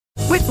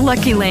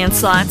Lucky Land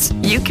Slots,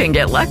 you can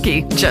get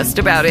lucky just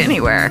about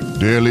anywhere.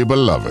 Dearly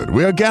beloved,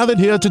 we are gathered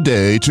here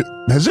today to...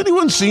 Has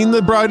anyone seen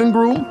the bride and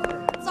groom?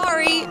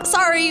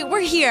 Sorry, we're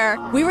here.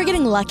 We were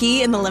getting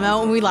lucky in the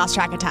limo and we lost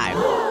track of time.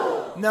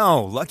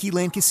 No, Lucky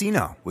Land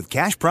Casino, with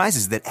cash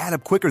prizes that add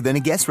up quicker than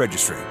a guest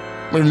registry.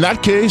 In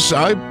that case,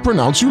 I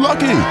pronounce you lucky.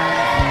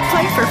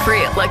 Play for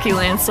free at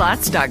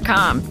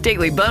LuckyLandSlots.com.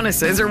 Daily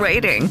bonuses are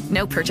waiting.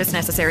 No purchase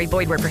necessary.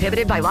 Void where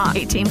prohibited by law.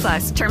 18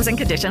 plus. Terms and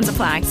conditions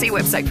apply. See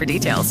website for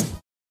details.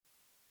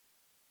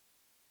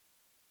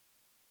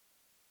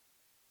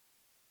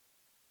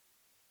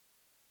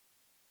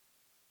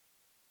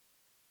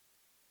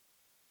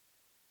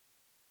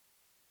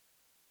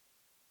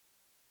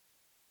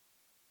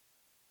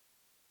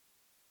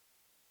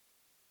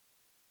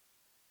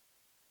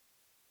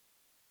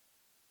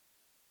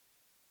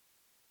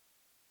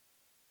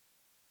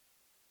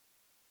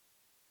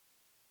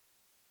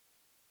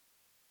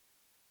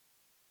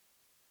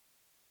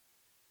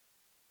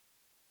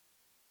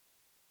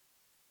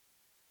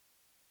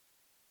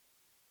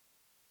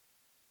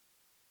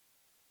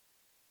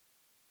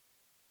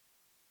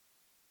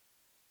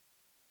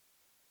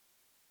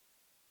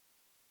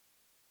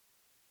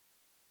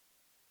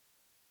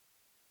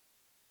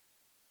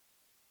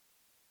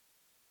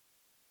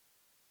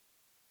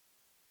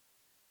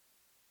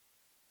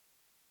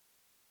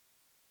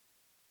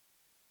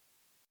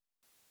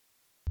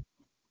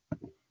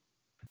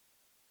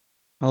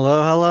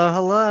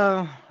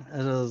 Hello.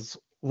 It is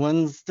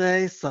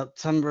Wednesday,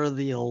 September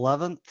the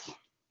 11th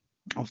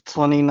of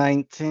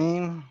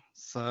 2019.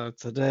 So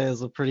today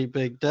is a pretty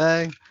big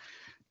day.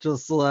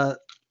 Just to let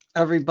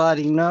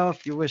everybody know,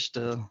 if you wish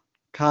to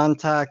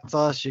contact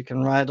us, you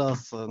can write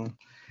us an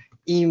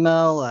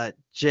email at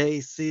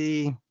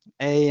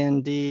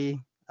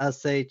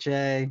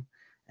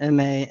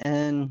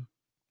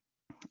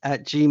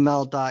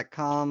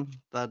jcandshahman@gmail.com.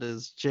 That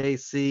is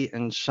JC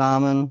and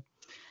Shaman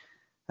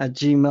at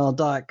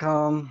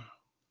gmail.com.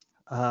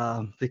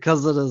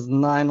 Because it is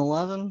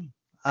 9/11,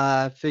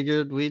 I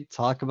figured we'd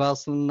talk about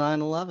some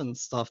 9/11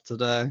 stuff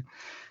today.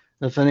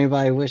 If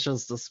anybody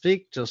wishes to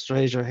speak, just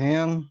raise your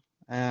hand,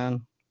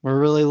 and we're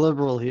really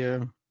liberal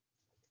here.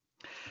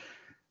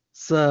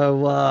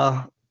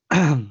 So,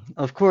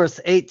 of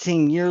course,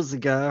 18 years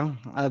ago,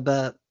 I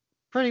bet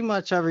pretty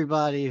much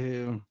everybody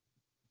who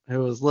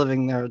was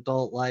living their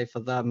adult life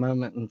at that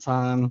moment in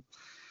time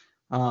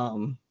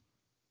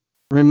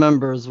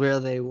remembers where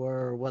they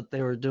were, what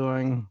they were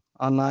doing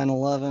on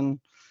 9/11.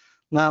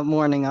 That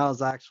morning, I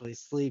was actually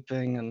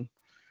sleeping, and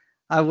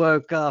I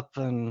woke up,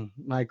 and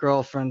my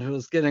girlfriend, who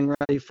was getting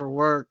ready for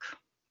work,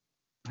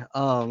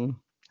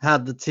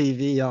 had the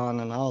TV on,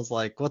 and I was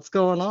like, "What's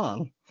going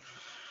on?"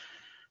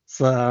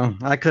 So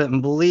I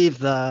couldn't believe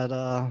that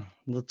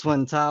the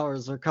Twin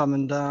Towers are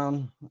coming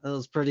down. It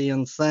was pretty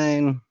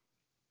insane.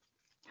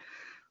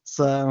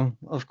 So,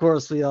 of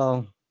course, we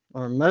all,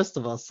 or most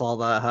of us, saw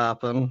that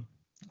happen.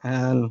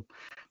 And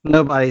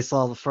nobody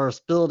saw the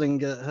first building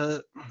get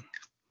hit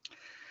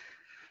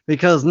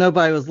because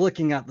nobody was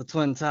looking at the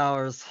Twin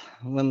Towers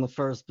when the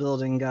first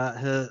building got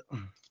hit.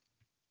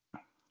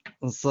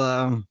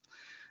 So,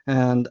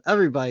 and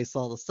everybody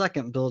saw the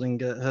second building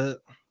get hit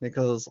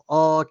because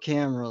all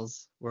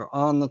cameras were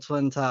on the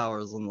Twin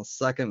Towers when the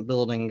second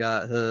building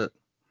got hit.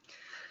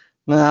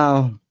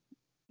 Now,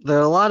 there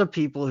are a lot of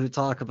people who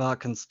talk about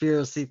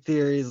conspiracy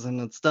theories,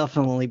 and it's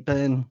definitely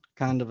been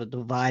kind of a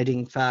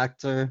dividing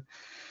factor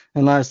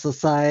in our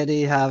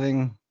society,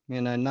 having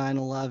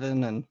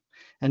 9/11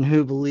 and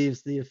who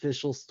believes the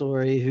official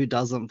story, who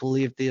doesn't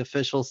believe the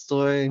official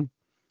story.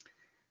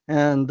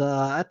 And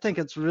I think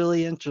it's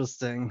really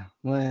interesting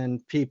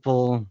when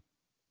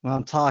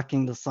I'm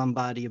talking to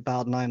somebody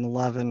about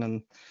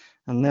 9/11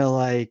 and they're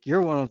like,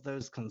 "You're one of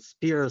those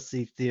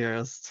conspiracy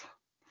theorists."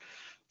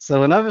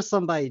 So whenever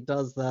somebody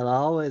does that, I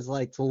always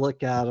like to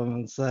look at them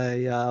and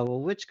say,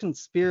 well, which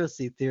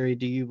conspiracy theory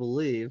do you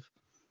believe?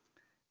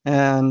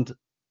 And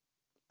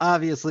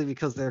obviously,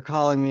 because they're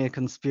calling me a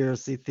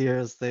conspiracy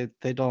theorist, they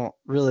don't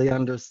really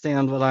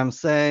understand what I'm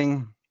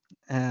saying.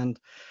 And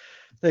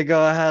they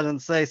go ahead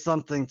and say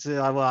something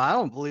to, well, I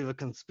don't believe a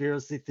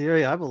conspiracy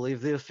theory. I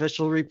believe the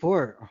official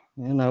report,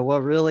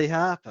 what really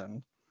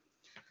happened.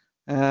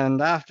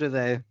 And after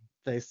they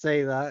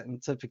say that, and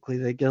typically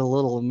they get a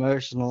little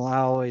emotional, I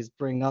always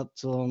bring up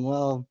to them,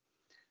 well,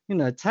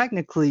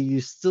 technically you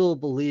still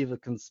believe a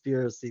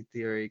conspiracy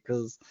theory,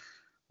 because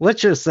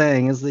what you're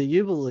saying is that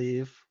you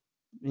believe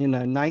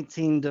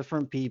 19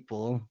 different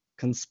people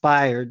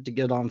conspired to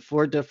get on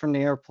 4 different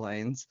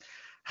airplanes,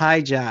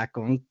 hijack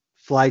them,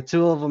 fly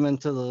 2 of them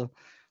into the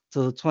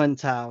Twin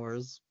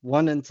Towers,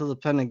 1 into the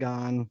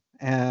Pentagon,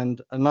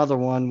 and another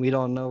one we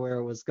don't know where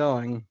it was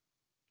going.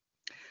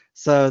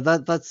 So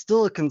that's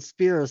still a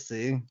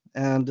conspiracy,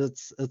 and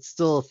it's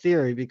still a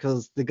theory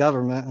because the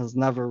government has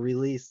never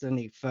released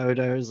any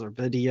photos or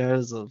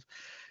videos of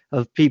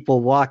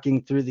people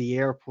walking through the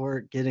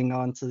airport, getting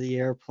onto the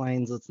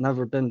airplanes. It's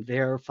never been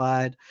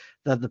verified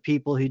that the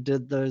people who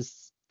did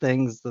those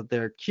things that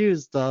they're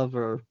accused of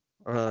or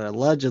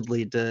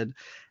allegedly did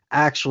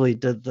actually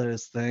did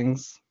those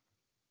things.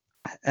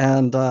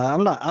 And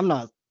I'm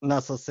not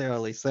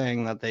necessarily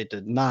saying that they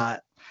did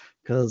not,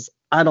 because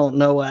I don't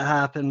know what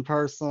happened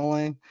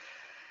personally.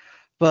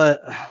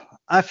 But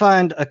I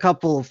find a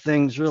couple of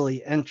things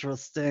really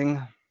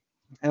interesting.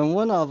 And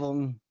one of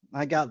them,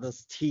 I got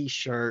this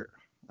T-shirt,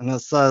 and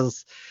it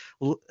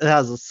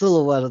has a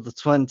silhouette of the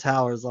Twin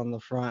Towers on the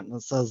front, and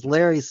it says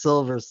Larry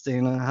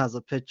Silverstein, and it has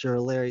a picture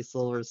of Larry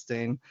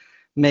Silverstein,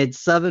 made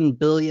 $7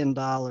 billion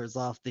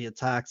off the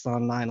attacks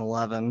on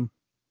 9/11.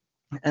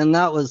 And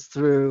that was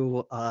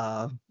through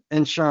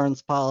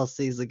insurance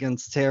policies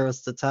against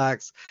terrorist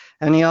attacks.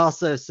 And he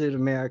also sued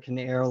American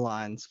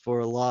Airlines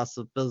for loss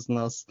of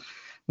business.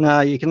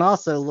 Now, you can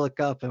also look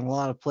up, and a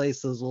lot of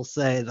places will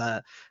say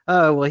that,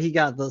 oh, well, he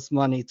got this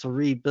money to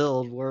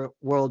rebuild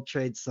World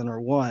Trade Center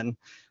 1.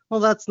 Well,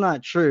 that's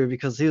not true,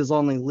 because he was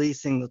only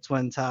leasing the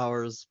Twin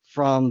Towers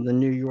from the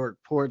New York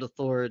Port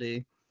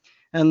Authority.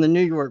 And the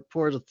New York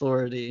Port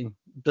Authority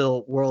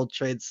built World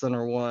Trade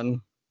Center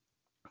 1,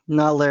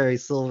 not Larry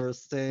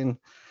Silverstein.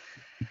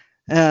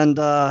 And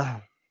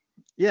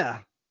yeah,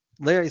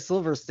 Larry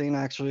Silverstein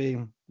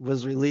actually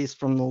was released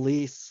from the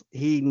lease.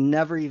 He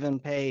never even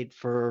paid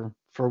for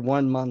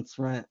 1 month's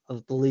rent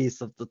of the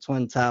lease of the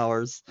Twin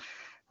Towers,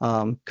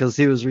 because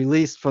he was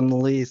released from the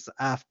lease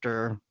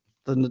after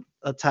the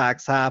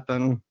attacks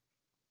happened.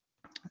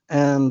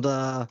 And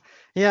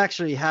he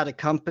actually had a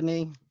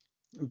company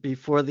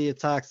before the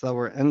attacks that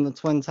were in the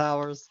Twin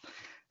Towers.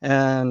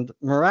 And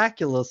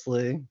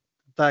miraculously,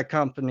 that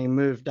company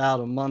moved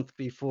out a month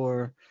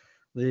before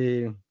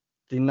the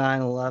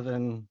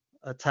 9/11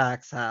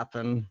 attacks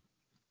happened.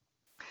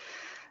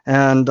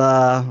 And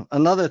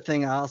another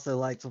thing I also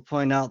like to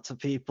point out to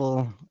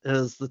people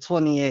is the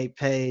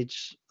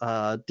 28-page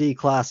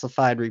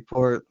declassified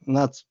report. And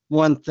that's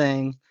one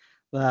thing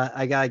that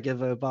I got to give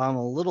Obama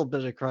a little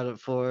bit of credit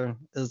for,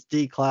 is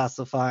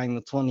declassifying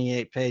the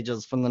 28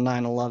 pages from the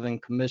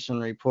 9/11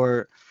 Commission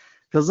report.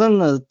 Because in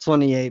the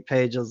 28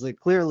 pages, it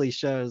clearly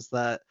shows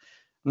that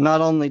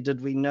not only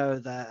did we know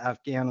that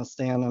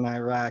Afghanistan and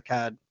Iraq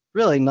had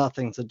really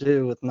nothing to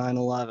do with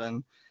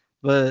 9/11,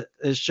 but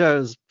it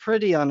shows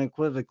pretty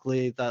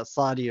unequivocally that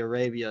Saudi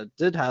Arabia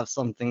did have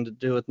something to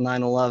do with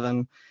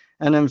 9/11.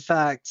 And in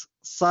fact,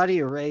 Saudi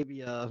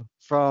Arabia,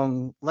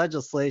 from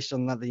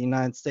legislation that the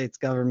United States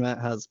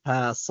government has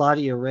passed,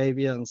 Saudi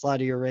Arabia and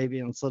Saudi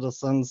Arabian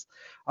citizens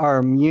are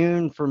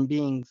immune from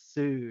being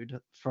sued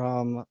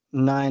from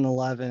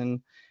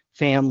 9/11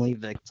 family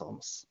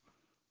victims,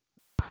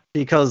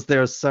 because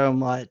there's so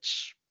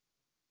much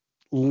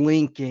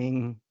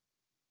linking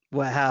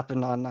what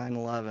happened on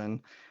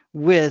 9/11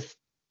 with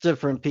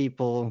different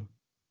people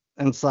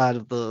inside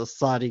of the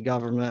Saudi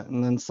government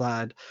and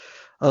inside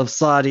of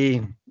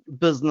Saudi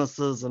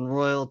businesses and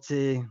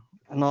royalty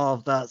and all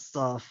of that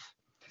stuff.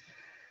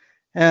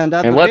 And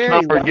at And the let's very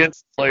not forget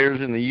least,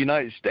 players in the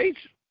United States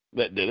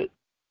that did it.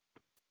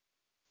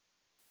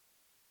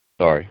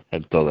 Sorry,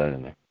 had to throw that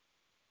in there.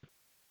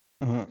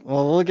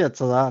 well, we'll get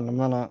to that in a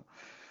minute.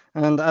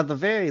 And at the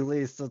very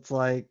least, it's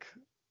like,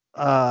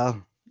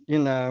 you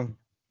know,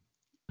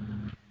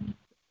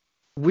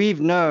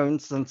 we've known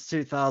since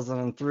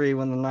 2003,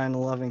 when the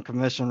 9/11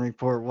 Commission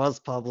report was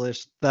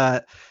published,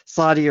 that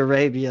Saudi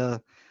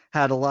Arabia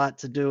had a lot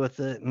to do with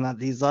it, and that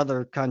these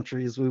other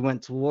countries we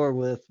went to war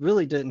with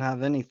really didn't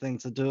have anything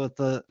to do with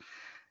it.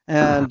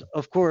 And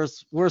of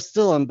course, we're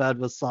still in bed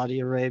with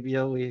Saudi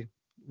Arabia. We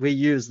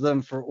use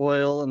them for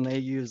oil, and they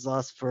use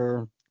us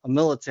for a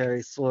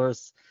military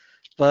source.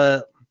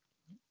 But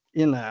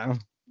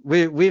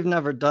we've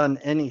never done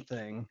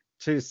anything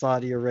to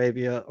Saudi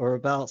Arabia or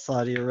about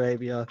Saudi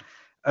Arabia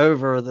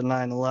over the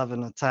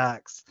 9/11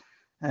 attacks.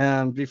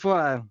 And before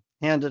I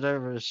hand it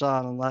over to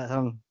Sean and let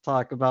him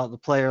talk about the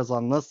players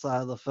on this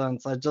side of the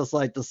fence, I'd just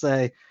like to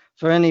say,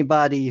 for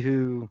anybody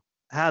who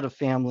had a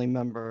family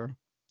member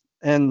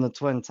in the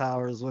Twin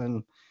Towers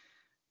when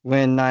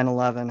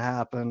 9/11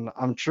 happened,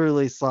 I'm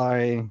truly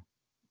sorry.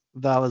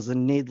 That was a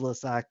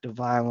needless act of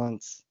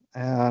violence.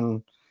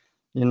 And,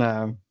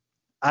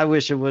 I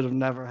wish it would have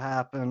never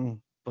happened,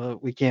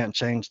 but we can't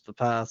change the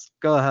past.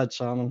 Go ahead,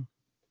 Sean.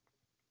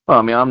 Well,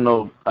 I mean, I'm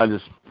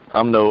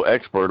no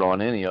expert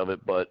on any of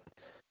it, but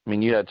I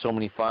mean, you had so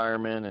many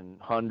firemen and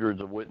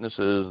hundreds of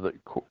witnesses that,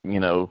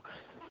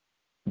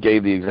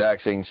 gave the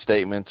exact same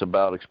statements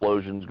about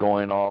explosions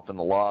going off in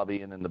the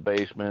lobby and in the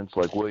basements,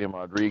 like William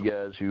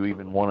Rodriguez, who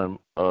even won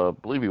I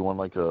believe he won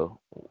like a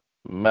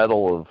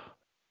medal of,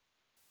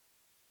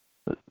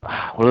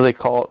 what do they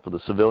call it for the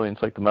civilians,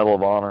 like the Medal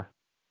of Honor,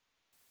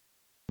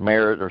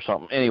 Merit or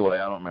something. Anyway,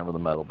 I don't remember the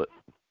medal, but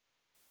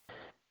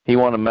he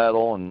won a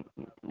medal, and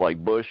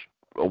like Bush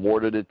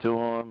awarded it to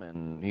him,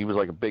 and he was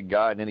like a big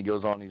guy, and then he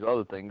goes on these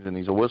other things, and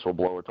he's a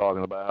whistleblower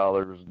talking about how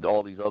there's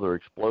all these other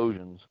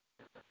explosions.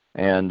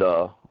 And,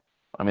 I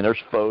mean,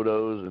 there's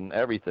photos and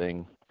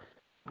everything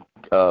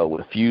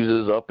with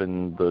fuses up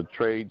in the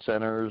trade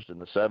centers in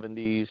the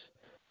 70s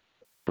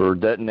for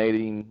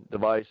detonating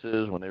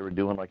devices when they were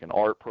doing like an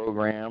art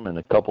program, and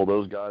a couple of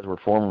those guys were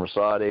former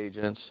Mossad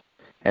agents.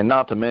 And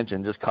not to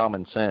mention just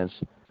common sense,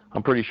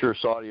 I'm pretty sure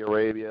Saudi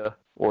Arabia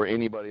or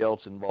anybody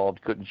else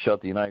involved couldn't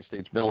shut the United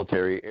States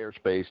military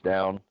airspace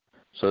down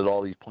so that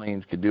all these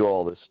planes could do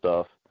all this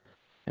stuff.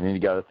 And then you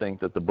got to think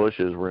that the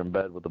Bushes were in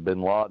bed with the Bin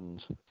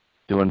Ladens,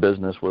 doing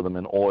business with them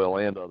in oil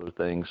and other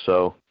things.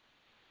 So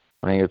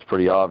I think it's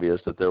pretty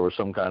obvious that there was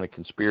some kind of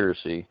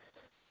conspiracy.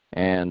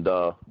 And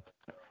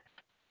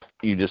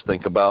you just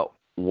think about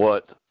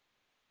what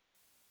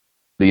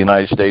the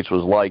United States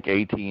was like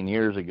 18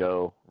 years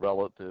ago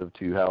relative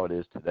to how it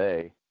is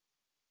today.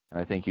 And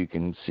I think you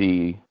can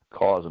see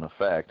cause and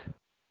effect,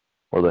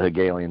 or the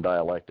Hegelian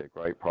dialectic,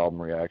 right?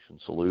 Problem, reaction,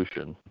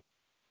 solution.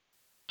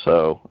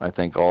 So I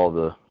think all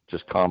the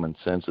just common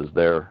sense is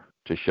there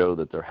to show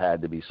that there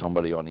had to be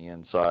somebody on the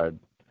inside,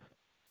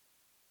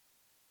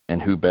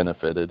 and who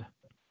benefited,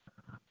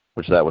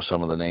 which that was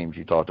some of the names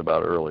you talked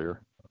about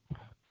earlier.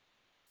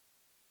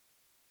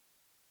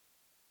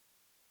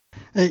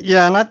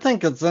 Yeah, and I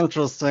think it's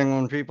interesting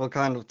when people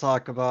kind of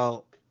talk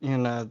about,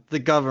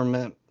 the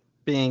government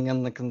being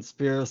in the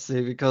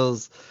conspiracy,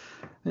 because,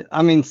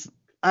 I mean,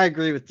 I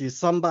agree with you.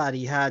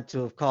 Somebody had to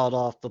have called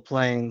off the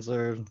planes,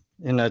 or,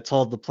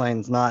 told the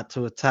planes not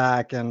to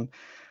attack. And,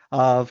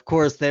 of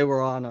course, they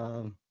were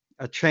on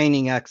a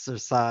training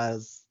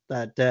exercise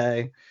that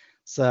day.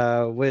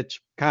 So,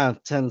 which kind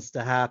of tends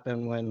to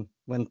happen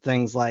when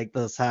things like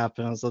this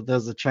happen. So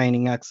there's a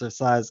training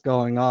exercise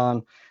going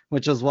on,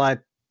 which is why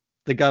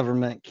the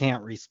government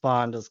can't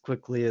respond as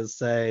quickly as,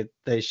 say,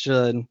 they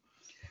should.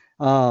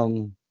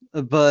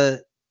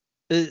 But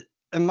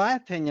in my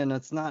opinion,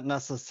 it's not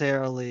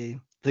necessarily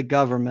the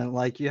government.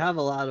 Like, you have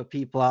a lot of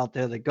people out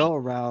there that go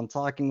around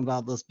talking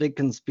about this big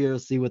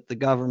conspiracy with the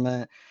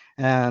government,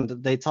 and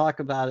they talk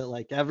about it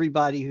like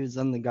everybody who's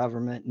in the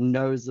government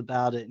knows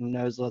about it and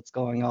knows what's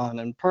going on.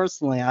 And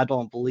personally, I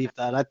don't believe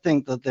that. I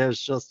think that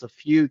there's just a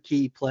few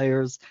key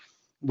players.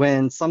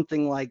 When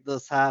something like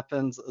this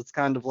happens, it's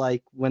kind of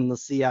like when the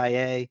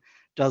CIA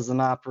does an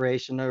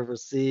operation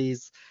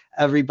overseas.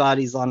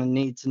 Everybody's on a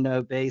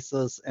need-to-know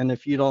basis, and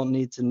if you don't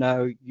need to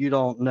know, you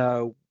don't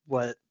know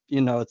what,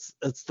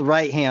 it's the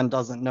right hand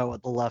doesn't know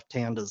what the left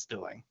hand is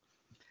doing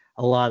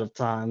a lot of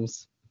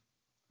times.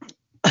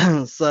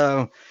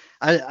 So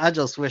I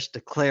just wish to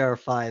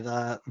clarify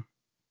that.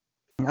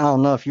 I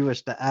don't know if you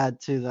wish to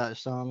add to that,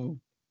 Sean.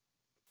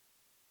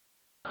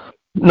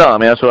 No, I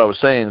mean, that's what I was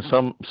saying.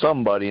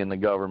 Somebody in the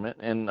government,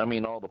 and I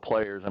mean all the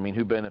players. I mean,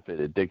 who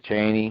benefited? Dick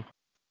Cheney,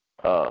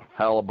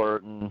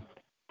 Halliburton.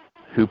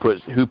 Who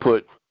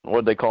put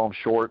what they call them,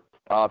 short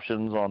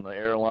options on the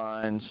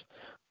airlines?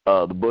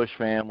 The Bush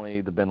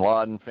family, the Bin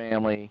Laden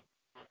family.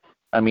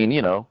 I mean,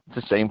 it's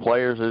the same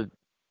players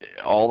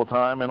all the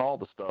time and all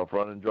the stuff,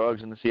 running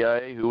drugs in the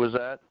CIA. Who was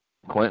that?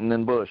 Clinton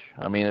and Bush.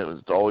 I mean, it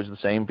was always the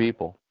same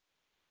people.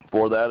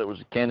 Before that, it was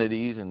the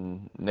Kennedys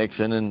and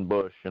Nixon and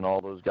Bush and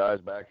all those guys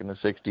back in the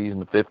 60s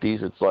and the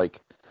 50s. It's like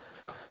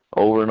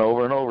over and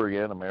over and over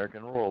again,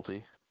 American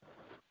royalty.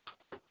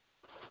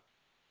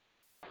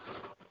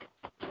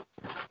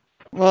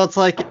 Well, it's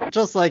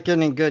just like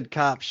any good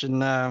cop should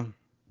know.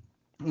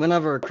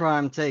 Whenever a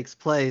crime takes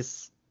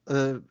place,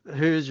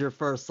 who's your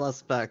first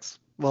suspects?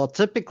 Well,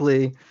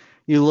 typically,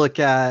 you look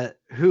at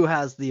who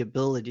has the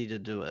ability to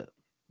do it.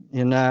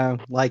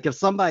 Like if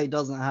somebody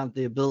doesn't have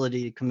the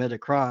ability to commit a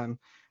crime,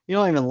 you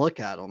don't even look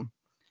at them.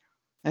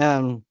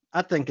 And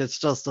I think it's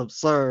just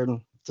absurd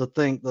to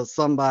think that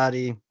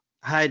somebody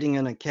hiding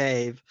in a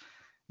cave,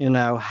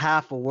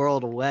 half a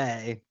world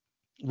away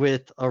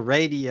with a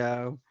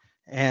radio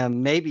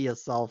and maybe a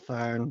cell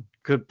phone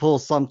could pull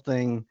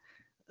something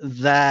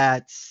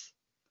that,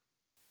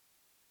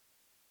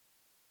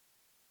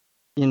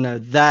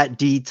 that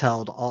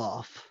detailed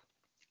off.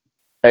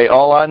 Hey,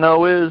 all I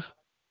know is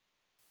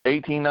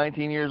 18,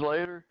 19 years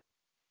later,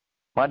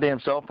 my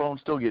damn cell phone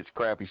still gets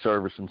crappy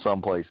service in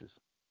some places.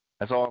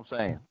 That's all I'm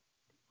saying.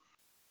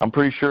 I'm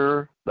pretty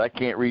sure that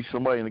can't reach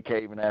somebody in a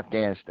cave in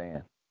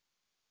Afghanistan.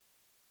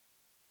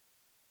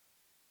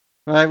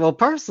 Right. Well,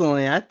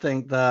 personally, I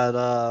think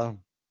that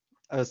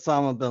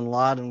Osama bin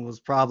Laden was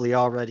probably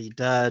already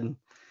dead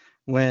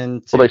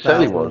when Well, they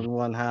said he was.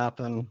 2001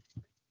 happened.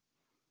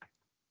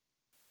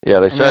 Yeah,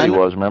 they said he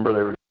was. Remember,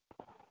 they were.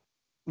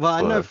 Well,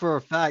 I know for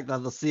a fact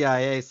that the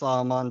CIA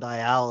saw him on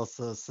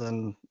dialysis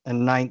in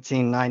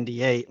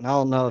 1998. And I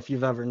don't know if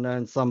you've ever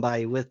known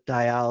somebody with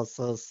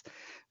dialysis,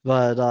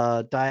 but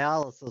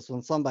dialysis,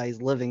 when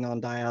somebody's living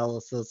on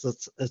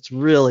dialysis, it's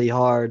really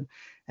hard.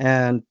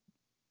 And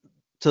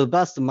to the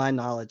best of my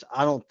knowledge,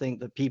 I don't think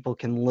that people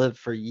can live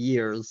for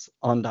years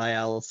on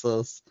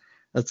dialysis.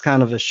 It's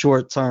kind of a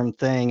short-term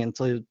thing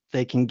until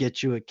they can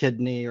get you a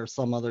kidney or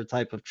some other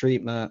type of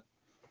treatment.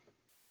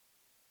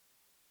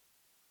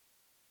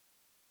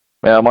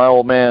 Yeah, my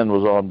old man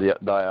was on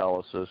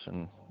dialysis,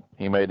 and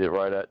he made it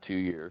right at 2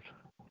 years.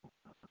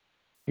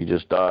 He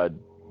just died,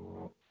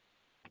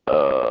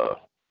 about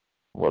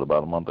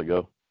a month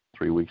ago?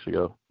 3 weeks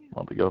ago? A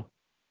month ago?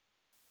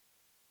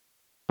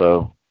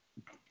 So,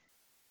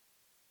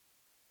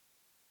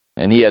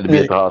 and he had to be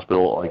at the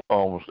hospital like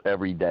almost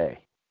every day.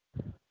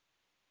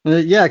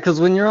 Yeah,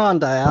 because when you're on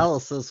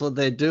dialysis, what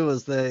they do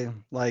is they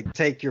like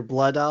take your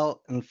blood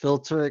out and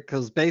filter it.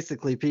 Because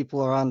basically,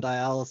 people are on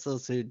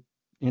dialysis who,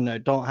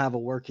 don't have a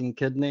working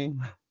kidney,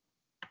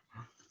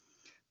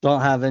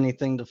 don't have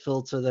anything to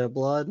filter their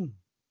blood.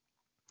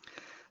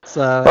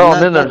 So, and Well,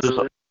 and then there's that's this.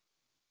 go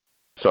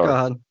Sorry,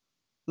 ahead.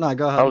 No,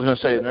 go I ahead. was going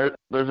to say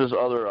there's this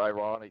other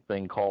ironic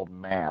thing called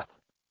math,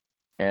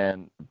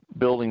 and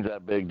buildings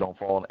that big don't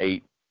fall in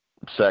 8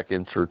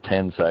 seconds or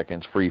 10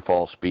 seconds free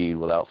fall speed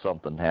without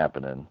something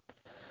happening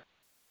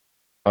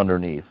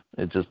underneath.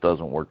 It just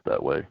doesn't work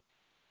that way.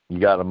 You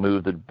got to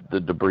move the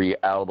debris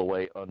out of the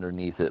way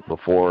underneath it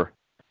before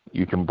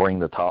you can bring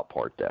the top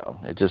part down.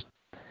 It just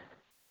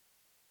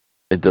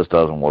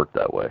doesn't work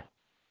that way.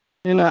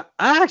 I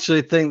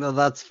actually think that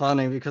that's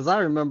funny because I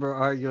remember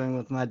arguing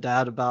with my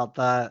dad about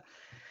that.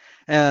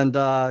 And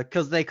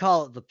because they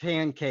call it the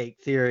pancake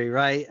theory,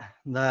 right?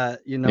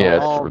 That, Yeah,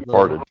 it's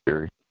retarded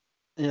theory.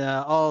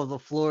 Yeah, all of the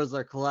floors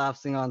are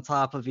collapsing on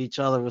top of each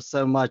other with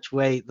so much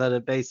weight that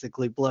it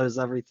basically blows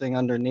everything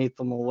underneath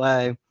them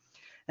away.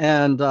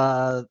 And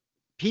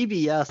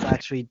PBS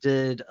actually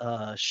did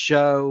a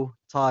show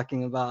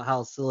talking about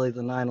how silly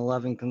the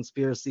 9/11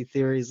 conspiracy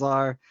theories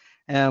are.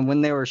 And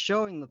when they were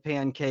showing the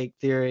pancake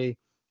theory,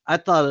 I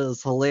thought it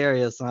was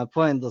hilarious. And I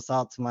pointed this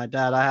out to my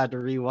dad. I had to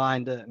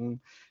rewind it and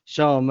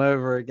show him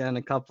over again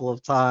a couple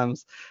of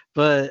times.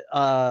 But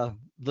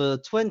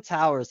the Twin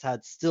Towers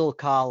had steel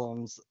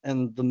columns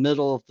in the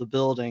middle of the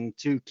building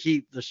to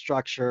keep the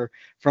structure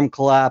from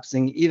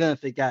collapsing, even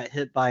if it got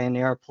hit by an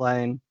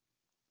airplane.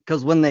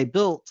 Because when they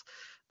built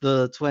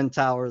the Twin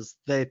Towers,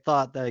 they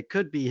thought that it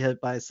could be hit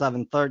by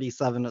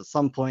 737 at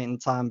some point in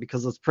time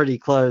because it's pretty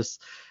close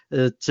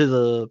to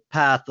the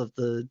path of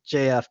the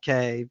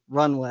JFK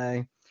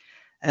runway.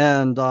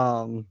 And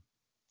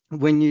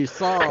when you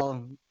saw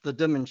the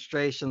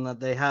demonstration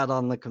that they had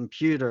on the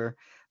computer,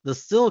 the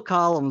steel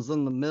columns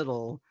in the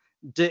middle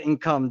didn't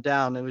come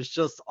down. It was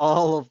just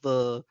all of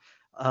the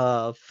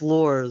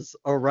floors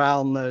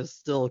around those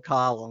steel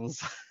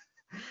columns.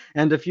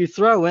 And if you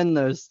throw in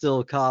those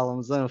steel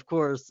columns, then of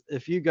course,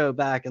 if you go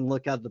back and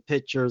look at the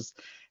pictures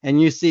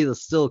and you see the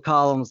steel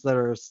columns that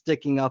are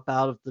sticking up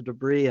out of the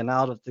debris and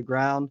out of the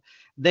ground,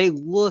 they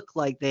look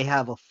like they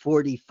have a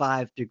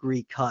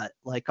 45-degree cut,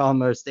 like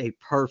almost a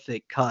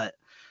perfect cut,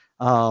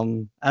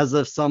 as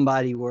if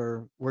somebody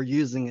were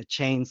using a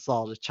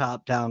chainsaw to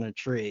chop down a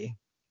tree.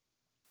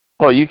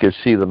 Well, you could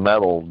see the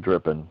metal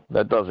dripping.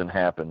 That doesn't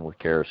happen with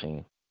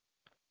kerosene,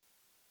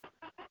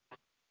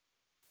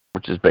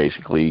 which is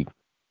basically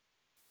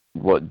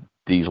what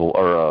diesel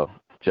or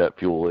jet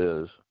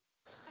fuel is.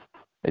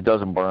 It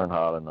doesn't burn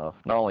hot enough.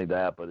 Not only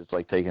that, but it's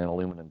like taking an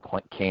aluminum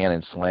can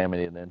and slamming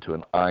it into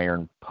an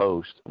iron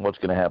post. What's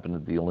going to happen to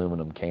the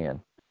aluminum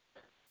can?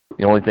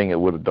 The only thing it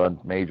would have done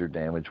major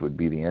damage would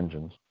be the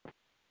engines.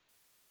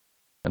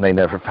 And they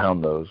never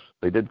found those.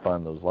 They did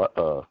find those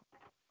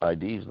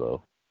IDs,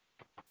 though.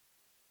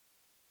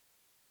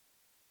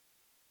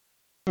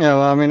 Yeah,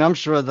 well, I mean, I'm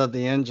sure that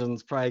the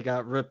engines probably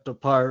got ripped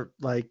apart,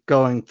 like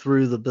going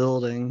through the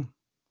building.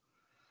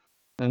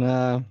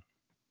 And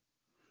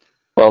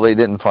Well, they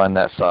didn't find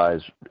that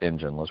size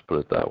engine, let's put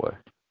it that way.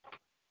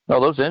 No,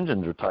 those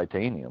engines are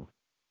titanium.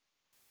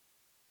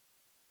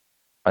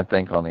 I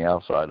think on the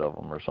outside of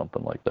them or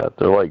something like that.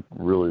 They're like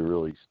really,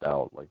 really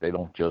stout. Like they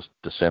don't just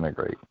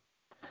disintegrate.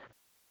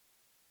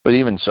 But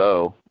even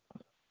so,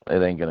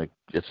 it ain't gonna.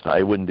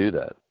 It wouldn't do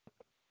that.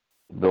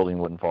 The building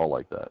wouldn't fall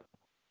like that.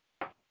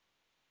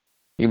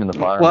 Even the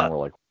firemen were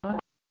like, "What?"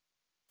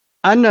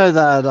 I know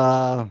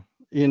that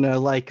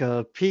like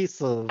a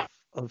piece of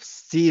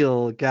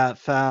steel got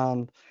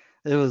found.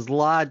 It was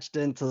lodged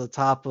into the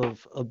top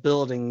of a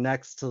building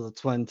next to the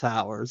Twin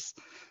Towers.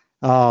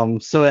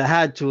 So it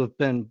had to have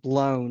been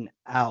blown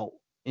out,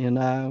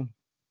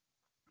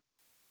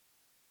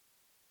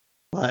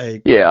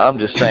 Like, yeah, I'm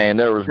just saying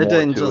there was it more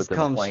didn't to it just than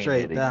a come plane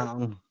straight hitting.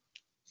 down.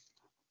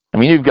 I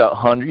mean, you've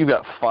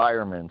got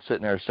firemen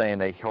sitting there saying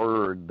they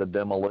heard the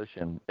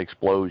demolition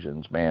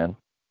explosions, man.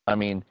 I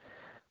mean,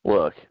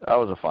 look, I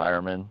was a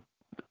fireman.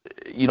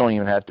 You don't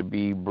even have to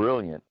be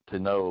brilliant to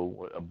know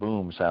what a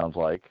boom sounds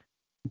like.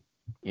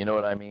 You know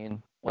what I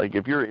mean? Like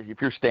if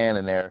you're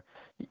standing there,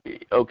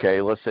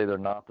 okay, let's say they're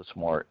not the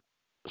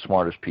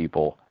smartest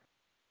people.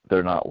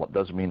 They're not.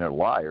 Doesn't mean they're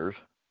liars.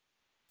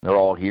 They're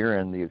all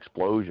hearing the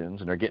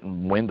explosions and they're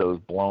getting windows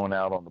blown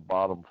out on the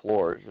bottom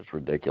floor. It's just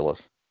ridiculous.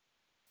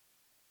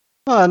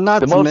 Not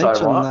The to most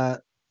mention ironic.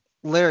 that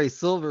Larry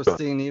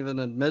Silverstein even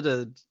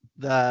admitted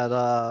that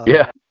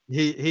Yeah.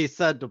 he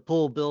said to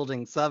pull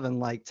Building 7,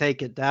 like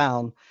take it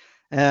down.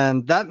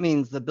 And that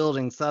means that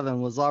Building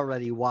 7 was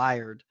already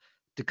wired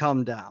to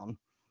come down.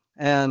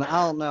 And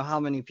I don't know how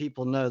many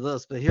people know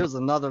this, but here's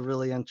another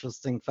really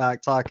interesting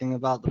fact talking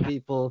about the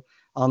people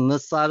on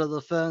this side of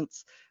the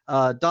fence.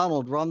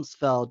 Donald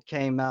Rumsfeld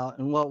came out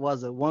and what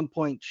was it?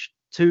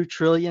 $1.2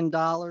 trillion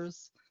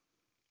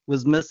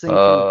was missing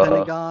from the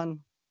Pentagon.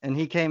 And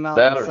he came out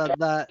and said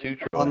that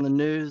on the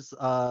news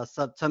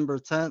September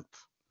 10th.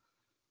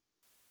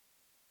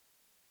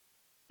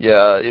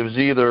 Yeah, it was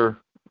either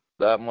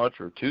that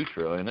much or 2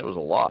 trillion. It was a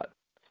lot.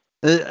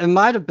 It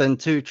might have been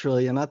 2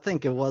 trillion. I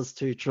think it was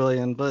 2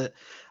 trillion, but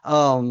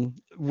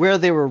where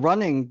they were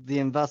running the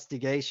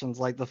investigations,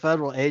 like the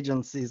federal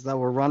agencies that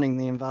were running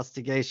the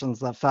investigations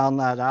that found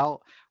that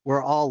out,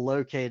 were all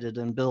located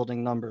in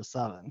building number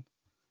 7.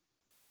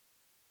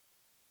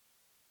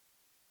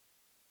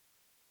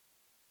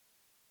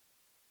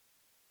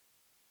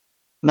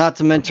 Not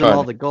to mention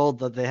all the gold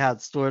that they had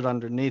stored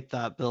underneath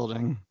that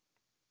building.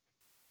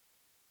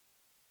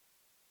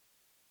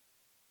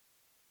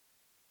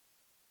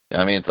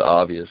 I mean, it's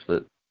obvious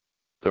that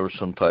there was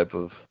some type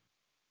of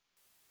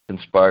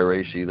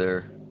conspiracy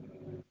there.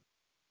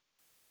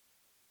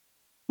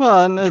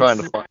 Well, and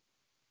it's like,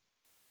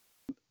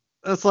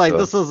 So,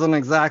 this isn't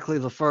exactly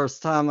the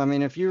first time. I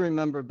mean, if you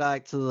remember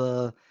back to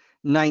the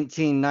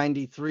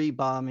 1993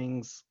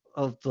 bombings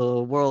of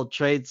the World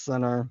Trade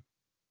Center,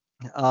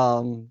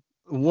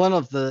 one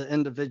of the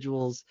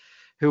individuals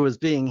who was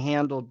being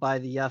handled by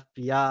the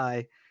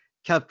FBI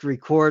kept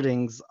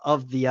recordings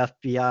of the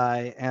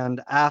FBI,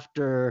 and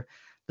after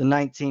the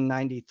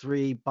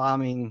 1993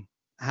 bombing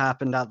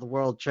happened at the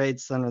World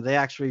Trade Center, they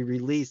actually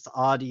released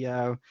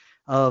audio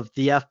of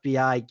the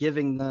FBI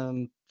giving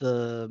them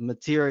the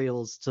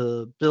materials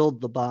to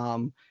build the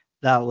bomb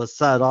that was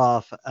set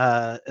off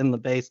in the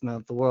basement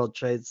of the World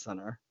Trade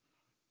Center.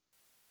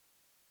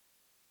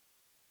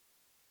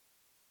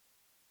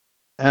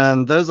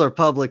 And those are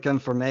public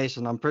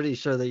information. I'm pretty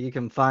sure that you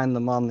can find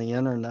them on the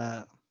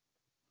internet.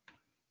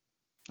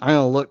 I'm going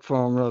to look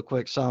for them real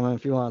quick, Shaman,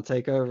 if you want to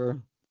take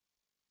over.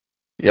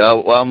 Yeah,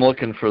 well, I'm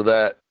looking for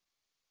that.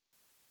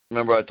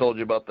 Remember I told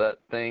you about that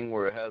thing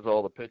where it has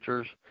all the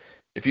pictures?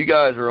 If you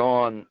guys are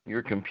on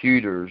your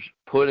computers,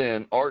 put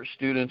in art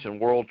students and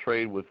World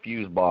Trade with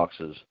fuse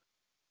boxes.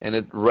 And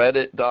it's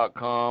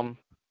reddit.com,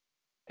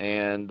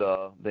 and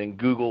then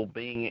Google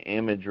Bing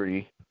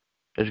imagery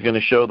is going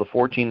to show the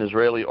 14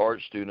 Israeli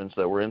art students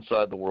that were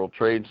inside the World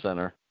Trade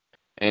Center.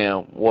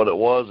 And what it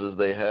was is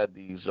they had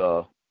these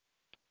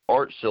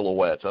art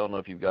silhouettes. I don't know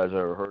if you guys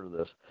ever heard of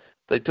this.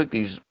 They took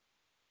these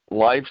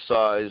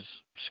life-size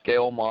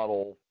scale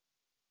model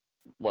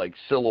like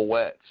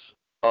silhouettes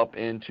up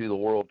into the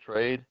World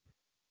Trade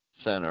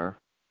Center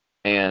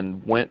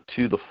and went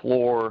to the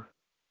floor.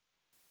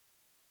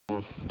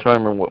 I'm trying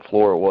to remember what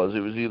floor it was. It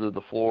was either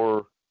the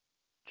floor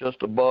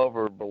just above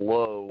or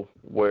below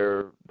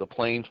where the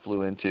planes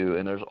flew into,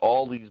 and there's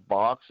all these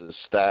boxes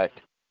stacked,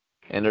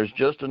 and there's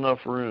just enough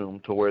room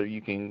to where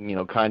you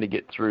can, kind of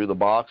get through the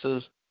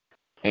boxes.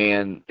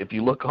 And if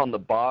you look on the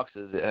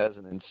boxes, it has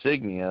an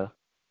insignia,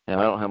 and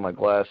I don't have my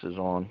glasses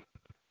on.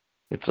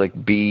 It's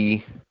like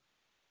B,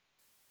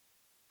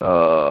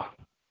 give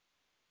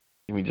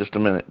me just a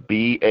minute,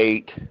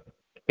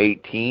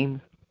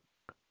 B818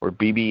 or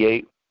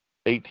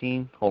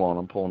BB818. Hold on,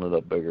 I'm pulling it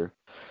up bigger.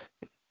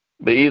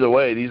 But either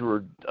way, these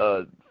were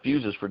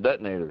fuses for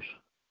detonators.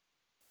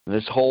 And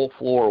this whole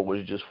floor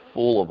was just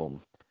full of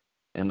them.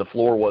 And the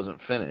floor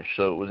wasn't finished,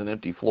 so it was an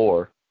empty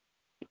floor.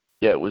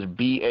 Yeah, it was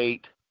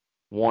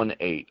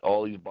B818.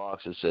 All these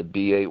boxes said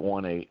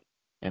B818.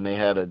 And they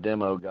had a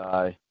demo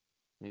guy.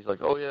 He's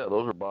like, oh, yeah,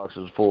 those are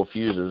boxes full of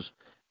fuses.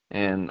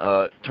 And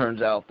it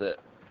turns out that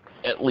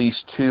at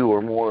least 2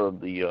 or more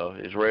of the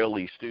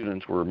Israeli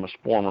students were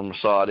former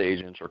Mossad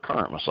agents or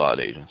current Mossad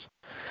agents.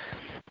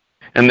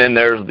 And then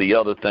there's the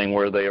other thing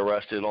where they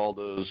arrested all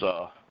those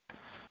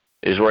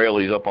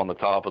Israelis up on the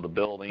top of the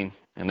building,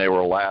 and they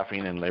were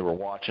laughing and they were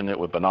watching it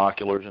with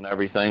binoculars and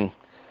everything.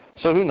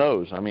 So who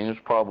knows? I mean, it's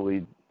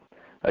probably,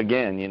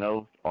 again,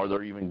 are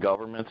there even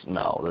governments?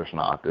 No, there's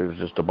not. There's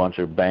just a bunch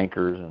of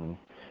bankers and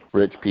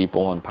rich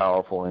people and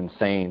powerful,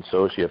 insane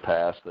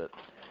sociopaths that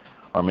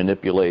are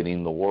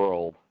manipulating the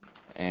world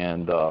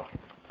and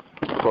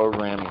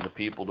programming the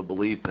people to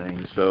believe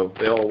things. So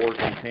they all work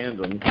in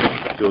tandem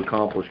to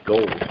accomplish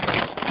goals.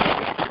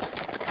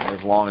 And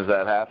as long as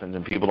that happens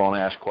and people don't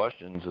ask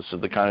questions, this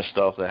is the kind of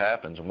stuff that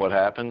happens. And what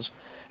happens?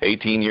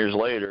 18 years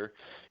later,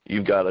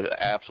 you've got an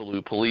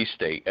absolute police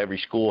state. Every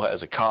school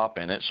has a cop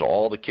in it, so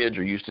all the kids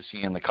are used to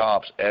seeing the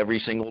cops every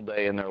single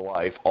day in their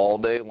life, all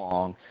day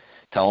long,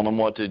 telling them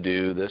what to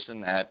do, this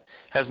and that.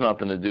 Has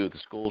nothing to do with the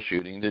school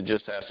shooting. It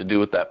just has to do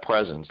with that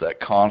presence, that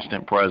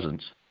constant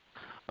presence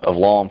of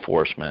law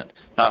enforcement.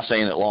 Not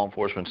saying that law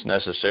enforcement's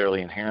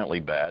necessarily inherently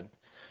bad,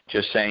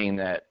 just saying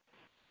that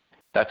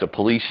that's a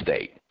police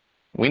state.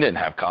 We didn't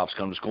have cops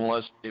come to school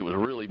unless it was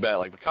really bad.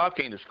 Like, if a cop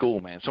came to school,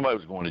 man, somebody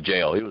was going to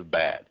jail. It was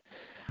bad.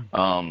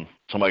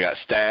 Somebody got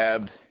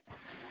stabbed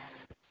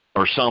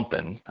or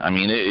something. I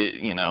mean,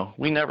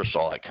 we never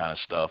saw that kind of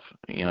stuff.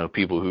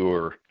 People who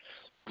were,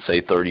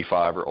 say,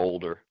 35 or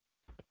older.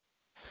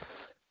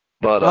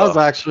 But I was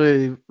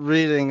actually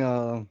reading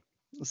a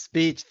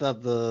speech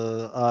that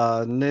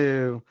the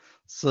new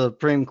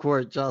Supreme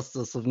Court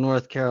Justice of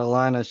North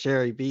Carolina,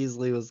 Sherry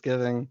Beasley, was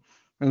giving.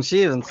 And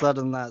she even said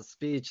in that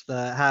speech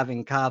that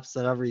having cops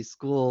at every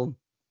school,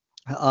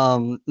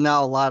 now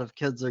a lot of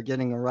kids are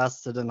getting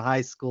arrested in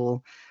high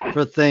school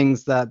for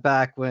things that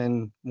back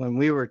when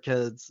we were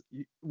kids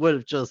would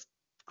have just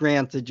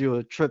granted you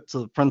a trip to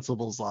the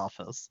principal's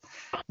office.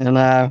 And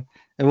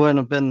it wouldn't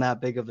have been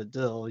that big of a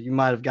deal. You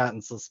might have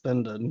gotten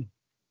suspended.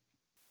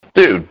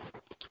 Dude,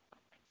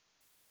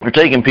 we're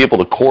taking people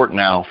to court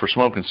now for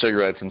smoking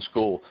cigarettes in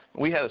school.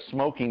 We had a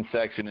smoking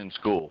section in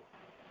school.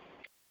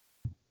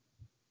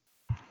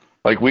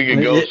 Like, we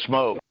could go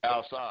smoke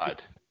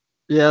outside.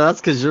 Yeah,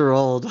 that's because you're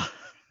old.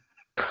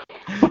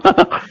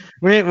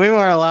 we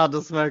weren't allowed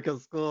to smoke at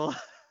school.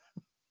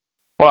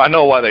 Well, I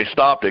know why they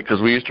stopped it,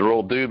 because we used to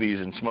roll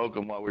doobies and smoke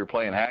them while we were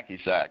playing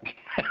hacky sack.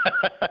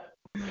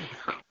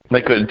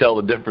 They couldn't tell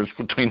the difference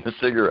between the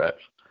cigarettes.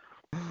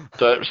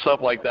 So stuff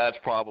like that's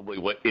probably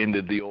what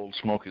ended the old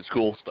smoking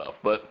school stuff.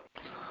 But,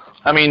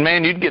 I mean,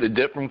 man, you'd get a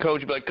dip from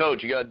Coach. You'd be like,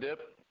 Coach, you got a dip?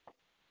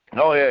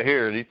 Oh, yeah,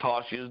 here. And he'd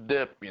toss you his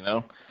dip, you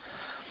know.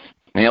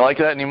 And you like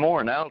that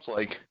anymore. Now it's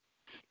like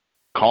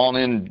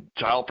calling in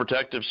Child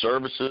Protective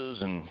Services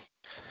and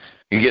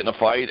you get in a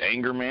fight,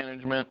 anger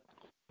management.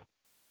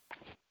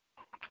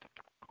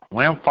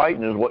 Well,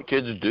 fighting is what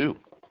kids do.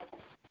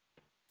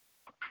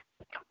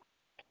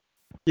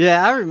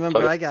 Yeah, I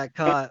remember I got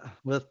caught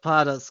with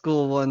pot at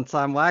school one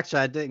time. Well,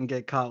 actually, I didn't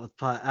get caught with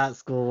pot at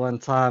school one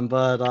time,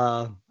 but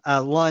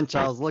at lunch,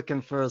 I was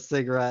looking for a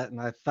cigarette, and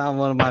I found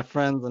one of my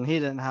friends, and he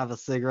didn't have a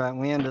cigarette, and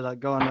we ended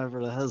up going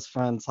over to his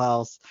friend's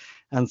house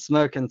and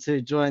smoking 2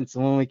 joints.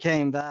 And when we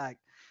came back,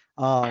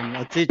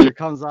 a teacher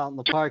comes out in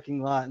the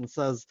parking lot and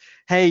says,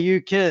 "Hey,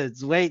 you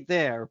kids, wait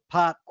there.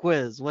 Pop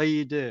quiz. What do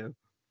you do?"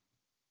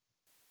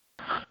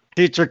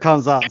 Teacher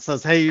comes out and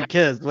says, "Hey, you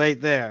kids,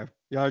 wait there.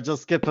 Y'all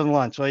just skipping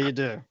lunch. What do you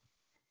do?"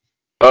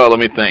 Oh, let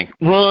me think.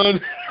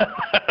 Run.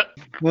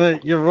 Well,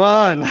 you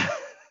run.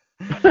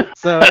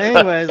 So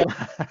anyways,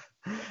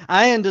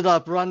 I ended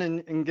up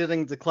running and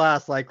getting to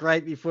class like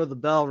right before the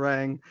bell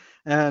rang.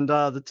 And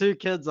the 2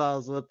 kids I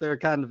was with, they're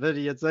kind of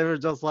idiots. They were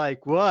just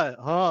like, "What?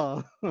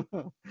 Huh?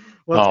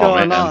 What's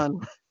going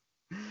on?"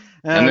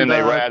 And then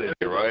they ratted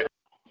you, right?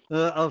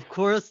 Of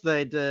course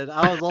they did.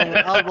 I was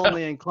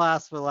only in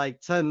class for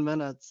like 10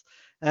 minutes.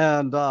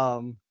 And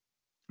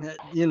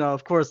you know,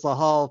 of course, the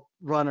hall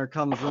runner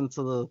comes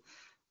into the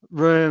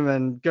room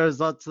and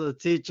goes up to the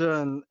teacher,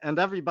 and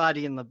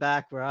everybody in the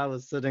back where I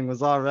was sitting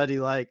was already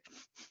like,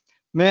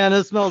 "Man,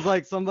 it smells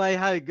like somebody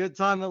had a good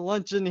time at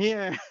lunch in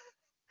here."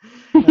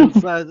 And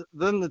so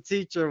then the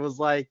teacher was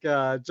like,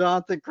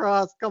 "Jonathan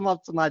Cross, come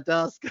up to my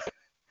desk."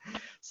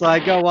 So I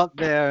go up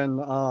there,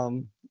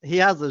 and he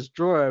has this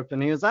drawer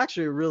open. He was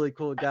actually a really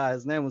cool guy.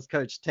 His name was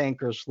Coach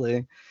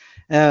Tankersley.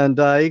 And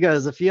he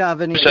goes, "If you have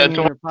anything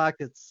in your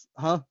pockets,"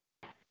 huh?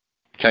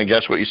 Can I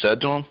guess what you said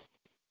to him?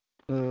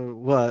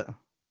 What?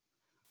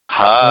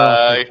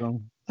 Hi.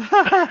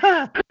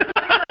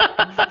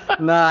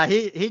 Nah,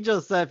 he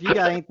just said, "If you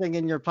got anything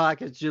in your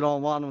pockets you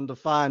don't want them to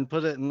find,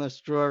 put it in this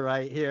drawer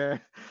right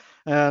here,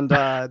 and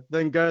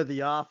then go to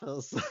the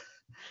office."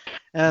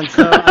 And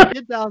so I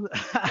get down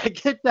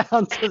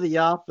to the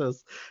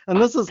office,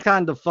 and this is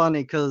kind of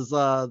funny because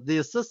the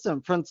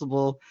assistant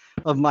principal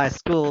of my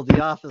school,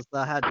 the office that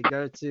I had to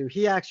go to,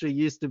 he actually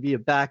used to be a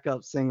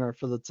backup singer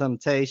for the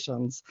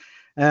Temptations,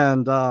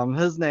 and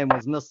his name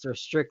was Mr.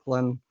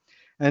 Strickland.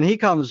 And he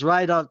comes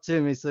right up to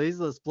me. So he's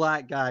this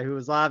black guy who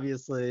was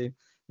obviously,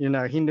 you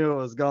know, he knew what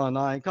was going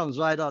on. He comes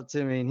right up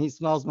to me and he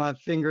smells my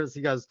fingers.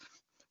 He goes,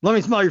 "Let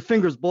me smell your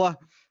fingers, boy."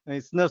 And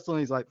he sniffs them.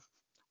 He's like,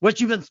 "What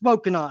you been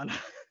smoking on?"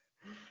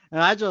 And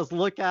I just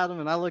look at him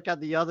and I look at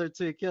the other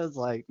 2 kids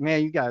like,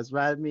 "Man, you guys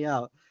ratted me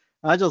out."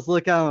 I just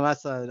look at him and I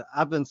said,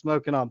 "I've been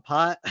smoking on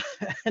pot."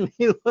 And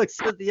he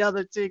looks at the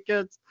other 2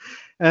 kids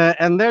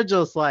and they're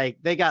just like,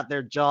 they got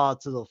their jaw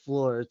to the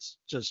floor. It's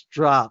just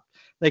dropped.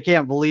 They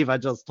can't believe I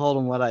just told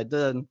them what I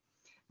did. And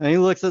he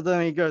looks at them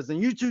and he goes, "And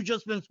you 2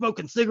 just been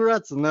smoking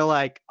cigarettes?" And they're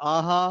like,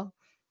 "Uh-huh."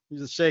 He's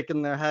just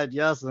shaking their head,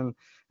 yes. And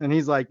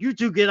he's like, "You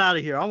 2 get out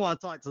of here. I want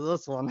to talk to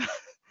this one."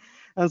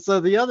 And so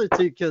the other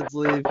 2 kids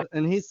leave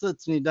and he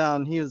sits me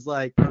down. He was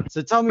like,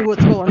 "So tell me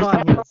what's going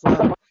on here,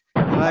 son."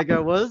 And I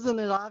go, "Well, isn't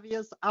it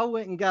obvious? I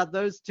went and got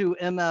those 2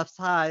 MFs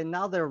high and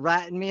now they're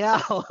ratting me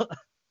out."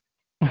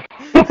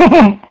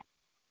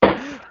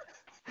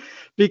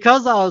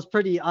 Because I was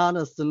pretty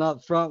honest and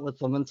upfront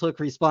with him and took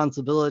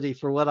responsibility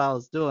for what I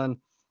was doing,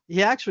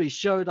 he actually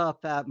showed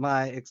up at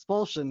my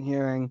expulsion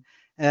hearing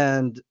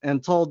and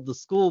told the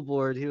school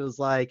board, he was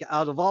like,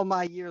 "Out of all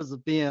my years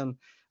of being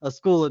a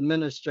school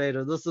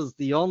administrator, this is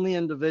the only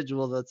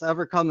individual that's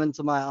ever come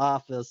into my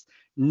office,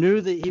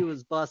 knew that he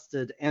was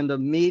busted, and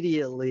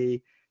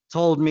immediately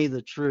told me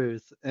the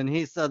truth." And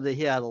he said that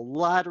he had a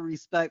lot of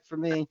respect for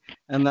me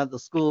and that the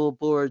school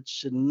board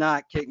should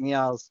not kick me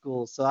out of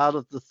school. So out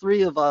of the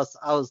 3 of us,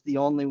 I was the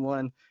only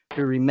one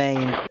who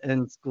remained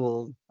in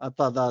school. I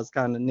thought that was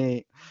kind of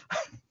neat.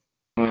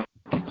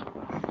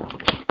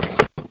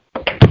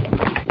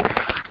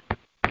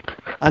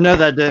 I know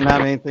that didn't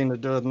have anything to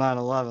do with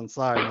 9/11.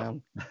 Sorry,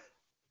 man.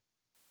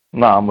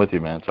 No, I'm with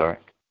you, man. Sorry.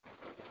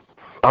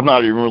 I'm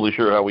not even really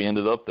sure how we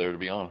ended up there, to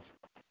be honest.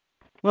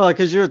 Well,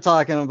 because you were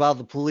talking about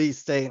the police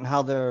state and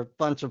how there are a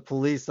bunch of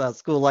police at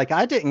school. Like,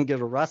 I didn't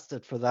get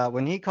arrested for that.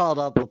 When he called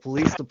up the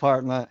police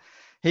department,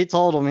 he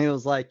told them, he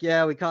was like,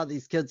 "Yeah, we caught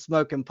these kids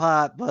smoking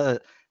pot,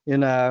 but, you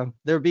know,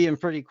 they're being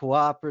pretty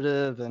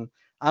cooperative." And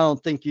I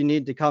don't think you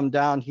need to come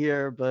down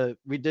here, but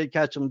we did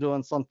catch him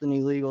doing something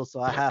illegal,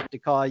 so I have to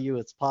call you.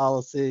 It's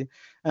policy.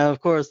 And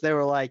of course, they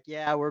were like,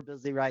 yeah, we're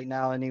busy right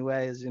now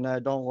anyways,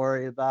 don't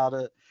worry about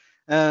it.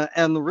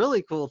 And the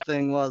really cool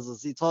thing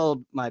is he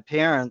told my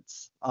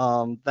parents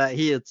that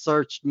he had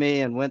searched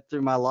me and went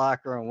through my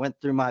locker and went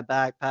through my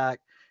backpack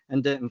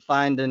and didn't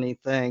find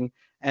anything.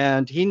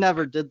 And he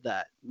never did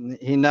that.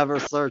 He never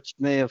searched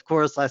me. Of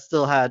course, I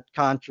still had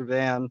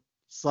contraband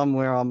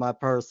somewhere on my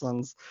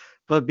persons,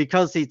 but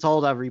because he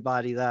told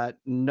everybody that,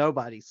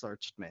 nobody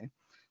searched me.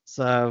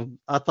 So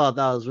I thought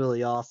that was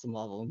really awesome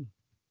of him.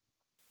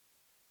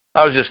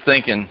 I was just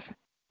thinking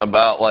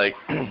about, like,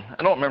 I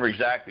don't remember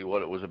exactly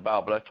what it was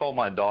about, but I told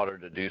my daughter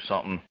to do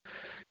something,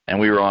 and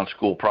we were on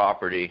school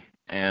property,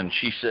 and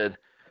she said,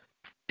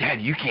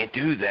 Dad, you can't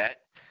do that.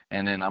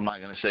 And then I'm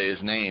not going to say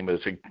his name, but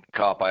it's a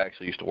cop I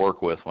actually used to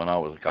work with when I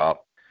was a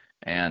cop.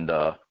 And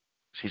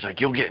she's like,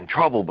 you'll get in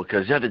trouble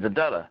because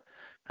da-da-da-da-da.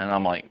 And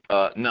I'm like,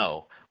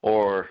 no,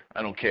 or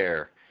I don't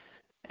care.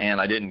 And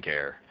I didn't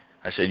care.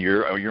 I said,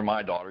 you're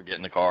my daughter, get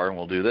in the car and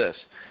we'll do this.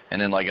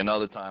 And then, like,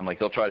 another time, like,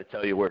 they'll try to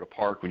tell you where to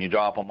park when you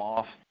drop them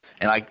off.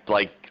 And I,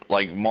 like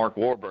Mark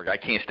Wahlberg, I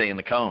can't stay in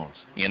the cones.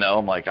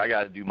 I'm like, I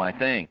got to do my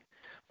thing.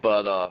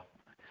 But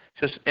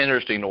it's just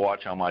interesting to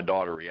watch how my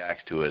daughter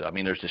reacts to it. I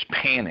mean, there's this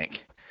panic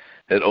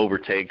that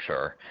overtakes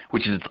her,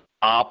 which is the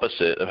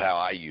opposite of how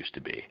I used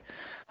to be.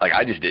 Like,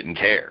 I just didn't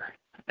care.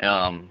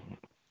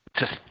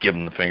 Just give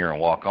them the finger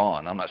and walk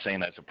on. I'm not saying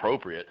that's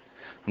appropriate.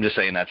 I'm just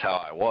saying that's how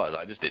I was.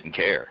 I just didn't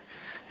care.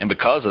 And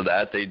because of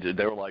that, they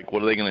were like,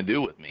 what are they going to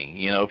do with me?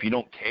 If you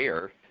don't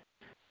care,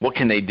 what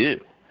can they do?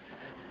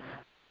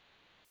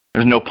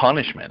 There's no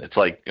punishment. It's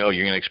like, oh,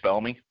 you're going to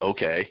expel me?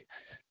 Okay.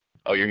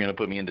 Oh, you're going to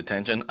put me in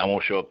detention? I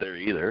won't show up there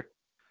either.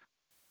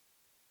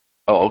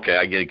 Oh, okay,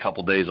 I get a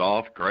couple days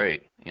off?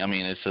 Great. I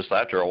mean, it's just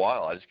after a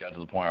while, I just got to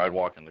the point where I'd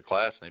walk into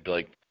class, and they'd be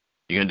like,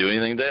 you going to do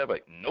anything today? I'd be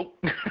like, nope.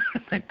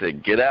 They'd say,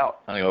 get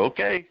out. I go,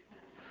 okay.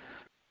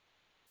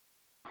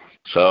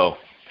 So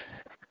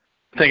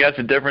I think that's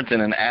the difference in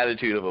an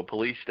attitude of a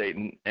police state.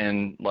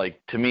 And like,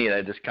 to me,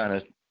 that just kind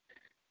of,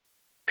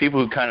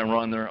 people who kind of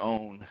run their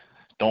own,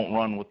 don't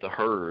run with the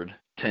herd,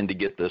 tend to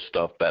get this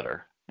stuff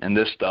better. And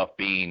this stuff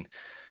being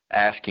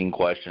asking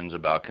questions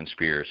about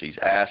conspiracies,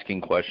 asking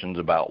questions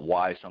about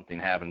why something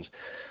happens.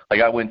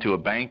 Like, I went to a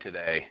bank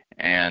today,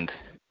 and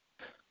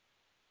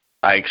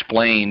I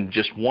explained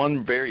just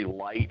one very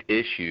light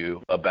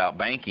issue about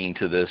banking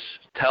to this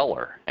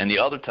teller, and the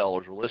other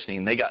tellers were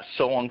listening. They got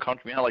so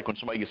uncomfortable. Like when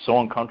somebody gets so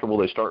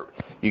uncomfortable,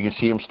 you can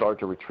see them start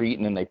to retreat,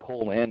 and then they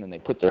pull in, and they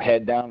put their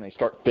head down, and they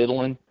start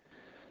fiddling.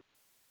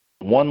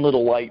 One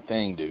little light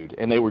thing, dude,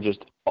 and they were just,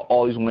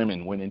 all these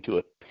women went into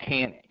a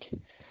panic.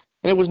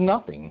 And it was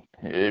nothing.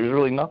 It was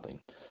really nothing.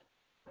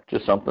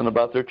 Just something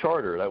about their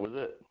charter. That was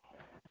it.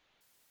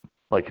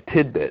 Like a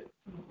tidbit.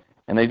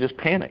 And they just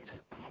panicked.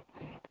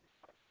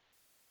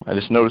 I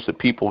just noticed that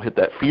people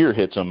that fear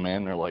hits them,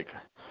 man. They're like,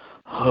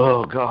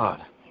 oh,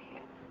 God.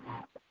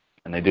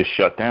 And they just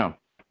shut down.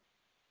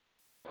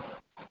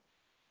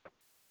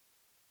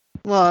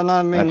 Well, and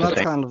I mean,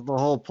 that's kind of the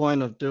whole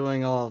point of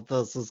doing all of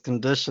this is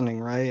conditioning,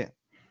 right?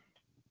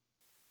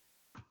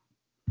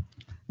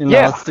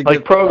 It's to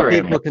like get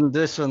people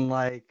conditioned,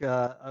 like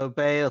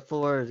obey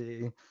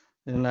authority,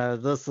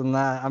 this and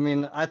that. I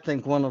mean, I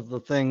think one of the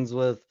things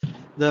with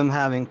them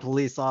having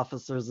police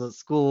officers at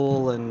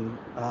school and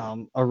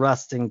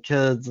arresting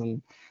kids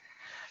and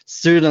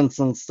students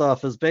and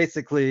stuff is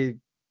basically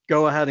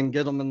go ahead and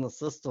get them in the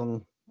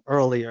system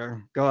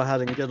earlier. Go ahead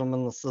and get them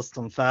in the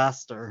system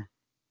faster.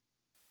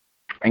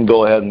 And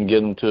go ahead and get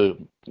them to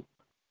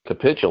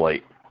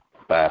capitulate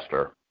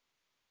faster.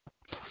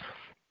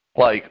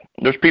 Like,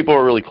 there's people who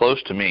are really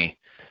close to me.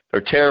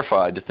 They're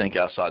terrified to think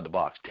outside the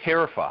box.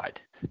 Terrified.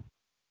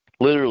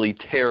 Literally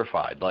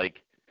terrified.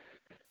 Like,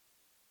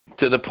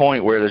 to the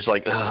point where there's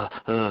like,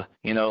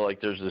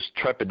 like there's this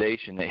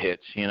trepidation that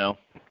hits, and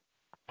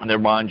their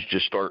minds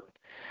just start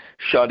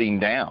shutting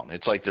down.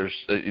 It's like there's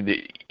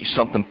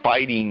something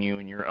fighting you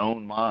in your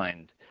own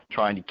mind,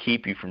 trying to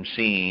keep you from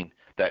seeing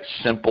that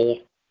simple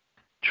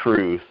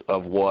truth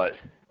of what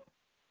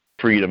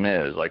freedom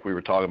is. Like we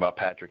were talking about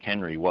Patrick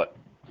Henry,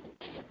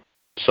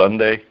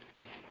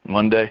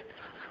 Monday?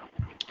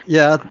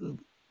 Yeah,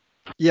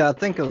 I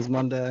think it was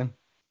Monday.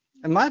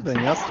 It might have been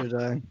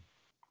yesterday.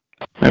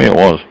 Maybe it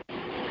was.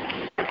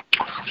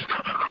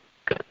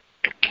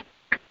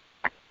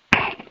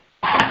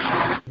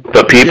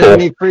 But people... Give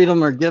me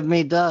freedom or give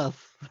me death.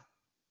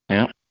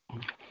 Yeah.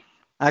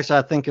 Actually,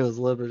 I think it was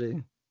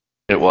liberty.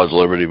 It was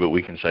liberty, but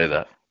we can say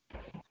that.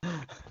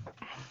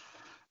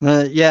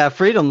 Yeah,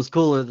 freedom's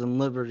cooler than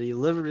liberty.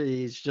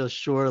 Liberty is just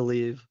shore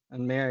leave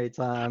and marry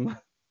time.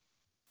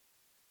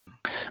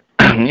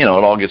 It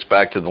all gets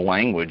back to the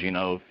language.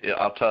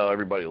 I'll tell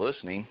everybody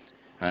listening,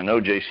 and I know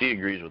JC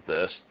agrees with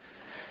this,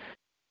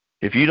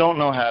 if you don't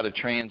know how to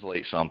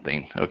translate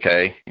something,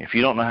 okay, if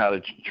you don't know how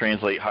to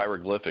translate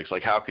hieroglyphics,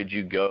 like how could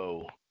you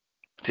go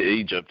to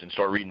Egypt and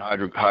start reading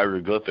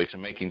hieroglyphics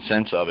and making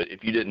sense of it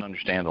if you didn't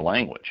understand the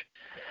language?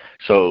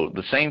 So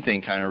the same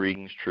thing kind of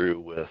rings true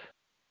with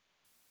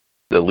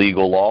the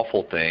legal,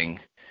 lawful thing,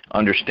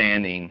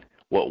 understanding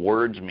what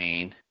words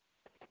mean.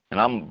 And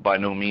I'm by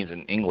no means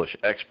an English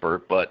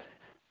expert, but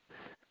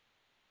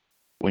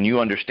when you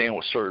understand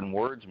what certain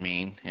words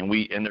mean, and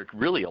there are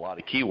really a lot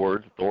of key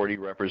words: authority,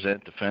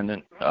 represent,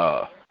 defendant,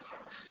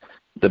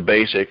 the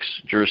basics,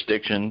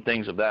 jurisdiction,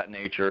 things of that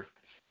nature.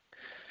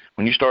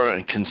 When you start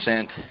on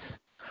consent,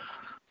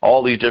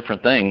 all these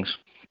different things,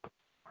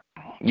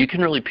 you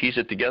can really piece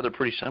it together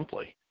pretty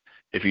simply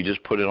if you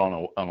just put it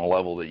on a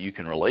level that you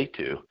can relate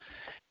to.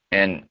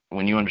 And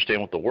when you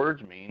understand what the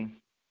words mean,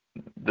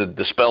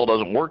 the spell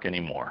doesn't work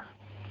anymore.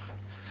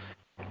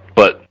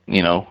 But,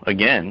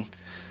 again,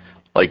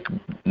 like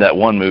that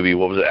one movie,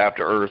 what was it,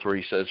 After Earth, where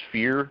he says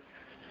fear?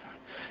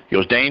 He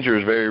goes, danger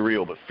is very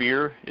real, but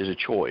fear is a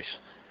choice.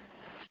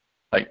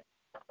 Like,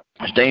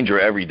 there's danger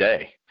every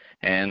day.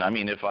 And,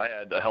 if I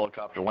had a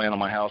helicopter land on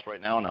my house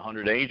right now and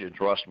 100 agents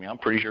rushed me, I'm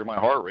pretty sure my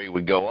heart rate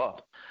would go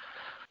up.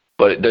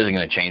 But it doesn't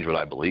going to change what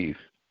I believe.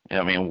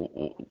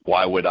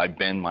 Why would I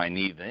bend my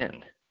knee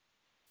then?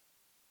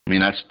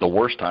 That's the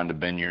worst time to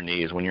bend your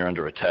knee, is when you're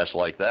under a test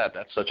like that.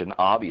 That's such an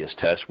obvious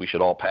test. We should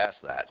all pass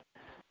that.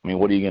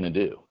 What are you going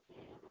to do?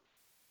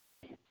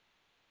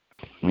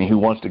 Who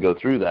wants to go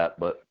through that?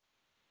 But,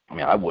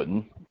 I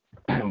wouldn't.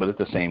 But at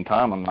the same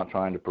time, I'm not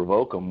trying to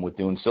provoke them with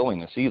doing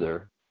silliness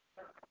either.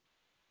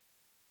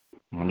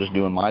 I'm just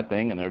doing my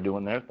thing, and they're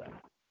doing their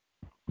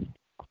thing.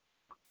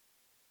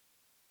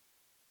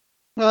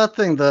 Well, I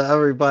think that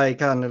everybody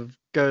kind of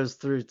goes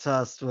through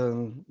tests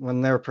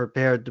when they're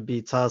prepared to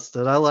be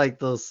tested. I like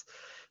this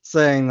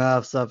saying that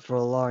I've said for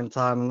a long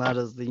time, and that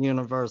is, the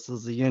universe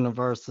is a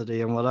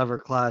university, and whatever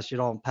class you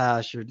don't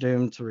pass, you're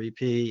doomed to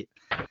repeat.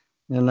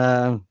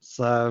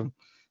 So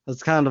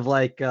it's kind of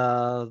like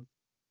the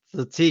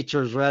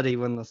teacher's ready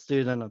when the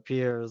student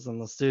appears,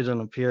 and the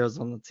student appears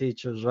when the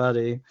teacher's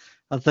ready.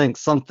 I think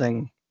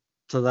something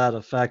to that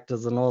effect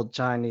is an old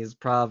Chinese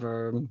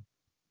proverb.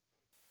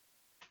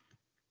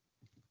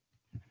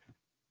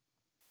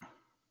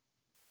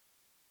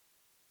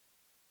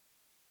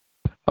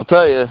 I'll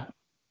tell you,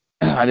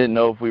 I didn't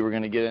know if we were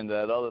going to get into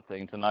that other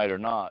thing tonight or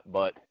not,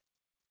 but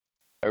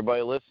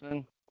everybody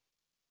listening,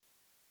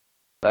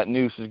 that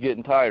noose is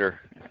getting tighter,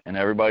 and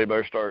everybody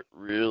better start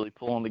really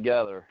pulling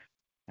together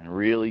and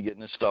really getting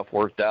this stuff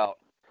worked out,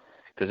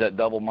 because that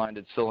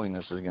double-minded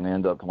silliness is going to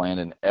end up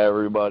landing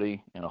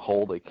everybody in a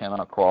hole they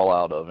cannot crawl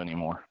out of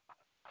anymore.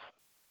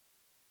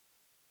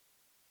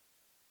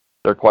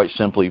 They're quite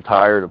simply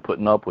tired of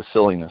putting up with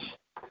silliness.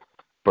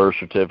 Birth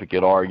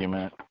certificate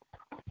argument,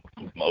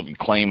 of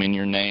claiming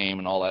your name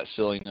and all that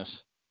silliness.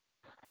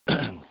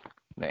 The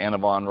Anna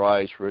von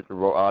Rice,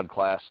 Rod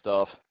class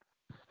stuff,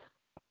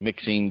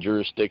 mixing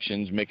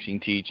jurisdictions,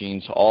 mixing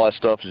teachings, all that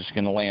stuff is just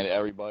going to land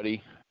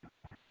everybody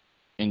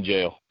in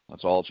jail.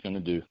 That's all it's going to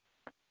do.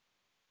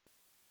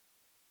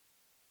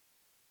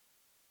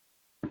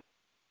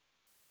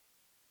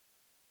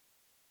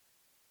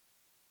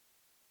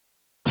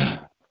 And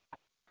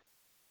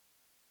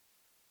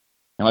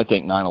I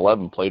think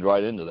 9/11 played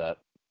right into that.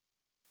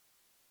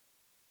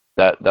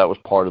 That was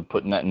part of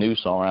putting that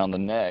noose around the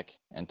neck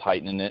and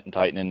tightening it and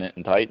tightening it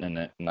and tightening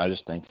it. And I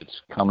just think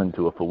it's coming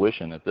to a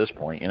fruition at this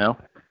point,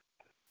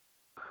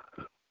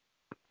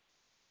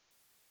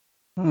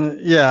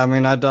 Yeah,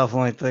 I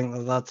definitely think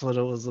that that's what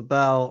it was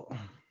about.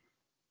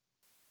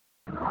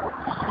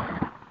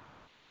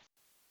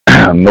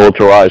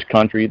 Militarized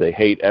country, they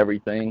hate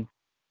everything.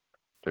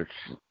 There's,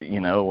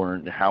 we're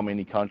in how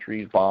many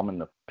countries bombing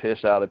the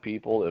piss out of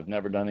people that have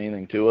never done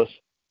anything to us,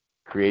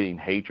 creating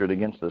hatred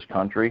against this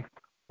country,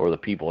 or the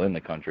people in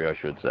the country, I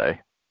should say.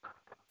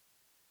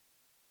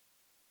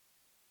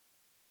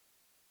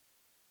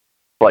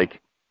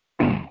 Like,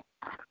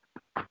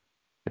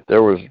 if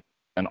there was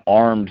an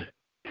armed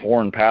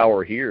foreign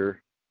power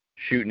here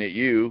shooting at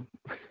you,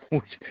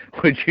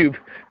 would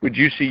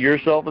you see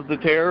yourself as the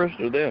terrorist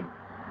or them?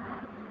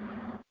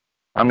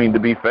 To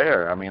be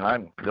fair,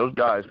 those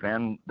guys,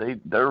 man,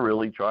 they're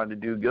really trying to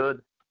do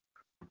good,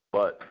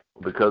 but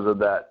because of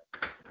that,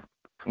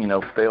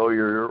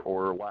 failure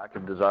or lack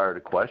of desire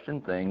to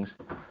question things,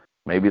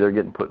 maybe they're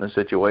getting put in a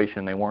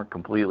situation they weren't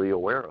completely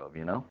aware of,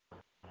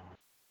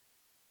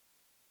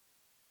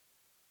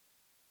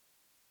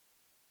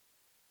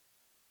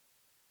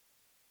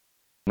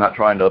 Not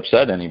trying to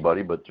upset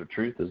anybody, but the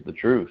truth is the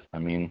truth.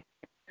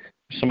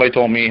 If somebody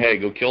told me, hey,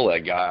 go kill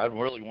that guy, I'd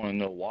really want to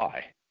know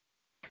why.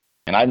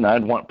 And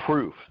I'd want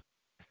proof.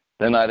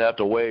 Then I'd have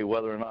to weigh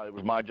whether or not it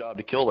was my job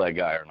to kill that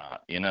guy or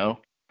not,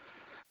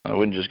 I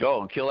wouldn't just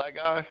go, kill that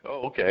guy?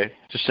 Oh, okay.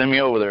 Just send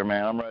me over there,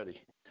 man. I'm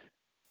ready.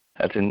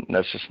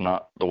 That's just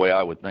not the way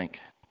I would think.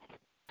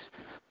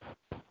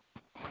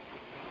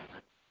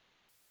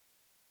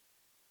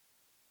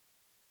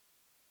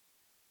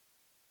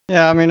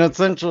 Yeah,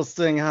 it's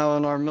interesting how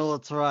in our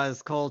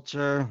militarized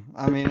culture,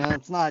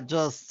 it's not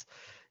just,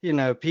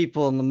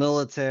 people in the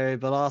military,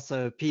 but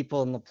also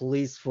people in the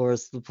police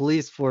force. The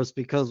police force,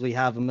 because we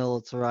have a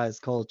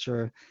militarized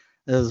culture,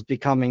 is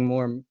becoming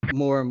more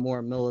and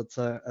more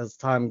militant as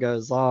time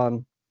goes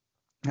on.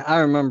 I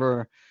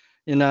remember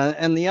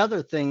And the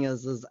other thing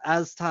is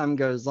as time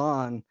goes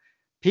on,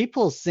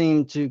 people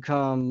seem to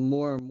become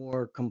more and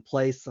more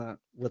complacent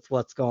with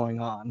what's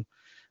going on.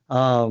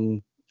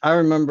 Um, I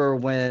remember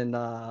when,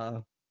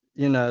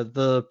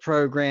 the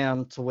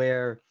program to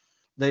where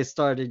they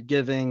started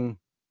giving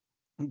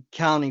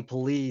county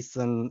police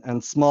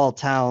and small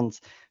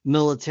towns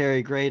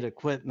military grade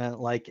equipment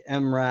like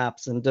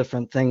MRAPs and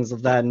different things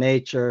of that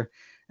nature.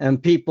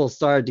 And people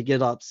started to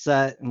get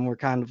upset and were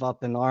kind of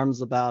up in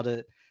arms about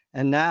it.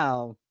 And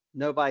now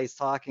nobody's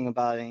talking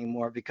about it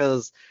anymore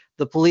because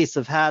the police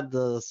have had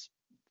this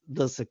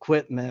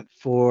equipment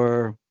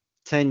for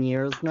 10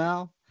 years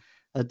now,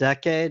 a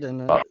decade,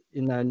 and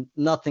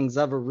nothing's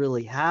ever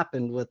really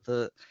happened with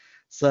it.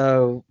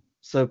 So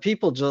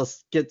people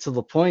just get to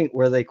the point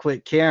where they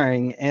quit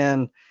caring.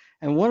 And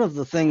one of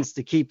the things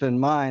to keep in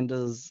mind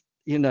is,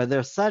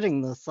 they're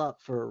setting this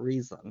up for a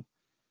reason.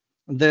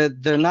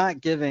 They're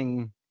not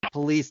giving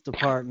police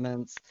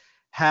departments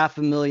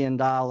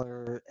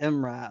 $500,000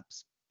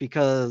 MRAPs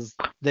because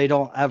they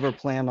don't ever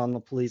plan on the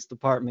police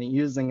department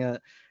using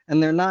it.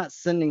 And they're not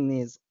sending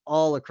these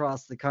all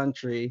across the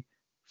country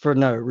for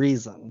no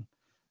reason.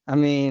 I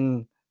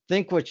mean,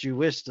 think what you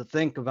wish to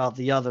think about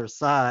the other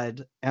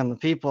side and the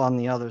people on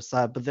the other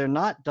side, but they're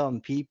not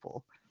dumb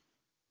people.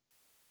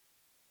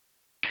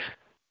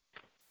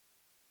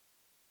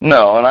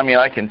 No, and I mean,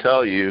 I can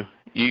tell you,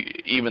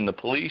 even the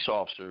police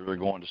officers are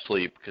going to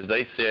sleep because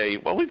they say,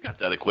 well, we've got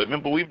that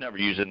equipment, but we've never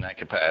used it in that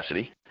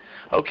capacity.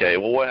 Okay,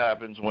 well, what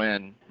happens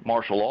when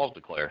martial law is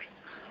declared?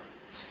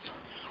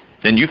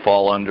 Then you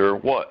fall under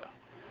what?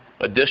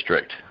 A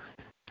district.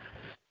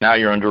 Now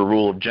you're under a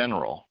rule of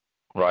general,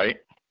 right?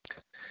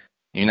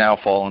 You now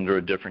fall under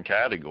a different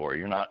category.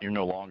 You're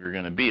no longer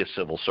going to be a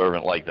civil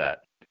servant like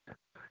that.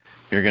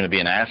 You're going to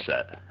be an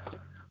asset.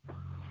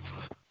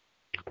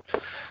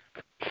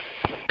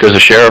 Because the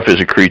sheriff is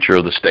a creature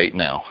of the state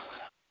now.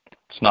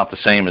 It's not the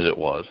same as it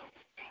was.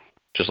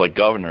 Just like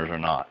governors are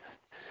not.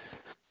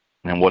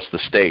 And what's the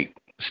state?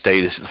 The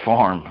state is the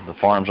farm. The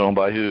farm's owned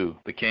by who?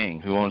 The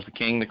king. Who owns the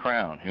king? The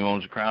crown. Who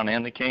owns the crown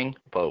and the king?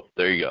 Pope.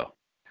 There you go.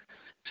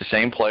 It's the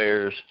same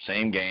players,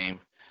 same game.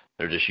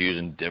 They're just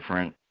using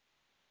different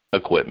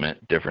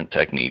equipment, different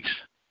techniques.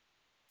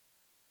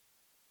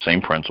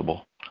 Same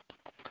principle.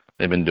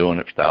 They've been doing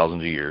it for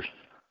thousands of years.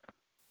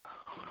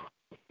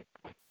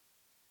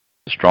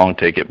 The strong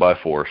take it by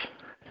force.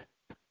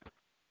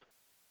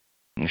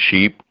 And the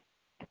sheep,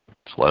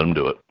 just let them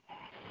do it.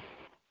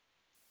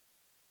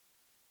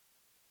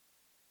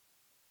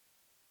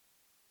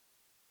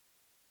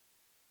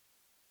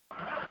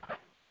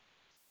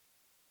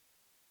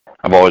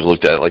 I've always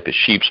looked at it like the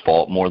sheep's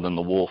fault more than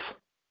the wolf.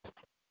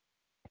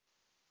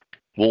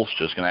 Wolf's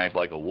just going to act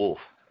like a wolf.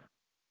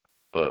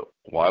 But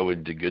why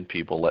would the good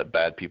people let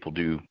bad people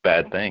do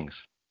bad things?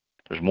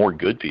 There's more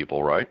good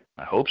people, right?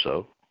 I hope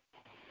so.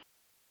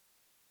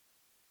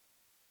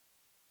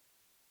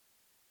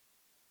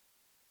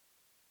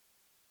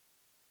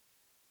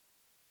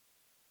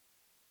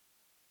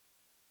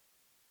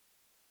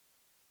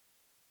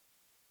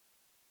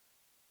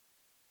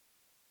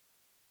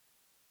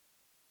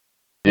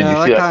 Did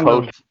you see that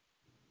post?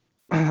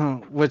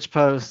 Which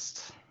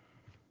post?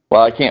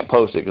 Well, I can't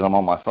post it because I'm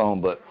on my phone,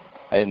 but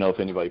I didn't know if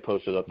anybody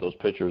posted up those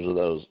pictures of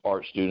those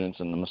art students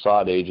and the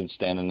Mossad agents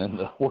standing in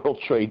the World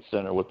Trade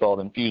Center with all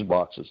them fuse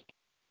boxes.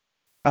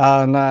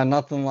 No,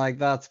 nothing like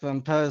that's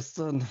been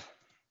posted.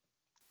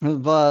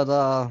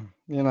 But,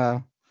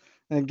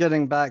 and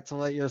getting back to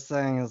what you're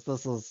saying is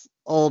this is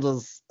old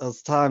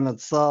as time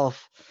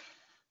itself.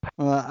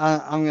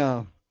 I'm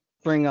going to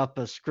bring up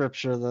a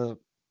scripture that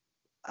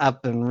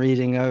I've been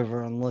reading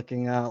over and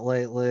looking at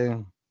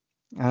lately.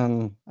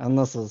 And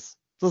this is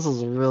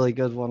a really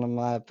good one in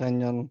my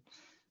opinion.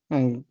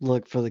 And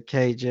look for the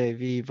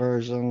KJV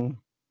version.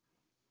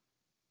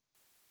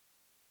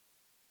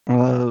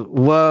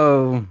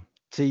 Woe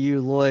to you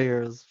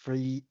lawyers, for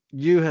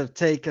you have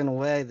taken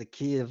away the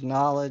key of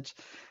knowledge.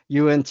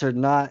 You entered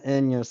not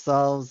in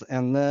yourselves,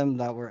 and them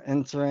that were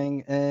entering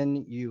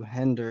in you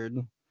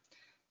hindered.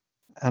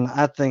 And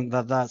I think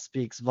that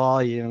speaks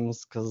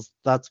volumes, because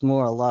that's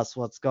more or less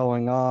what's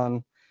going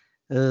on.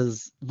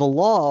 Is the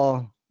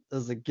law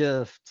is a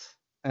gift,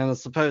 and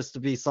it's supposed to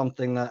be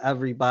something that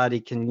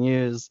everybody can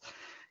use.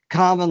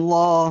 Common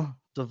law,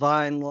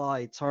 divine law,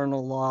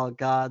 eternal law,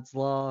 God's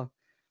law,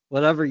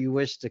 whatever you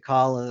wish to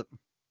call it.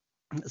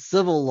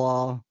 Civil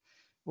law,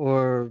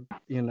 or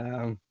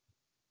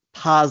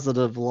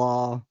positive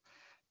law,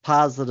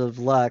 positive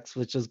lex,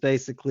 which is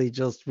basically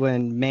just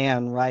when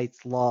man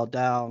writes law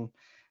down,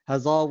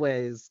 has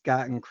always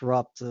gotten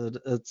corrupted.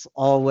 It's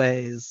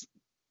always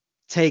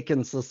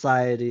taken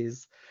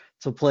societies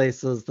to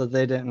places that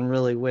they didn't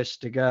really wish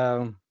to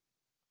go.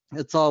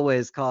 It's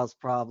always caused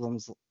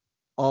problems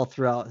all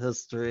throughout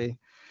history.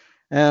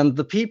 And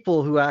the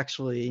people who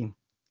actually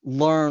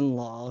learn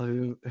law,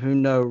 who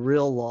know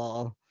real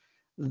law,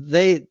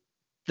 they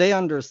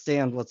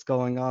understand what's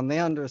going on. They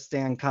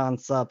understand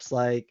concepts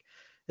like,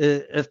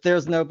 if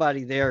there's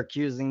nobody there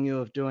accusing you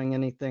of doing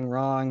anything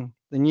wrong,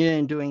 then you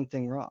didn't do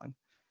anything wrong.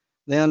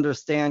 They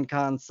understand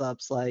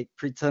concepts like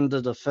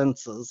pretended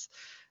offenses.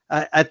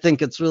 I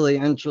think it's really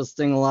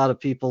interesting. A lot of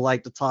people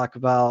like to talk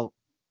about,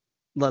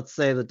 let's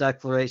say, the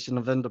Declaration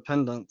of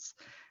Independence.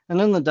 And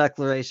in the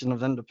Declaration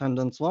of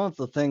Independence, one of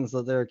the things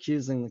that they're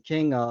accusing the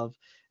king of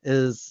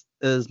is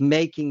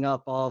making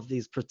up all of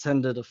these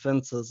pretended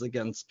offenses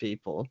against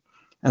people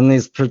and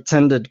these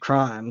pretended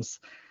crimes.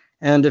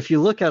 And if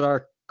you look at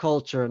our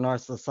culture and our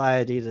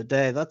society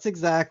today, that's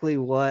exactly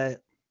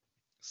what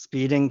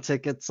speeding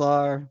tickets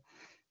are,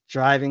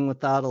 driving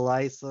without a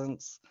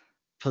license,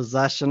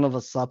 possession of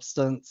a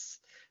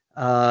substance.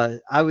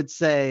 I would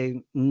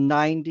say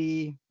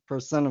 90%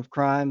 of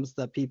crimes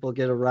that people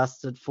get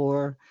arrested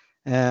for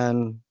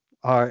and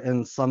are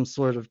in some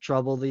sort of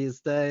trouble these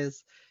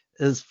days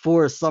is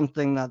for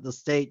something that the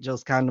state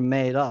just kind of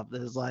made up.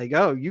 It's like,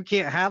 oh, you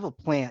can't have a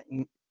plant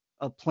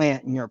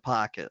in your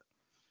pocket.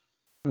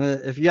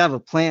 If you have a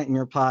plant in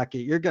your pocket,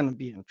 you're going to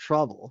be in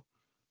trouble.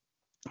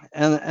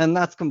 And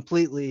that's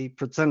completely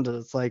pretended.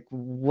 It's like,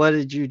 what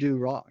did you do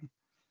wrong?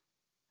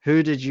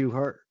 Who did you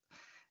hurt?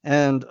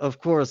 And of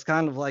course,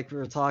 kind of like we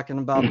were talking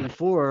about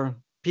before,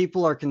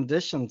 people are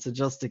conditioned to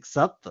just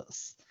accept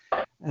this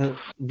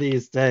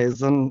these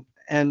days.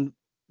 And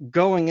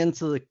going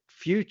into the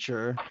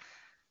future,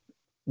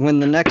 when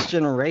the next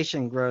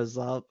generation grows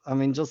up, I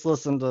mean, just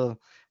listen to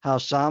how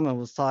Shaman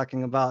was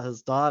talking about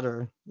his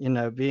daughter,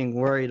 being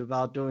worried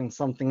about doing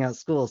something at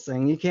school,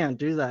 saying, you can't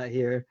do that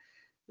here.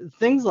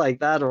 Things like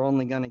that are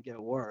only going to get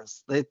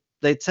worse.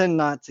 They tend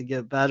not to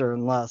get better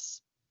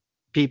unless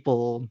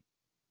people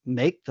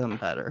make them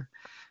better.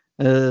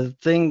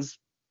 Things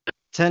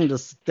tend to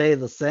stay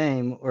the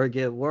same or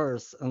get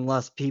worse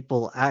unless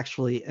people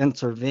actually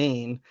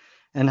intervene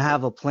and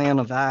have a plan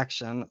of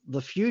action.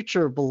 The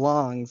future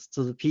belongs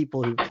to the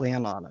people who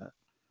plan on it.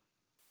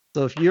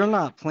 So if you're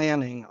not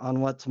planning on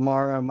what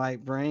tomorrow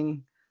might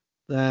bring,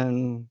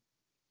 then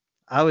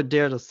I would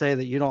dare to say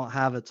that you don't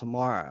have it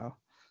tomorrow,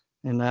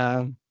 and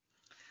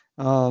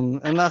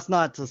that's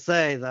not to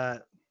say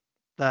that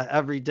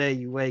every day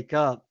you wake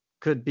up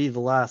could be the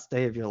last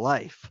day of your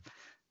life.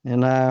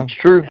 It's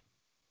true.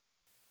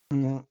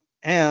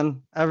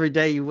 And every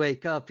day you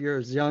wake up, you're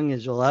as young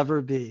as you'll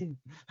ever be.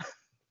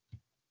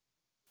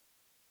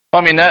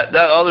 I mean, that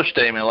other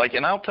statement,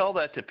 and I'll tell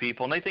that to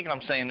people, and they think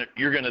I'm saying that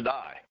you're going to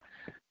die.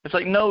 It's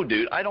like, no,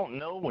 dude, I don't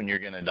know when you're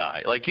going to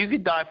die. You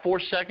could die 4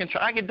 seconds,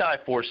 I could die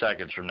 4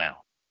 seconds from now.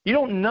 You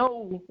don't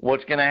know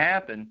what's going to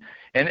happen.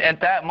 And at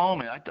that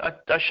moment,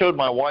 I showed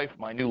my wife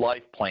my new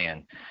life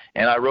plan,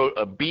 and I wrote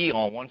a B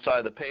on one side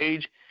of the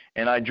page,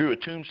 and I drew a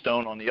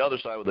tombstone on the other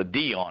side with a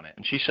D on it.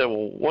 And she said,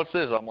 well, what's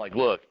this? I'm like,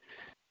 look,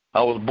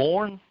 I was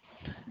born,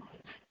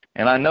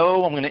 and I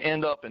know I'm going to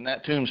end up in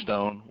that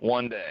tombstone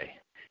one day.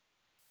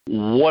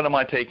 What am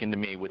I taking to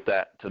me with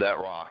that, to that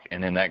rock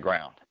and in that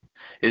ground?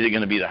 Is it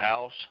going to be the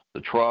house, the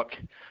truck,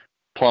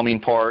 plumbing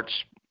parts?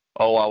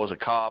 Oh, I was a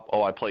cop.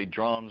 Oh, I played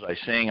drums. I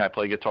sing. I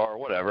play guitar,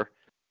 whatever.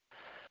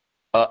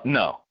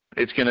 No,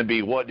 it's going to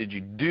be, what did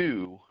you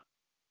do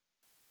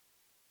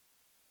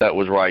that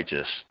was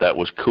righteous, that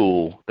was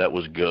cool, that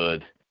was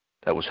good,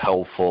 that was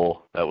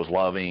helpful, that was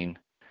loving?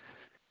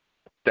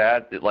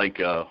 That,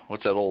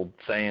 what's that old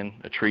saying?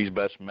 A tree's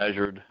best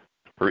measured,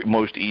 or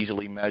most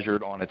easily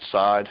measured on its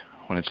side,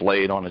 when it's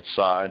laid on its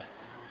side.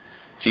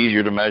 It's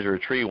easier to measure a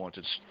tree once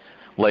it's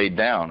laid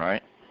down,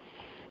 right?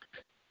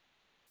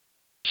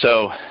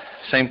 So,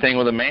 same thing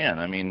with a man.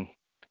 I mean,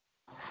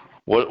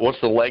 what's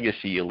the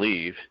legacy you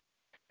leave?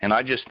 And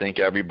I just think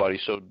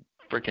everybody's so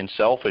freaking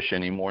selfish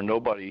anymore.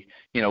 Nobody,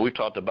 we've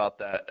talked about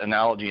that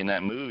analogy in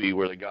that movie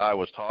where the guy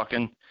was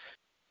talking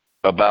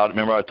about,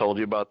 remember I told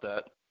you about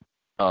that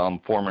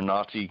former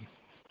Nazi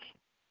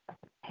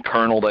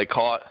colonel they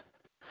caught,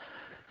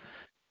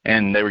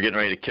 and they were getting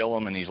ready to kill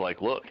him, and he's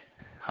like, look,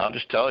 I'll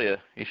just tell you.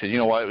 He said, you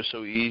know why it was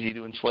so easy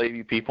to enslave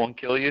you people and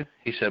kill you?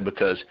 He said,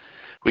 because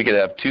we could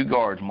have 2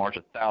 guards march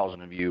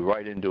 1,000 of you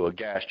right into a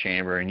gas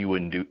chamber, and you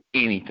wouldn't do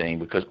anything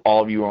because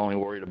all of you were only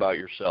worried about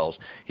yourselves.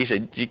 He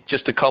said,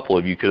 just a couple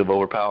of you could have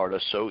overpowered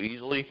us so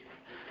easily,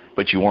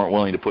 but you weren't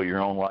willing to put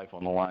your own life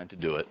on the line to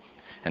do it,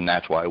 and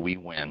that's why we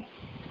win.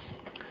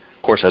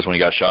 Of course, that's when he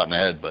got shot in the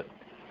head, but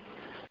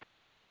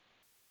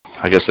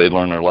I guess they'd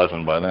learned their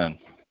lesson by then.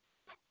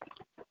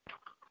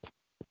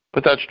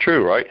 But that's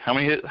true, right? How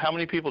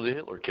many people did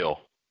Hitler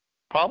kill?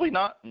 Probably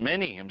not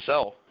many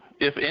himself,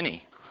 if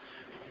any.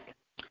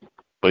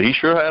 But he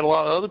sure had a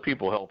lot of other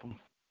people help him.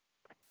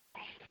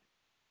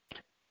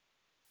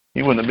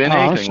 He wouldn't have been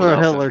anything. I'm sure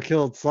Hitler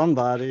killed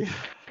somebody.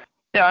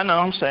 Yeah, I know.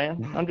 I'm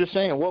just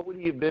saying, what would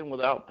he have been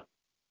without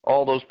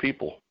all those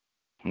people?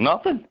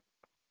 Nothing.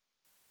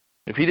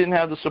 If he didn't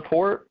have the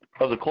support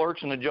of the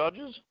clerks and the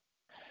judges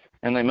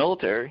and the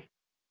military,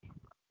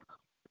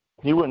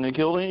 he wouldn't have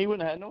killed any. He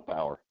wouldn't have had no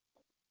power.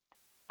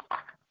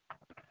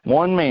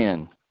 One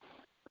man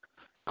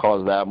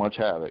caused that much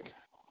havoc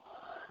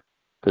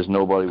because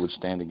nobody would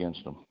stand against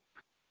him.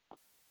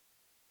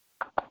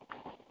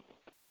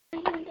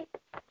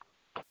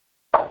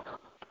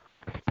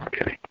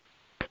 Okay.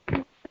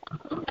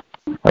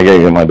 I gotta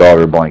get my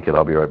daughter a blanket.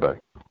 I'll be right back.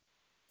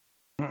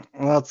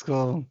 That's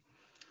cool.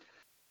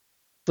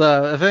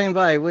 So if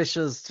anybody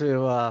wishes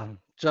to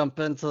jump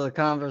into the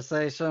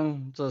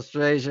conversation, just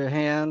raise your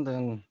hand,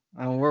 and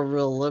we're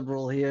real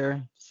liberal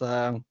here.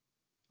 So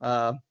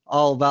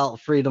all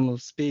about freedom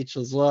of speech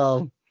as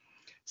well.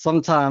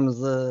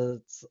 Sometimes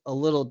it's a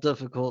little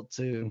difficult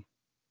to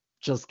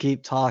just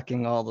keep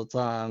talking all the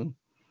time.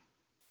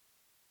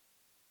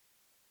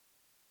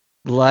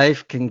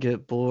 Life can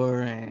get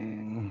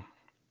boring.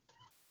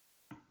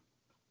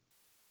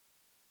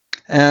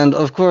 And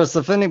of course,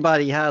 if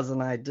anybody has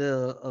an idea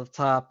of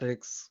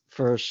topics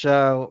for a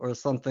show or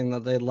something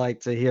that they'd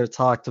like to hear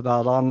talked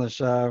about on the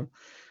show,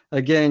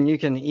 again, you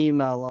can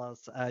email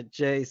us at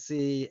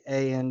jcandsham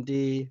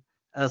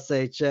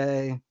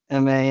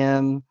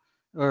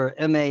or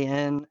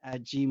man@gmail.com.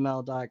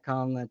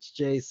 That's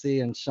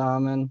JC and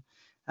Shaman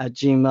at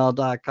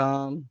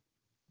gmail.com.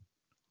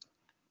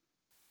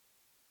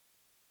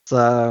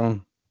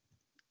 So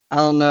I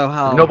don't know If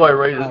how. nobody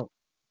raises,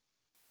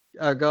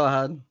 Go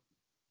ahead.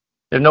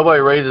 if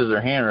nobody raises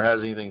their hand or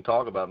has anything to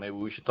talk about, maybe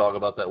we should talk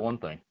about that one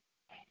thing.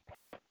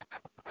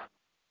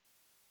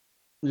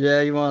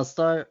 Yeah, you want to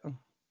start?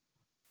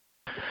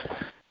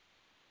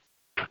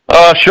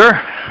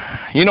 Sure.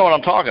 You know what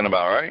I'm talking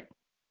about, right?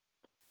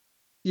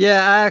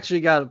 Yeah, I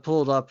actually got it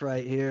pulled up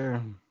right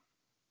here.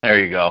 There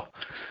you go.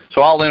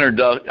 So I'll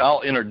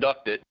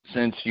introduct it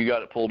since you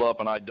got it pulled up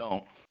and I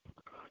don't.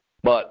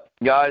 But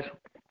guys,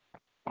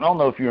 I don't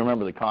know if you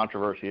remember the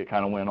controversy that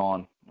kind of went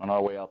on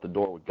our way out the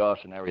door with Gus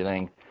and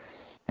everything.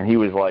 And he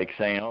was like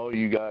saying, "Oh,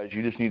 you guys,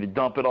 you just need to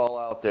dump it all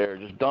out there.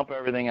 Just dump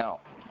everything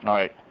out." All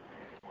right.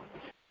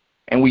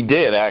 And we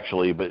did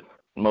actually, but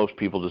most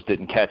people just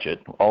didn't catch it.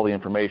 All the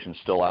information's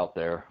still out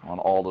there on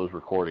all those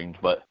recordings.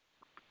 But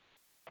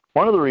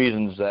one of the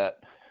reasons that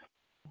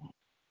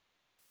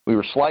we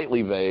were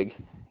slightly vague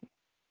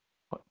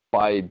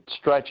by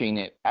stretching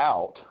it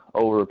out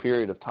over a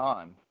period of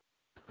time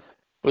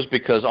was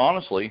because,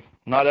 honestly,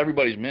 not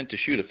everybody's meant to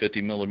shoot a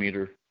 50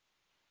 millimeter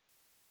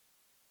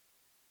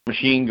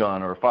machine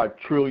gun or a 5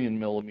 trillion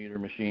millimeter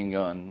machine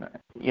gun.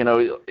 You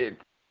know,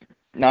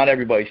 not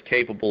everybody's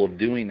capable of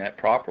doing that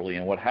properly.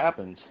 And what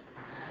happens,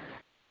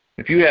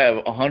 if you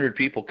have 100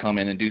 people come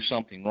in and do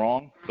something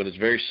wrong, but it's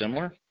very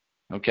similar,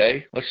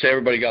 okay, let's say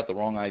everybody got the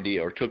wrong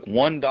idea or took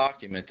one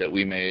document that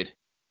we made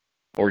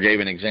or gave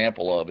an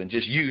example of and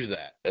just use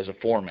that as a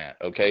format,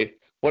 okay?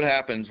 What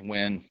happens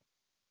when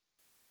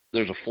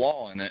there's a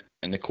flaw in it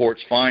and the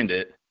courts find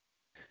it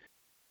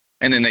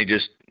and then they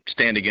just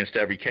stand against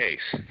every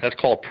case? That's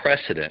called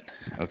precedent,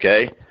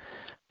 okay?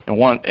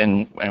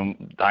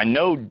 And I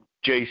know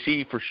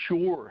JC for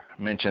sure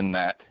mentioned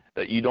that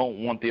you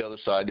don't want the other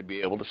side to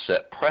be able to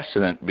set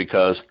precedent,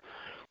 because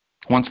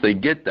once they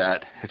get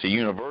that, it's a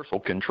universal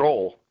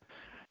control,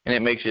 and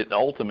it makes it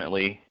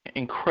ultimately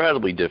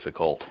incredibly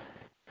difficult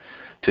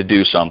to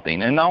do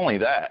something. And not only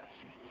that,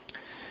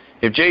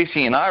 if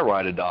JC and I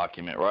write a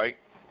document, right,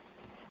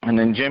 and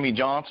then Jimmy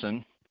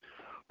Johnson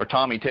or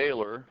Tommy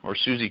Taylor or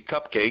Susie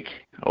Cupcake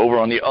over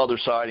on the other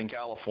side in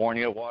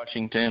California,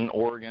 Washington,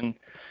 Oregon,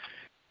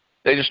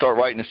 they just start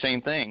writing the same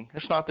thing,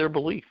 it's not their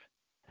belief.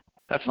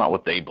 That's not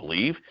what they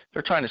believe.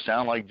 They're trying to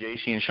sound like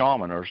JC and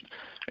Shaman, or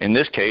in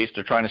this case,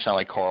 they're trying to sound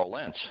like Carl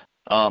Lentz.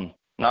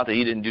 Not that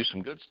he didn't do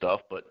some good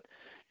stuff, but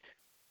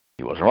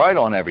he wasn't right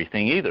on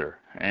everything either,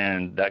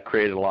 and that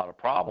created a lot of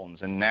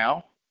problems. And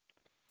now,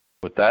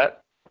 with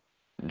that,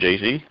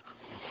 JC?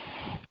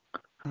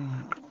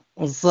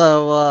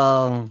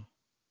 So,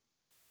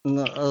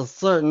 a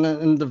certain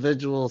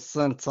individual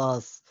sent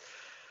us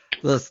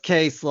this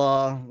case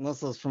law.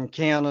 This is from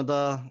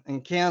Canada,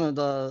 and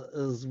Canada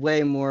is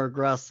way more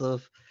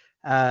aggressive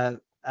at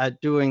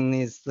doing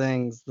these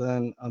things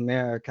than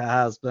America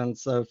has been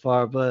so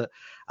far. But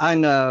I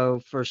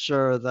know for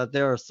sure that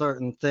there are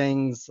certain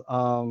things,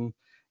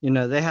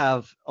 they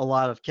have a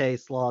lot of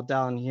case law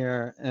down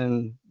here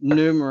in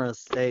numerous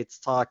states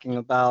talking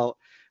about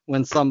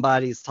when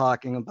somebody's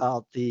talking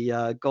about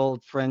the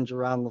gold fringe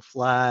around the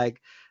flag,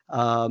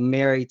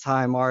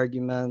 maritime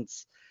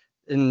arguments,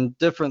 and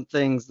different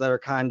things that are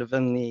kind of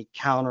in the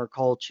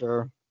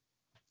counterculture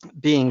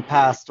being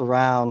passed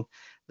around,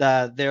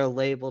 that they're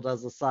labeled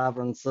as a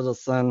sovereign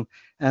citizen,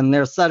 and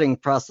they're setting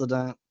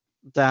precedent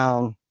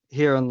down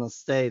here in the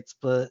States.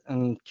 But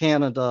in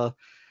Canada,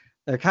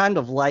 they're kind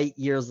of light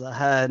years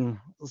ahead.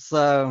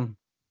 So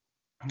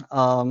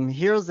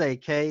here's a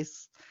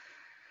case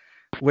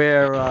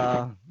where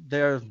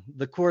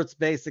the court's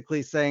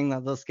basically saying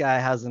that this guy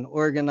has an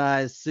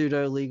organized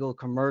pseudo-legal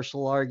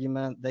commercial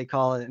argument. They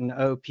call it an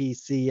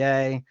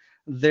OPCA.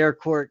 Their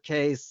court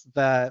case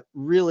that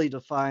really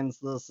defines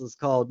this is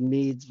called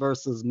Meads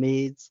versus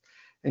Meads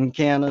in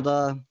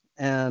Canada.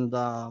 And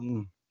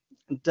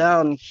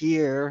down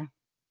here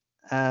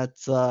at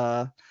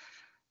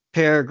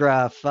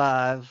paragraph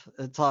 5,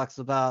 it talks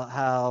about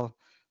how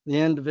the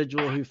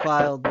individual who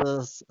filed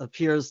this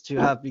appears to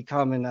have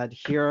become an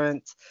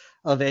adherent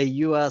of a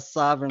U.S.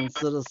 sovereign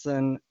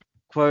citizen,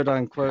 quote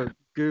unquote,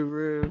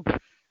 guru,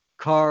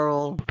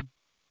 Carl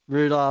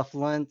Rudolph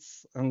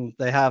Lentz, and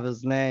they have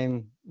his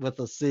name with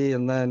a C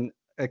and then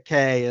a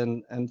K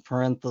in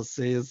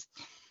parentheses.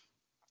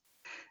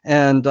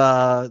 And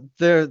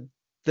they're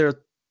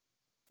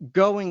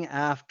going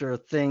after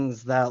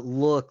things that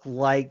look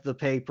like the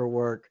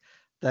paperwork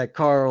that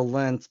Carl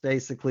Lentz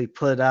basically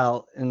put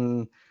out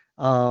and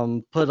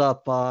put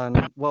up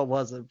on, what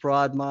was it,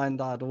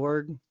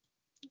 broadmind.org,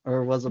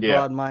 or was it Yeah.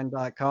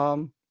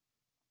 broadmind.com?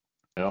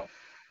 Yeah.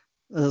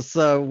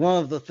 So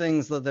one of the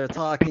things that they're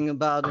talking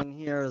about in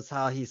here is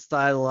how he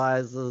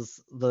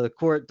stylizes the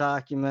court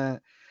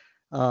document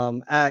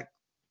at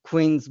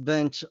Queen's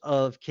Bench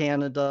of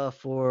Canada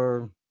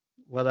for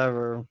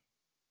whatever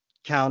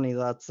county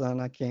that's in.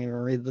 I can't even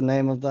read the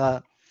name of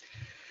that.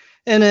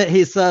 In it,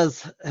 he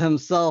says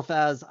himself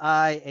as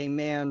I, a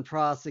man,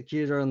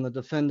 prosecutor, and the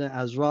defendant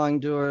as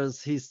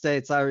wrongdoers. He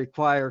states, I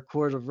require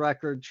court of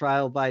record,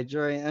 trial by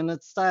jury, and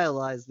it's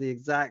stylized the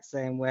exact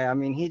same way. I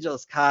mean, he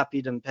just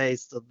copied and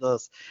pasted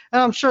this.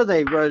 And I'm sure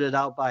they wrote it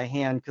out by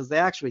hand because they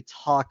actually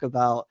talk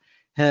about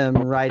him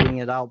writing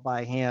it out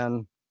by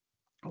hand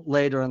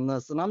later in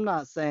this. And I'm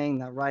not saying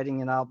that writing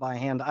it out by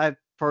hand, I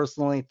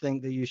personally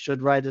think that you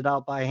should write it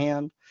out by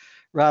hand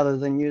rather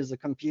than use a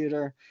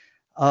computer.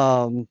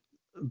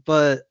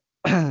 But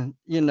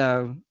you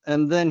know,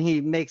 and then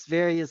he makes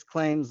various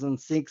claims and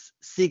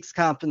seeks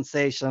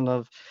compensation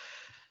of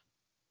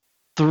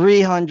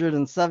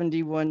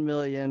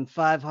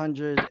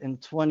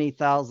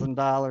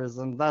 $371,520,000,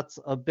 and that's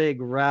a big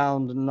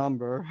round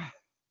number.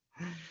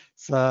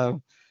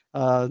 So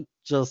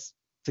just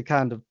to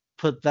kind of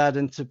put that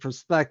into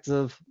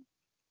perspective.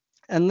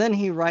 And then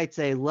he writes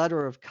a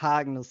letter of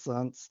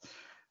cognizance,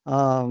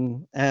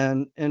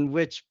 and in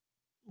which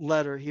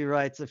letter he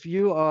writes, if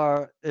you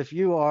are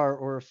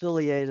or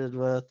affiliated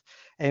with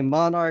a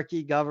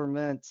monarchy,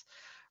 government,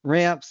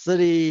 ramp,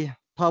 city,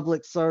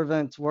 public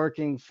servant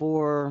working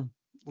for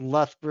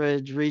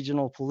Lethbridge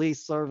Regional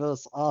Police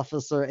Service,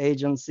 officer,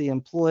 agency,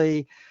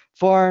 employee,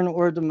 foreign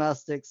or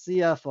domestic,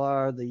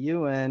 CFR, the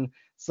UN,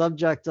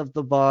 subject of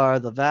the bar,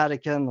 the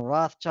Vatican, the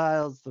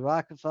Rothschilds, the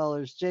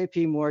Rockefellers,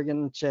 JP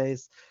Morgan and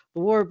Chase,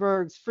 the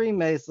Warburgs,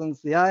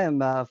 Freemasons, the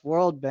IMF,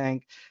 World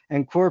Bank,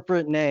 and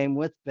corporate name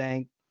with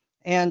bank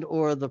and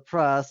or the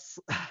press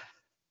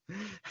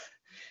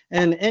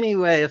in any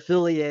way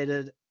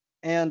affiliated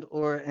and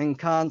or in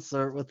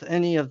concert with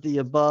any of the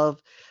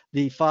above,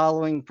 the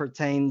following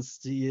pertains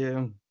to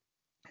you.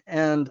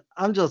 And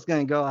I'm just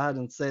going to go ahead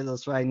and say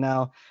this right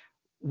now.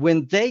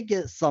 When they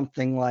get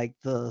something like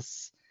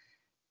this,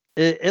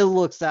 it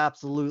looks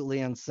absolutely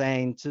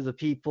insane to the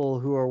people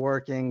who are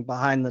working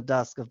behind the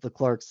desk of the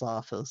clerk's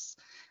office.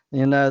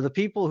 You know, the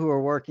people who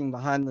are working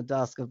behind the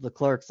desk of the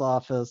clerk's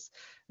office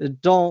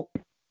don't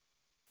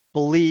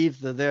believe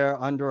that they're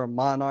under a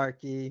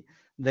monarchy.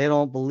 They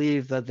don't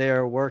believe that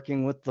they're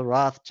working with the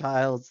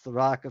Rothschilds, the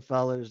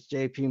Rockefellers,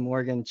 JP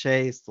Morgan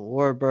Chase, the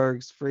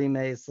Warburgs,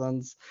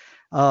 Freemasons.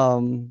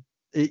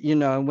 You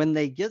know, and when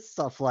they get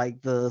stuff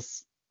like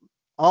this,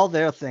 all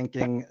they're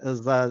thinking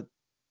is that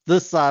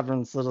this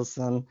sovereign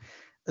citizen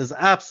is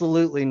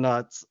absolutely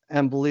nuts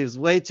and believes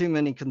way too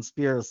many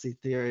conspiracy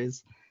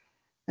theories.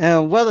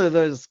 And whether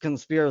those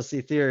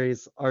conspiracy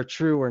theories are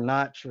true or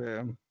not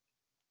true,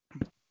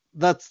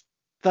 that's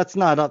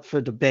not up for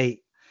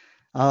debate.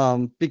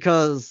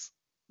 Because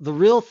the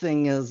real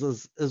thing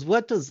is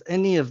what does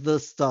any of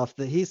this stuff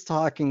that he's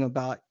talking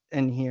about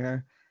in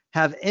here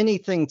have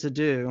anything to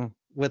do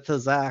with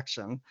his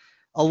action?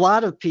 A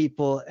lot of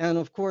people, and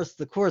of course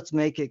the courts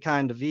make it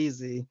kind of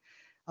easy,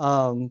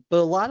 but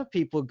a lot of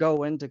people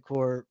go into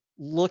court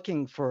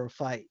looking for a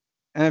fight.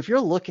 And if you're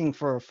looking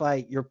for a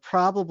fight, you're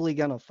probably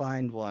going to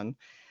find one.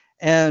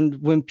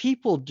 And when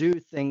people do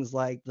things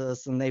like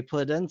this and they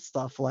put in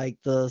stuff like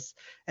this,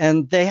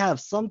 and they have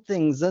some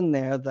things in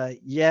there that,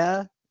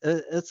 yeah,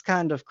 it's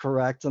kind of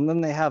correct. And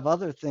then they have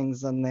other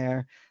things in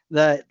there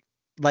that,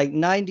 like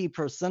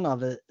 90%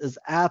 of it is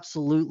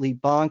absolutely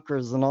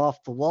bonkers and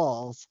off the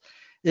walls.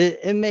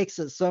 It makes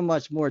it so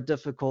much more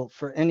difficult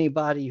for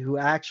anybody who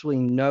actually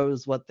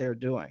knows what they're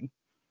doing.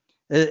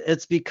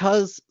 It's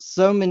because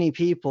so many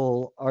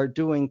people are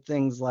doing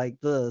things like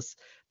this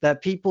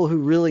that people who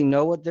really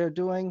know what they're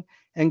doing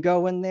and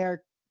go in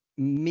there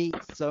meet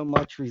so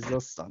much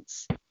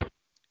resistance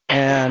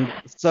and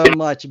so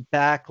much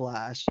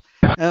backlash.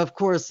 And of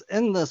course,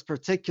 in this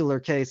particular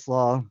case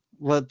law,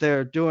 what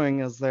they're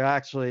doing is they're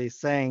actually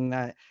saying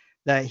that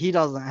he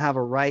doesn't have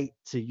a right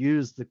to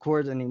use the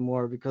court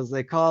anymore because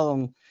they call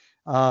him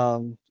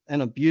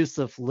an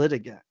abusive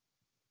litigant.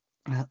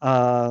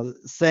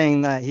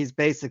 Saying that he's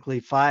basically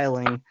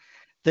filing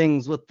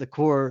things with the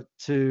court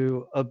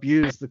to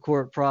abuse the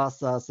court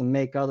process and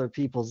make other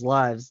people's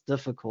lives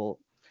difficult.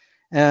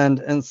 And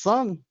in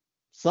some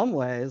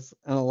ways,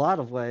 in a lot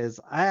of ways,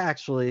 I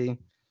actually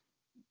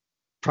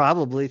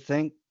probably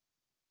think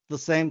the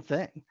same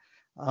thing.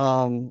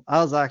 I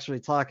was actually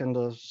talking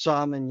to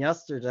Shaman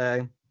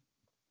yesterday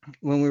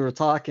when we were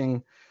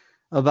talking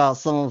about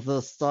some of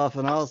this stuff,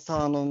 and I was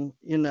telling him,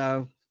 you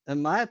know,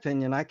 in my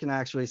opinion, I can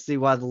actually see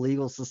why the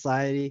legal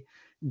society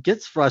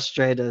gets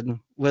frustrated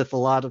with a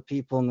lot of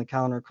people in the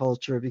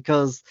counterculture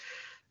because,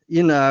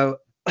 you know,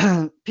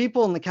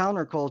 people in the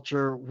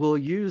counterculture will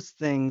use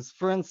things,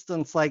 for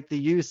instance, like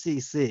the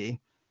UCC.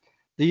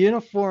 the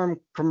Uniform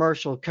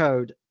Commercial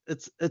Code,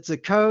 it's a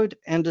code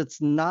and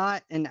it's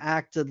not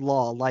enacted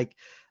law. Like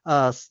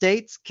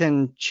states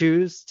can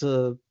choose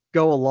to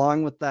go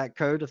along with that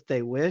code if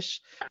they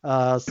wish.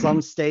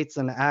 Some states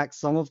enact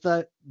some of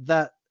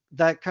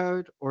that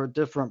code or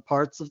different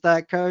parts of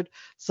that code.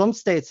 Some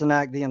states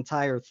enact the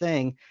entire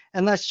thing,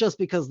 and that's just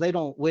because they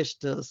don't wish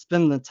to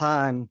spend the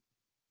time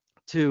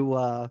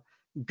to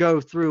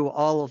go through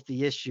all of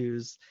the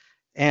issues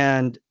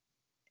and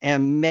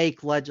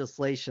make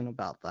legislation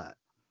about that.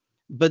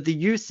 But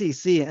the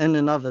UCC in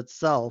and of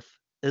itself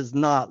is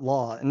not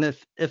law. And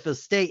if a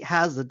state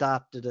has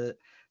adopted it,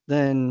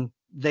 then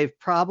they've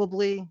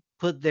probably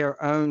put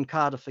their own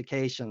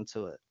codification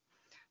to it.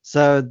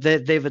 So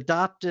they've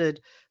adopted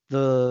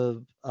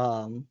the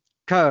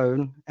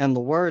code and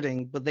the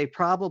wording, but they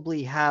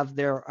probably have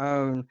their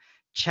own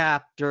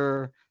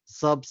chapter,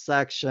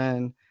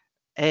 subsection,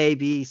 A,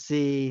 B,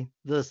 C,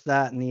 this,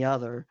 that, and the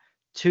other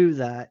to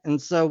that.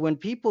 And so when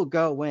people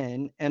go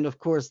in, and of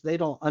course they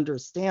don't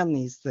understand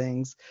these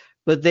things,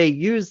 but they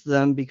use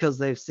them because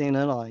they've seen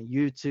it on a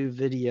YouTube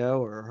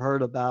video or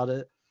heard about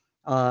it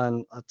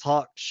on a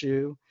talk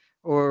show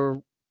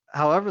or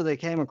however they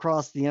came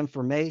across the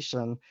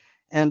information,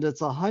 and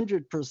it's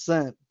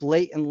 100%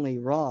 blatantly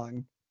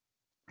wrong,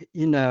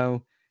 you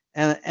know,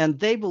 and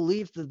they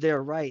believe that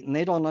they're right, and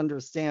they don't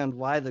understand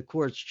why the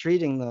court's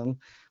treating them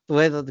the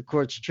way that the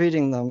court's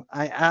treating them.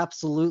 I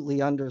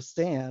absolutely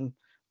understand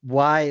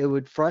why it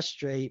would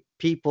frustrate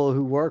people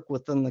who work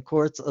within the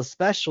courts,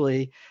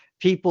 especially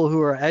people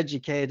who are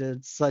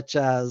educated, such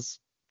as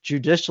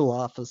judicial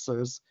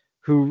officers,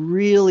 who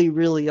really,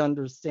 really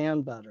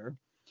understand better.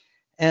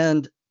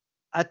 And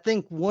I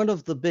think one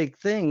of the big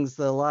things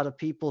that a lot of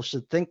people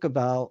should think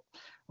about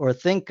or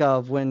think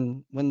of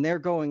when they're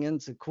going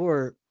into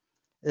court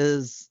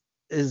is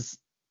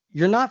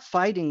you're not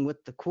fighting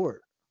with the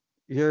court.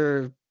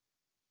 You're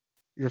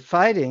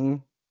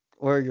fighting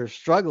or you're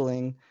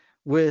struggling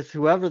with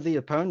whoever the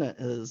opponent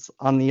is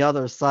on the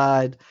other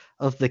side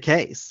of the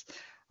case.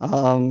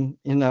 You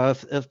know,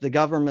 if the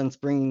government's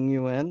bringing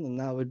you in, then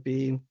that would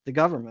be the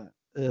government.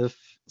 If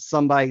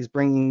somebody's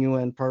bringing you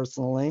in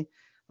personally,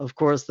 of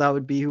course, that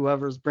would be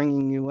whoever's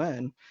bringing you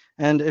in.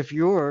 And if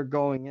you're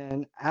going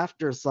in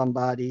after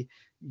somebody,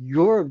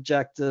 your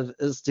objective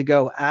is to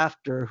go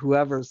after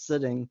whoever's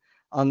sitting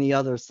on the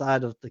other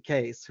side of the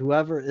case,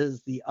 whoever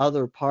is the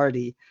other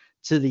party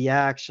to the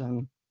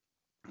action.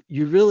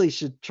 You really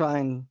should try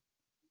and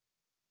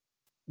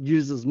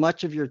use as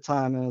much of your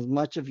time and as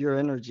much of your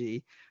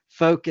energy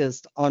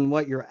focused on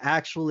what you're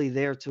actually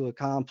there to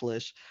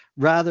accomplish,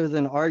 rather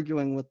than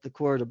arguing with the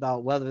court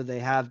about whether they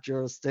have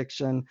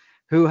jurisdiction,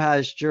 who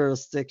has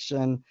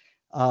jurisdiction,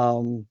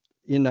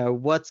 you know,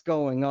 what's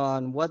going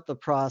on, what the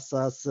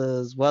process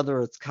is, whether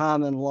it's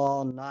common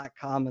law, not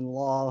common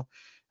law,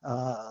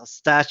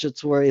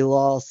 statutory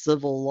law,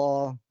 civil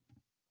law.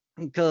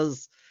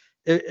 Because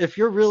if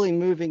you're really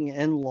moving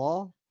in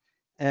law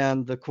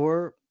and the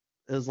court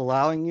is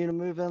allowing you to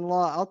move in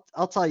law,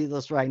 I'll tell you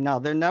this right now.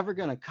 They're never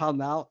going to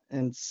come out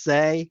and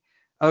say,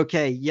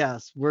 okay,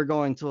 yes, we're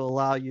going to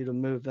allow you to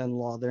move in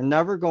law. They're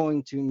never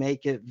going to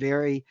make it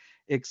very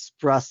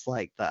express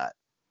like that.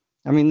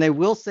 I mean, they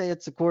will say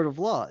it's a court of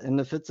law. And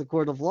if it's a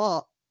court of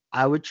law,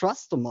 I would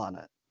trust them on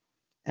it.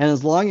 And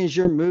as long as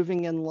you're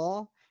moving in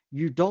law,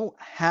 you don't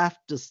have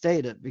to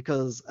state it,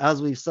 because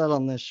as we've said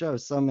on this show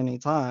so many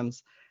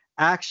times,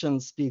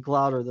 actions speak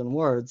louder than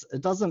words.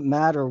 It doesn't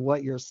matter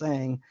what you're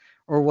saying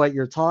or what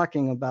you're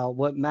talking about.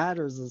 What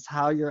matters is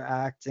how you're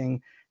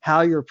acting,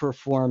 how you're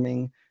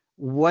performing,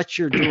 what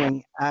you're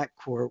doing at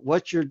court,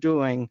 what you're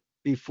doing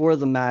before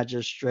the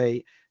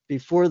magistrate,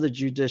 before the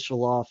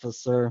judicial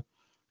officer.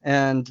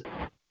 And,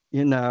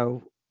 you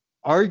know,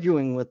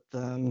 arguing with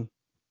them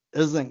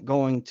isn't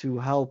going to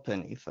help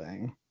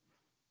anything.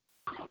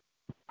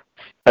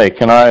 Hey,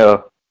 can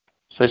I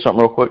say something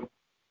real quick?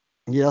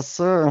 Yes,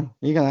 sir.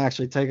 You can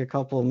actually take a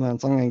couple of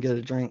minutes. I'm going to get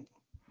a drink.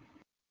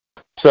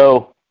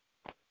 So,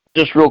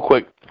 just real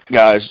quick,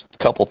 guys, a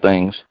couple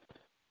things.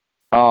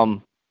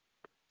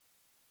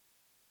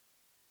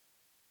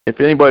 If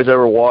anybody's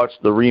ever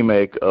watched the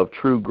remake of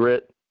True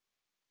Grit,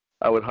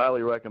 I would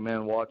highly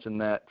recommend watching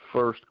that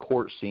first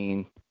court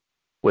scene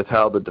with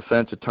how the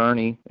defense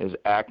attorney is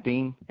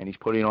acting, and he's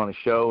putting on a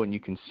show, and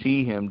you can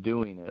see him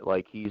doing it.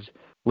 Like, he's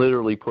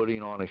literally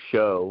putting on a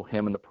show.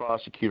 Him and the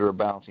prosecutor are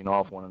bouncing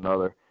off one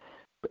another.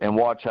 And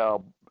watch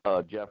how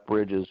Jeff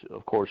Bridges,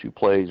 of course, who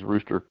plays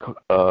Rooster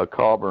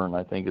Cogburn,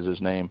 I think is his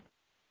name.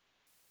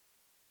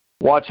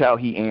 Watch how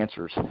he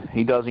answers.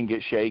 He doesn't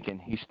get shaken.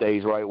 He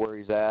stays right where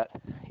he's at.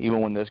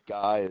 Even when this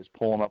guy is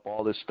pulling up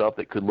all this stuff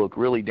that could look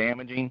really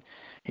damaging,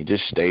 he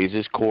just stays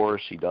his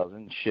course. He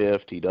doesn't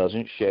shift. He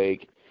doesn't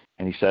shake.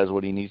 And he says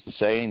what he needs to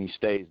say, and he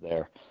stays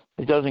there.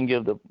 He doesn't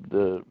give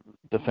the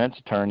defense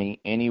attorney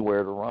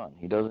anywhere to run.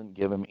 He doesn't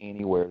give him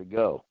anywhere to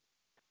go.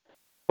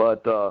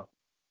 But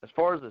as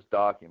far as this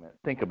document,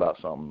 think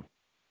about something.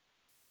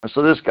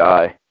 So this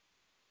guy,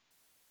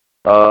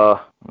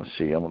 let's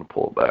see, I'm going to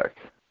pull it back.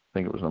 I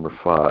think it was number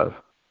 5.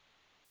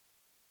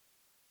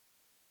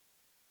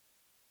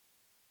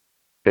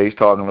 He's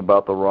talking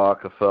about the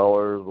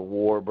Rockefellers, the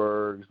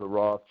Warburgs, the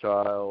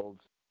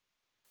Rothschilds.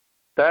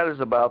 That is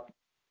about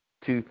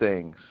two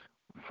things.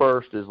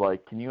 First is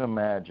like, can you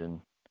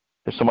imagine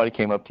if somebody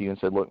came up to you and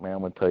said, look, man, I'm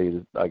going to tell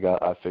you that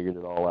I figured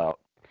it all out.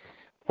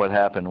 What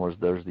happened was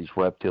there's these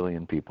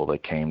reptilian people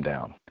that came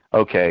down.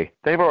 Okay,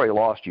 they've already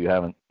lost you,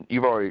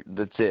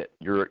 that's it.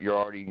 You're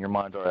already, in your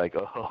mind's already like,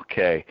 oh,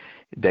 okay,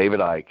 David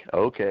Icke,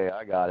 okay,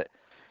 I got it.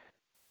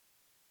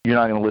 You're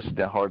not going to listen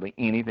to hardly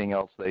anything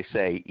else they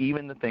say.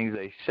 Even the things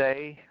they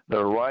say,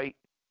 they're right.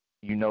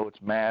 You know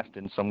it's masked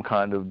in some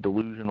kind of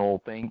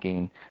delusional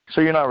thinking,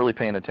 so you're not really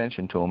paying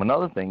attention to them.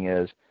 Another thing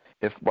is,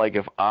 if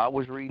I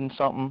was reading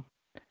something,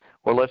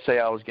 or let's say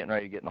I was getting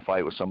ready to get in a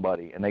fight with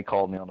somebody, and they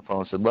called me on the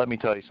phone and said, let me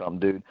tell you something,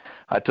 dude.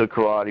 I took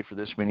karate for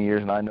this many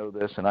years, and I know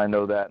this, and I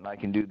know that, and I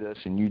can do this,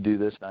 and you do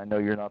this, and I know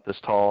you're not this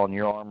tall, and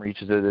your arm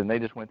reaches it, and they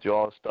just went through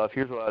all this stuff.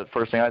 Here's what the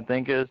first thing I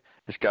think is,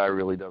 this guy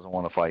really doesn't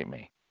want to fight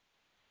me.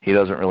 He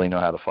doesn't really know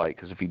how to fight,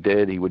 because if he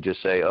did, he would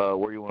just say,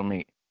 where do you want to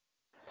meet?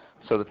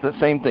 So the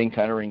same thing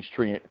kind of rings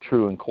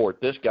true in court.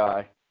 This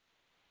guy,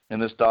 in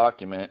this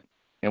document,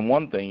 in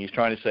one thing, he's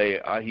trying to say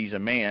he's a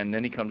man.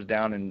 Then he comes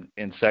down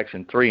in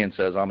Section 3 and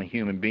says, I'm a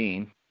human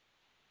being.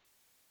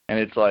 And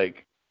it's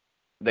like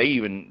they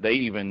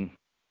even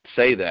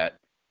say that.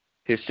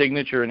 His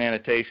signature and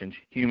annotations,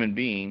 human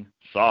being,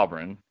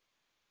 sovereign.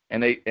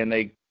 And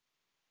they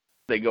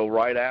go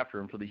right after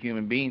him for the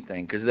human being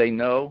thing because they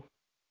know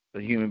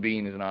the human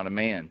being is not a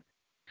man.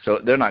 So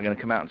they're not going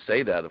to come out and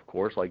say that, of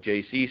course. Like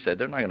JC said,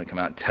 they're not going to come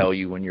out and tell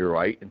you when you're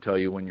right and tell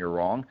you when you're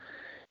wrong.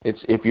 It's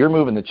if you're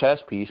moving the chess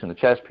piece and the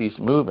chess piece is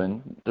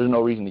moving, there's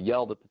no reason to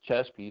yell that the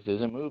chess piece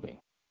isn't moving.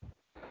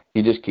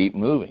 You just keep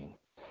moving.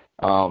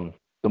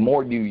 The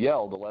more you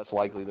yell, the less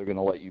likely they're going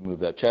to let you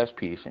move that chess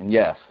piece. And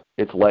yes,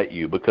 it's let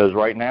you because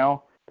right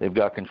now they've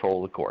got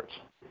control of the courts.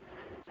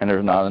 And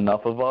there's not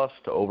enough of us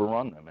to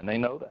overrun them, and they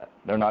know that.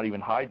 They're not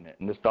even hiding it.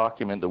 And this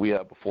document that we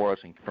have before us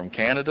from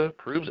Canada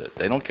proves it.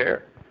 They don't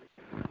care.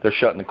 They're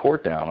shutting the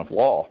court down of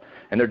law,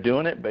 and they're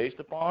doing it based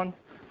upon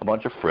a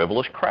bunch of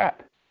frivolous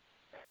crap,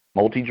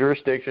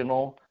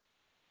 multi-jurisdictional,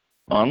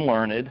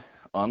 unlearned,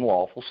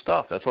 unlawful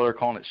stuff. That's why they're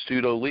calling it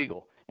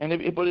pseudo-legal. And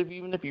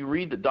even if you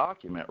read the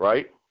document,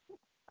 right,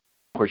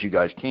 of course you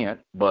guys can't,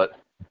 but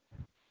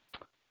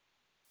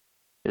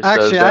it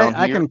actually, says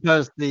I can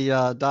post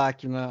the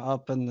document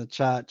up in the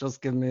chat.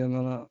 Just give me a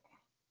minute.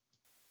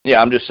 Yeah,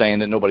 I'm just saying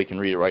that nobody can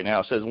read it right now.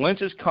 It says,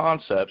 Lynch's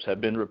concepts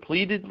have been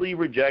repeatedly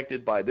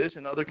rejected by this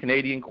and other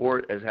Canadian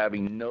court as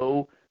having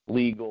no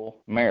legal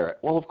merit.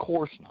 Well, of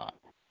course not.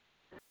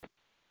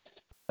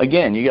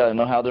 Again, you got to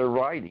know how they're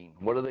writing.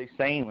 What are they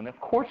saying? And of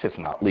course it's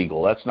not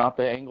legal. That's not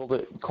the angle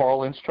that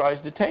Carl Lynch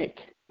tries to take.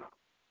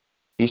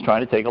 He's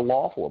trying to take a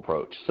lawful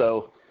approach.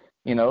 So,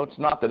 it's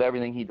not that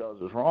everything he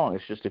does is wrong.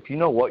 It's just if you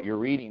know what you're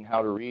reading,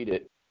 how to read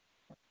it,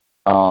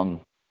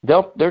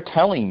 they're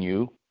telling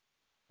you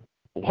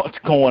what's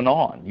going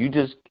on. You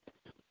just,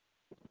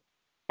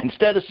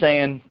 instead of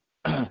saying,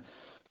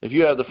 if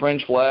you have the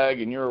French flag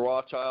and you're a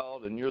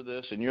Rothschild and you're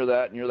this and you're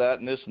that and you're that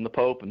and this and the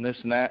Pope and this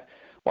and that,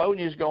 why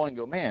wouldn't you just go and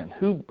go, man,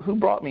 who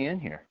brought me in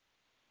here?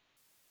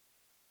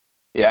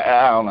 Yeah,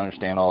 I don't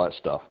understand all that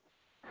stuff.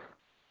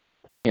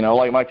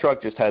 Like my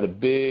truck just had a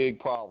big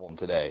problem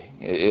today.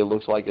 It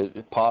looks like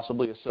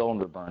possibly a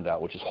cylinder burned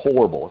out, which is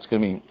horrible. It's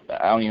going to be,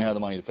 I don't even have the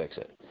money to fix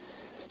it.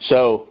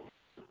 So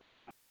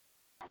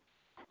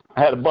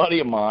I had a buddy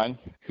of mine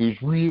who's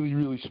really,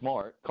 really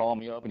smart call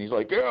me up, and he's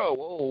like, yeah,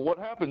 well, what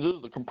happens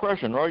is the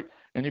compression, right?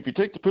 And if you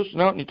take the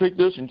piston out and you take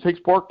this and you take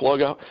spark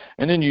plug out,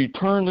 and then you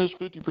turn this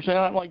 50%,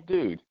 I'm like,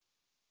 dude,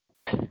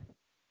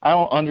 I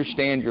don't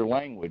understand your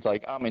language.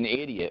 Like, I'm an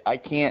idiot. I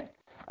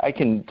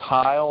can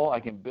tile, I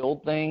can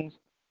build things,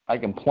 I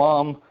can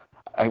plumb,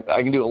 I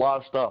can do a lot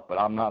of stuff, but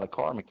I'm not a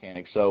car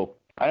mechanic. So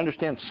I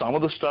understand some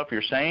of the stuff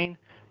you're saying,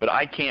 but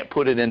I can't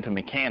put it into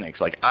mechanics.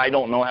 Like, I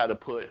don't know how to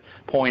put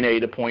point A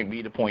to point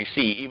B to point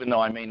C, even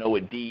though I may know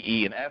what D,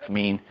 E, and F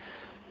mean.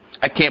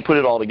 I can't put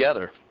it all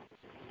together.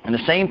 And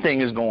the same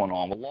thing is going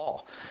on with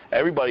law.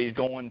 Everybody's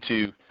going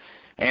to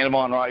Anna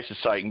von Rice's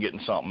site and getting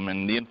something,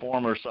 and the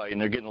Informer's site,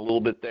 and they're getting a little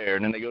bit there,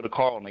 and then they go to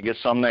Carl and they get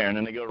some there, and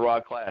then they go to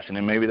Rod Clash, and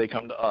then maybe they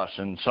come to us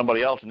and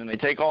somebody else, and then they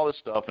take all this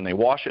stuff and they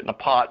wash it in a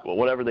pot with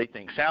whatever they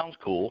think sounds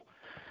cool,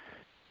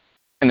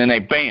 and then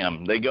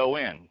they go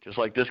in, just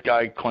like this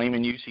guy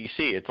claiming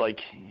UCC. It's like,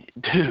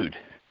 dude,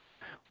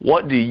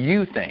 what do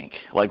you think?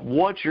 Like,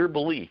 what's your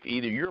belief?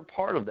 Either you're a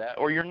part of that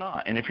or you're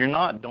not, and if you're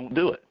not, don't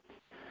do it.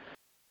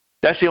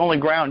 That's the only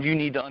ground you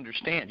need to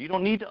understand. You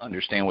don't need to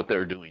understand what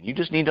they're doing. You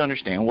just need to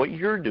understand what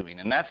you're doing,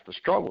 and that's the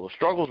struggle. The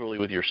struggle is really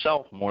with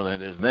yourself more than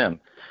it is them,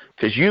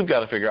 because you've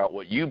got to figure out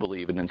what you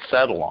believe and then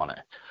settle on it.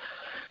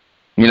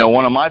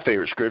 One of my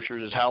favorite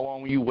scriptures is, how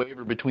long will you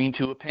waver between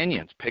two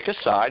opinions? Pick a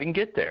side and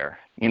get there.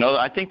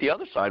 I think the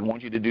other side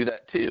wants you to do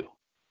that too.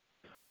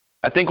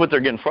 I think what they're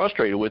getting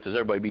frustrated with is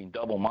everybody being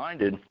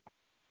double-minded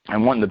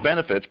and wanting the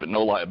benefits but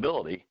no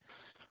liability.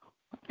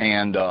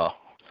 And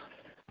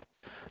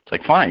it's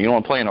like, fine, you don't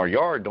want to play in our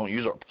yard, don't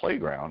use our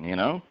playground,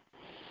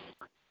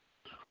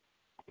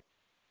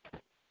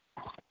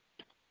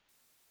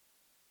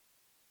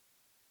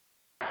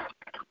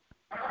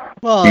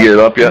 Well, You get it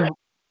up yet?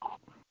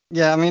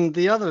 yeah, I mean,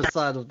 the other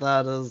side of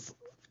that is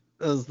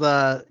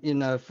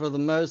that, for the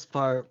most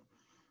part,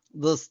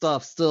 this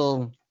stuff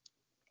still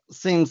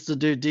seems to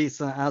do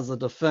decent as a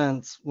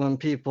defense when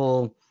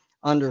people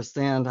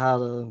understand how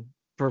to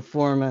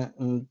perform it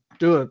and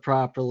do it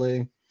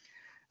properly.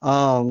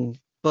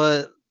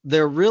 But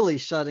they're really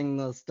shutting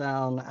this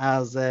down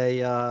as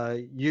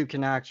you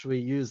can actually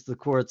use the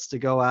courts to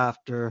go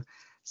after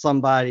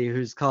somebody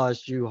who's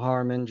caused you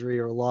harm, injury,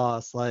 or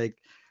loss. Like,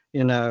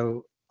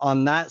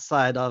 on that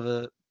side of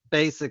it,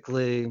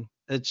 basically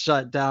it's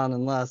shut down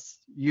unless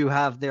you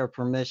have their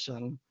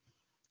permission.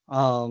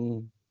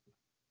 Um,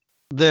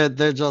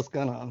 they're just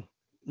gonna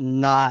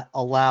not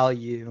allow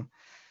you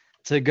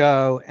to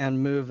go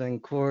and move in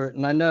court.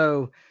 And I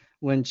know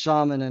when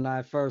Shaman and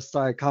I first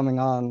started coming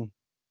on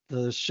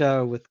the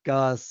show with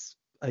Gus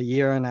a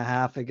year and a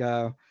half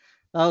ago,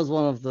 that was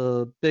one of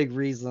the big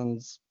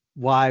reasons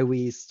why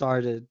we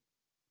started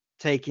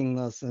taking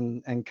this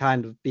and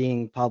kind of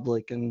being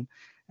public and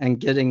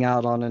getting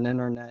out on an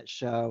internet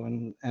show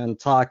and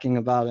talking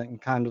about it and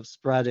kind of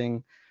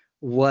spreading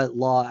what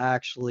law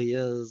actually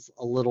is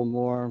a little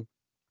more.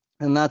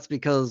 And that's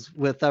because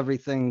with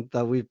everything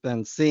that we've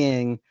been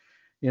seeing,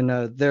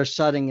 they're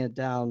shutting it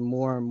down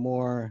more and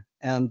more.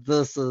 And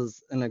this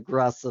is an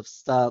aggressive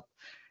step.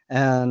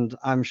 And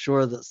I'm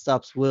sure that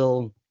steps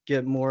will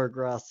get more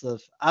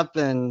aggressive. I've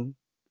been,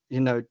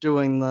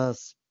 doing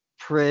this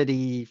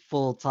pretty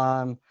full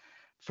time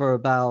for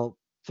about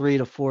 3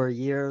 to 4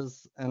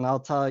 years. And I'll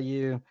tell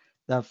you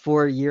that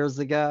 4 years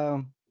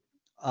ago,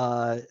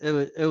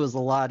 it was a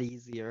lot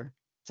easier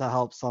to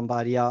help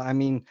somebody out. I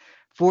mean,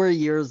 4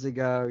 years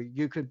ago,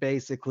 you could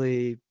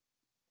basically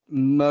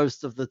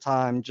most of the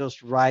time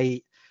just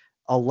write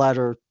a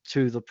letter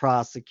to the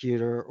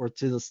prosecutor or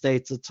to the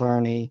state's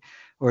attorney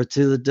or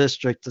to the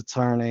district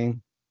attorney,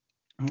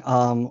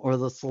 or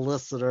the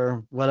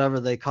solicitor, whatever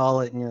they call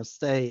it in your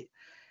state,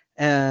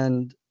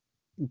 and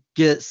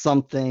get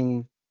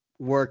something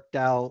worked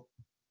out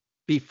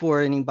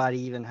before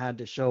anybody even had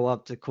to show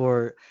up to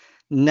court.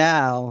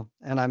 Now,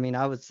 and I mean,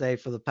 I would say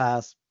for the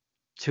past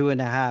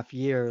 2.5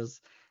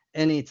 years,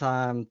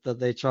 anytime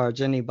that they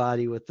charge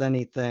anybody with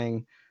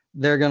anything,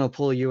 they're going to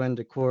pull you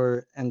into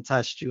court and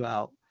test you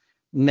out.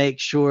 Make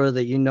sure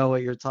that you know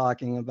what you're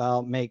talking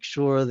about. Make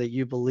sure that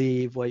you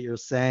believe what you're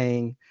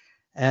saying,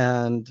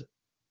 and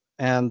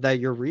that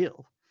you're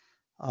real.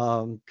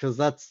 Because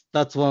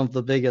that's one of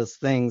the biggest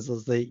things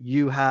is that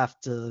you have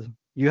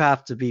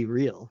to be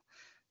real.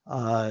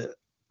 Uh,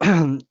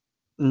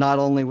 not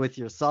only with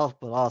yourself,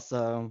 but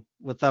also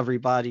with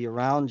everybody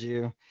around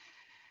you.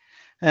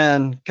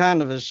 And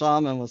kind of as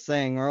Shaman was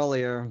saying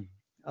earlier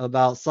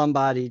about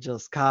somebody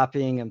just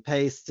copying and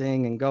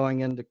pasting and going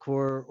into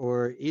court,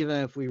 or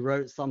even if we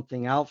wrote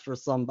something out for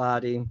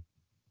somebody,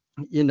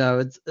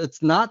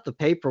 it's not the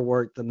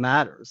paperwork that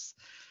matters.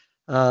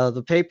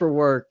 The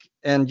paperwork,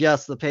 and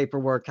yes, the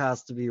paperwork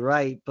has to be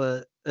right,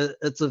 but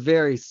it's a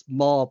very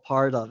small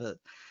part of it.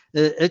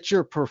 It's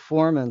your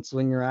performance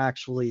when you're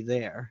actually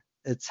there.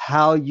 It's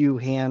how you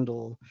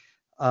handle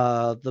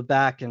the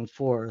back and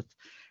forth.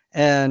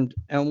 And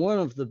one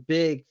of the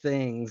big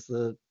things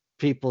that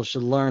people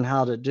should learn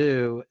how to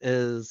do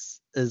is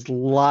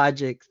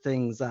logic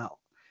things out,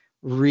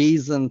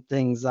 reason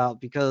things out,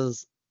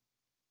 because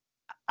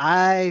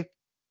I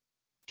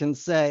can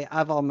say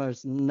I've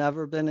almost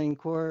never been in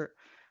court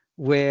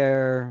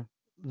where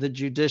the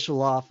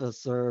judicial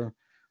officer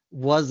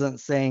wasn't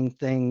saying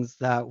things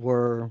that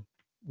were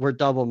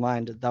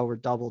double-minded, that were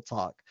double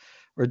talk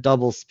or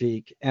double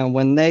speak. And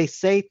when they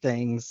say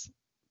things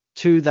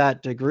to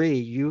that degree,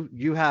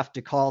 you have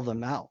to call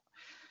them out.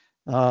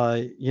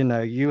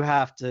 You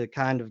have to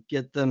kind of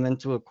get them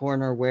into a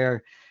corner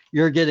where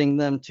you're getting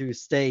them to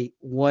state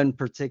one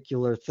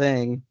particular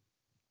thing.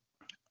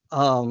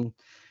 Um,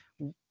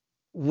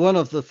 One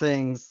of the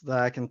things that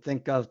I can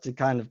think of to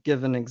kind of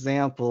give an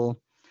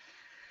example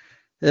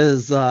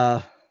is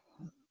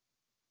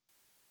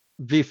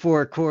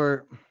before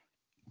court,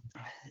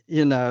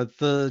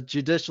 the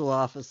judicial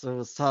officer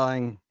was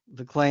telling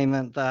the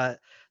claimant that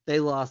they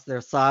lost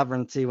their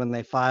sovereignty when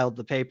they filed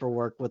the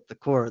paperwork with the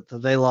court,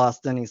 that they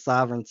lost any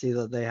sovereignty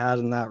that they had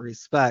in that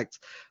respect.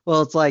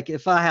 Well, it's like,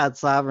 if I had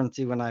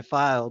sovereignty when I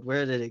filed,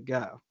 where did it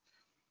go?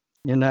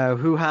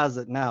 Who has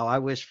it now? I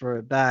wish for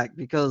it back,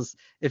 because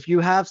if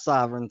you have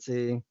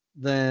sovereignty,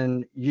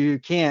 then you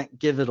can't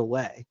give it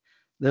away.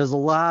 There's a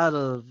lot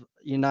of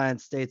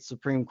United States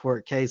Supreme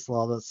Court case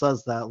law that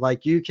says that,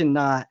 like, you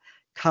cannot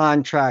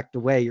contract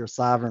away your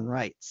sovereign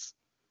rights.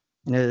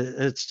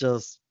 It's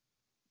just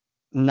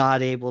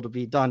not able to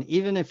be done.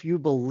 Even if you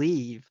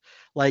believe,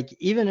 like,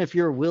 even if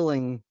you're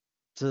willing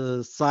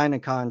to sign a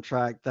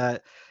contract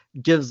that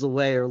gives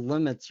away or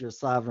limits your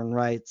sovereign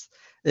rights,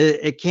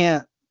 it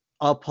can't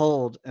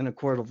uphold in a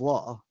court of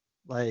law.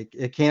 Like,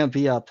 it can't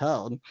be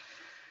upheld.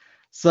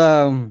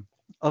 So,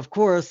 of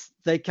course,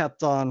 they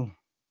kept on,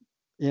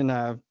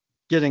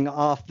 getting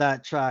off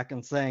that track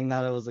and saying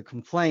that it was a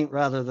complaint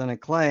rather than a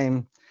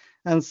claim.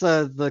 And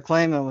so the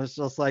claimant was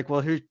just like,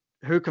 well,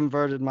 who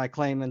converted my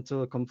claim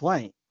into a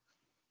complaint?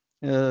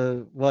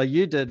 Well,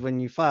 you did when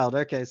you filed.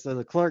 Okay, so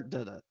the clerk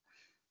did it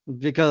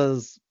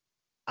because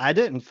I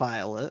didn't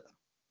file it,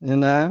 you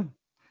know?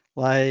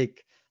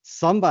 Like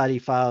somebody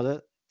filed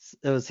it.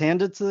 It was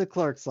handed to the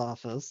clerk's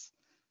office.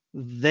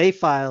 They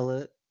file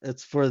it.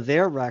 It's for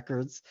their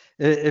records.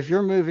 If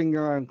you're moving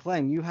your own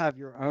claim, you have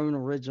your own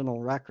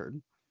original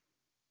record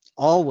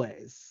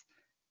always.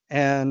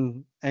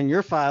 And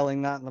you're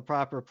filing that in the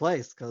proper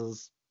place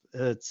because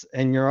it's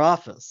in your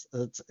office,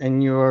 it's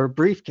in your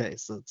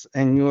briefcase, it's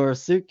in your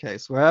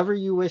suitcase, wherever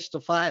you wish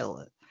to file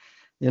it,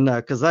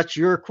 because that's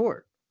your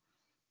court.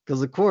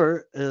 Because the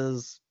court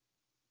is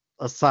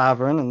a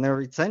sovereign and they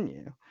retain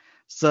you.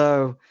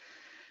 So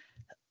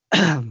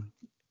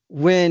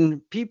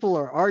when people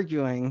are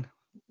arguing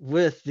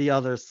with the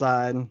other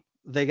side,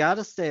 they got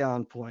to stay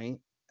on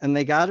point and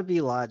they got to be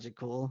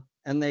logical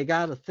and they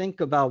got to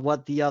think about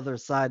what the other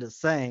side is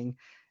saying.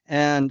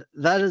 And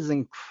that is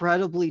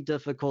incredibly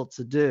difficult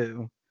to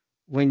do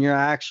when you're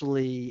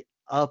actually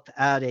up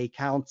at a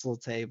council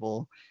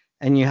table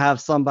and you have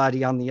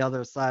somebody on the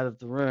other side of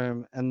the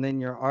room and then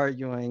you're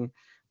arguing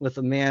with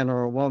a man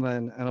or a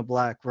woman in a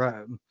black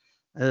robe.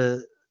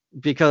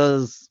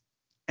 Because,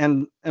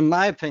 and in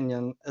my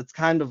opinion, it's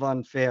kind of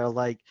unfair.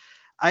 Like,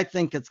 I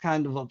think it's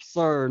kind of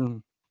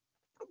absurd.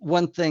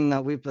 One thing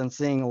that we've been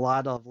seeing a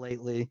lot of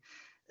lately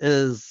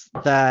is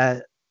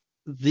that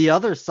the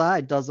other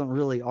side doesn't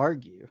really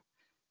argue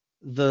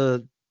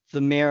the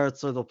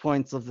merits or the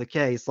points of the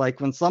case. Like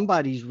when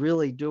somebody's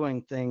really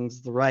doing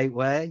things the right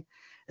way,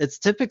 it's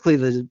typically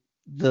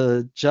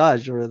the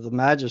judge or the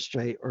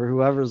magistrate or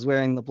whoever's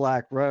wearing the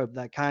black robe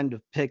that kind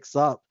of picks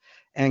up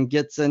and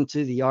gets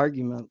into the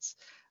arguments.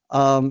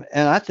 And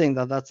I think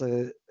that that's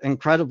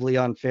incredibly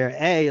unfair.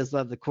 A is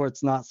that the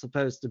court's not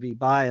supposed to be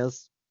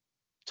biased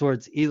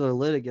towards either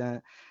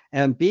litigant,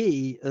 and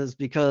B is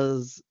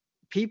because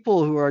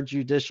people who are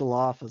judicial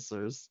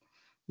officers,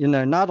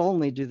 not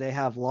only do they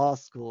have law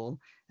school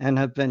and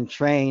have been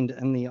trained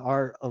in the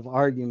art of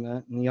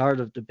argument and the art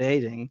of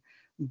debating,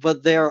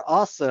 but they're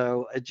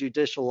also a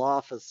judicial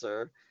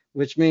officer,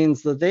 which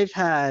means that they've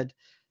had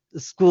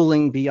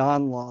schooling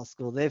beyond law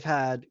school. They've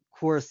had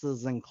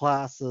courses and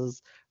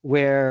classes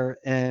where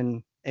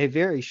in a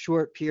very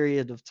short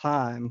period of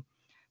time,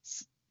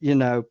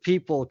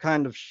 people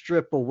kind of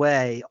strip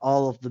away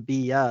all of the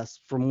BS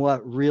from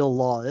what real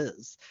law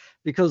is,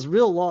 because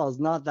real law is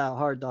not that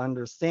hard to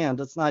understand.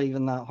 It's not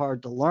even that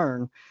hard to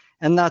learn.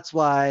 And that's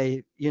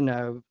why,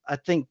 I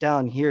think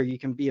down here you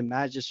can be a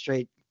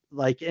magistrate,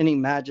 like any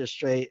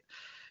magistrate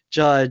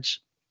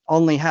judge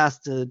only has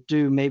to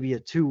do maybe a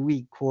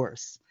 2-week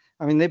course.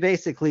 I mean, they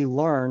basically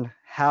learn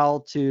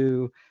how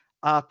to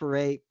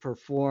operate,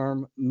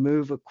 perform,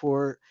 move a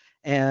court,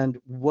 and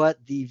what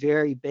the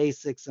very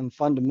basics and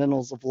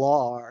fundamentals of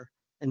law are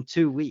in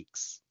 2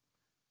 weeks.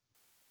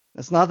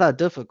 It's not that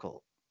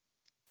difficult.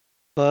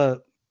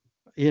 But,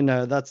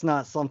 that's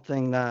not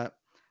something that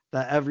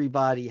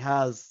everybody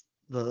has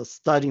the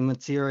study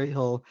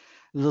material.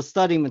 The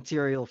study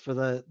material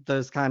for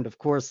those kind of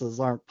courses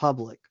aren't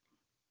public.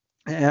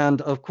 And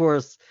of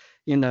course,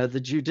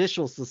 the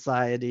judicial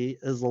society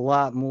is a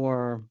lot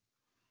more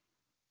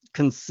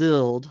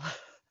concealed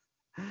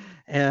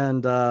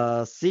and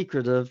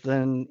secretive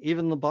than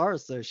even the bar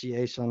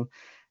association.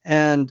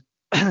 And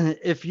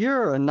if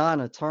you're a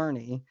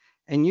non-attorney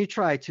and you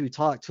try to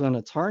talk to an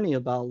attorney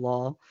about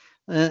law,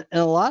 and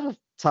a lot of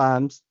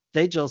times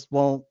they just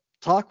won't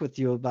talk with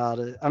you about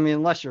it. I mean,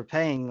 unless you're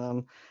paying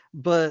them.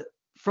 But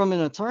from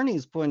an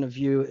attorney's point of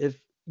view, if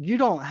you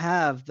don't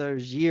have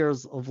those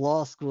years of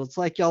law school, it's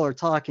like y'all are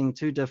talking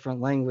two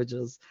different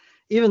languages.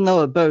 Even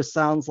though it both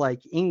sounds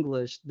like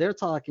English, they're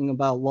talking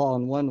about law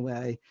in one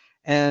way,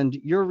 and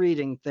you're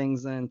reading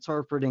things and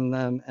interpreting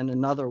them in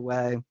another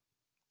way.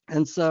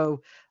 And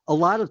so a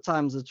lot of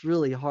times it's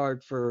really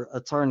hard for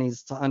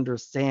attorneys to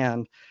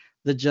understand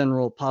the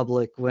general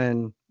public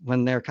when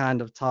they're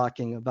kind of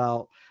talking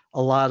about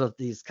a lot of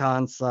these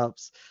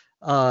concepts.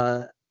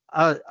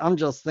 I'm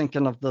just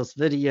thinking of this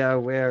video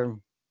where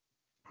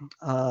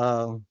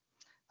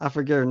I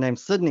forget her name,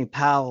 Sidney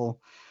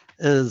Powell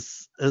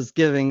is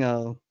giving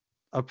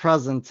a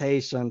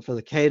presentation for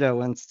the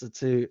Cato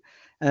Institute,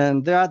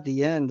 and they're at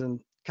the end and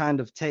kind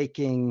of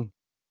taking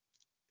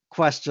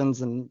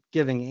questions and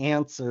giving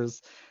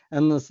answers.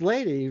 And this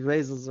lady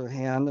raises her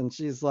hand and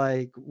she's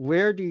like,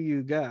 where do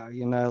you go?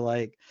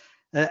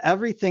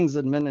 Everything's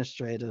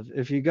administrative.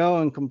 If you go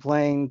and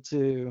complain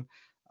to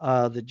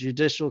the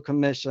Judicial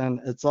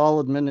Commission, it's all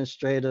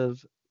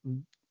administrative.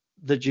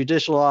 The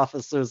judicial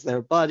officer's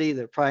their buddy.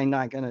 They're probably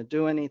not going to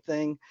do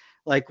anything.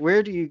 Like,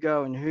 where do you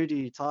go and who do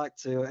you talk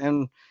to?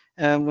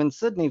 And when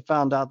Sydney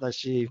found out that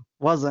she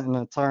wasn't an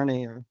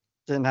attorney or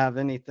didn't have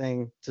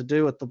anything to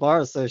do with the Bar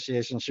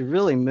Association, she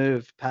really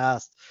moved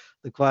past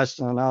the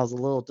question. And I was a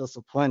little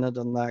disappointed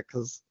in that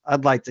because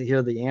I'd like to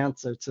hear the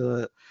answer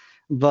to it.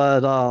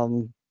 But,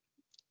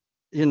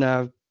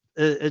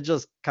 it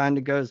just kind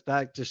of goes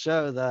back to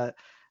show that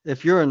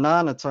if you're a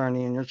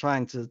non-attorney and you're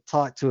trying to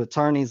talk to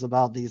attorneys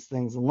about these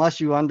things, unless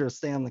you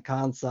understand the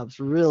concepts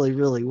really,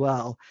 really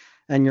well,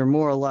 and you're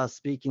more or less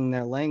speaking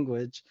their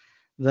language,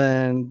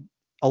 then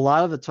a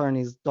lot of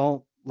attorneys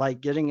don't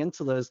like getting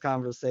into those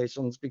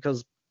conversations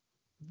because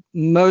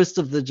most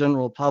of the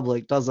general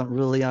public doesn't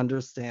really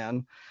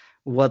understand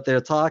what they're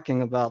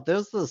talking about.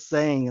 There's this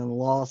saying in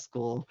law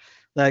school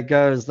that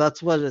goes,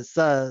 that's what it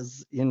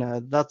says,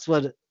 that's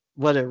what it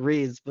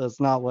reads, but it's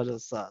not what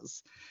it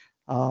says.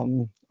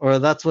 Or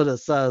that's what it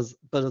says,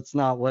 but it's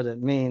not what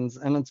it means.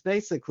 And it's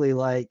basically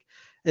like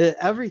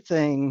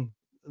everything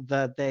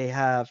that they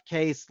have,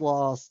 case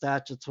law,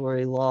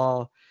 statutory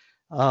law,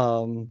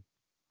 um,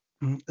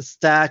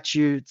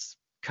 statutes,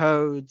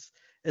 codes,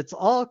 it's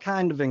all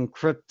kind of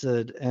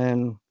encrypted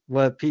in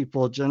what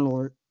people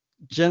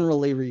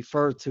generally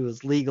refer to as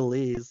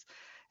legalese.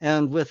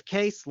 And with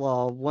case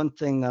law, one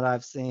thing that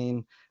I've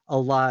seen a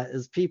lot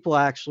is people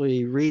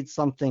actually read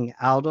something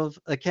out of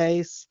a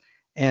case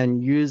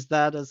and use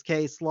that as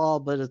case law,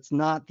 but it's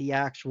not the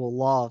actual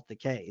law of the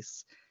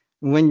case.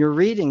 When you're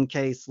reading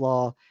case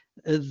law,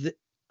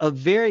 a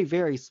very,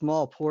 very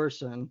small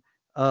portion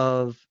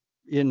of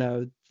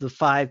the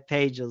 5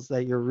 pages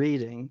that you're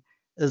reading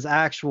is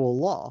actual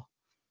law.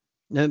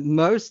 And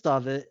most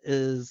of it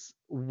is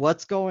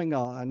what's going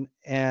on.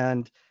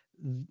 And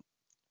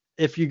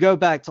if you go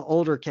back to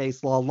older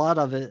case law, a lot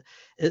of it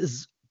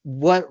is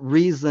what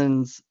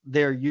reasons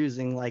they're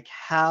using, like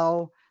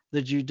how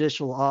the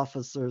judicial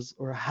officers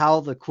or how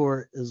the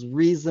court is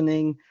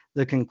reasoning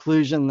the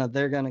conclusion that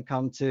they're going to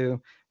come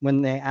to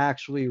when they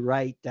actually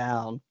write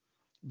down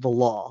the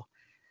law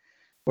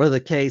or the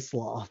case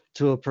law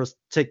to a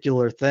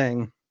particular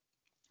thing.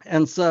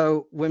 And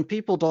so when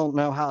people don't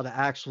know how to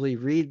actually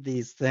read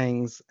these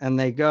things and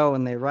they go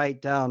and they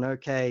write down,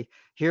 okay,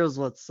 here's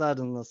what's said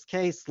in this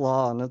case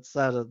law, and it's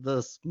said at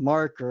this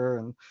marker,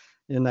 and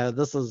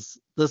this is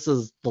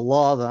the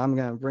law that I'm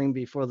going to bring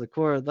before the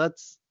court,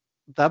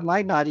 that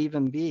might not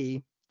even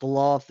be the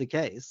law of the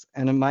case,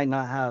 and it might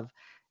not have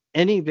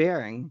any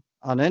bearing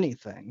on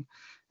anything.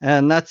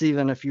 And that's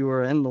even if you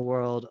were in the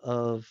world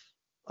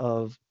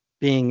of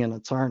being an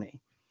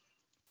attorney.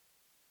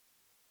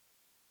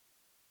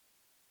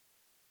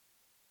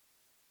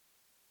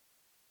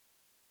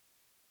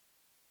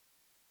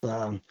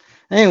 So,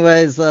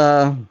 anyways,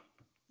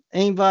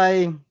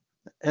 anybody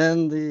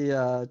in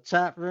the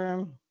chat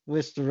room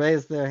wish to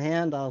raise their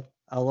hand? I'll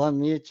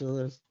unmute you.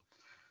 There's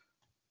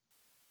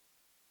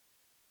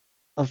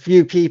a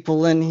few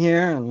people in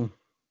here, and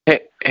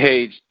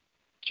hey,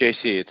 JC,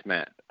 it's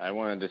Matt. I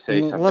wanted to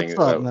say something. What's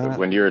up, Matt?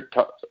 When you're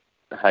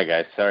hi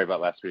guys, sorry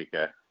about last week.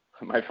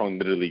 My phone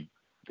literally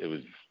it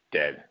was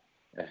dead.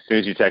 As soon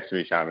as you texted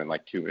me, Shaman,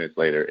 like 2 minutes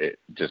later, it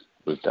just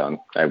was done.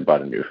 I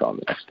bought a new phone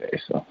the next day.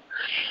 So.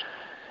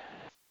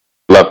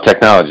 Love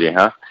technology,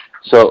 huh?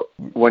 So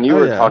when you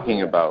were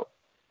talking about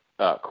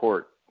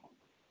court,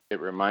 it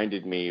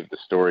reminded me of the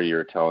story you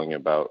were telling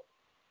about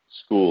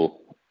school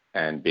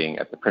and being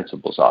at the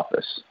principal's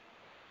office,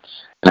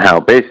 and how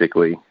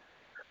basically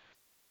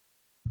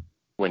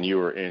when you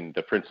were in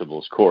the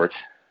principal's court,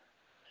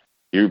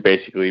 you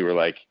basically were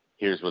like,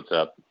 here's what's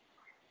up.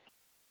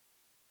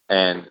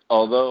 And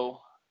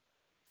although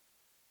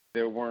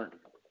there were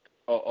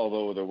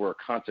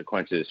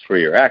consequences for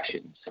your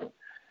actions,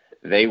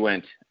 they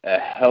went a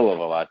hell of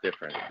a lot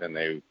different than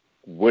they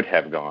would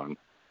have gone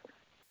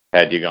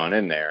had you gone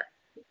in there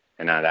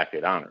and not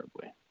acted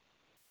honorably.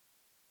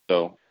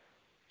 So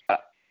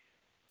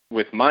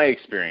with my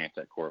experience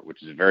at court,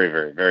 which is very,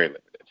 very, very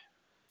limited,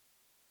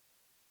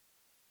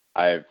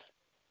 I've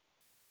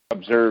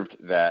observed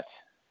that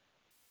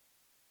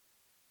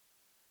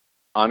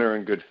honor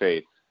and good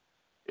faith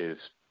is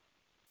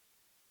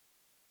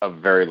a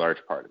very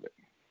large part of it.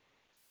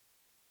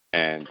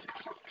 And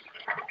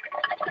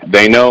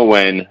they know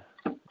when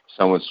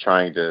someone's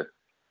trying to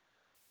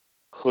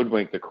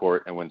hoodwink the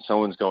court and when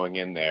someone's going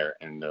in there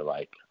and they're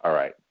like, all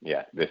right,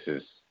 yeah, this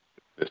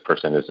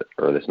person is,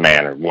 or this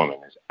man or woman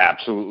is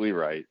absolutely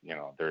right. You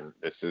know what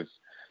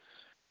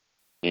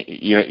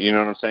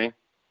I'm saying?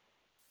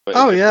 But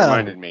it just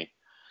reminded me,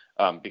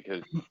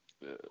 because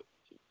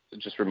it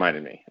just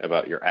reminded me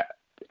about your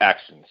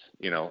actions,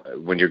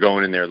 when you're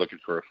going in there looking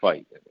for a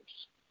fight.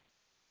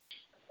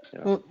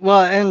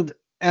 Well,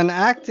 and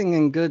acting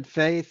in good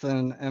faith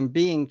and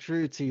being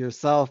true to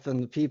yourself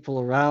and the people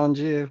around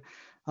you.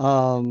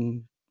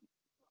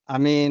 I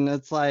mean,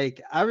 it's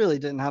like I really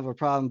didn't have a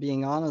problem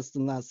being honest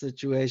in that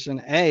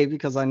situation.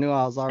 Because I knew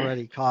I was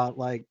already caught.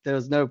 Like,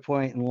 there's no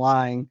point in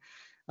lying.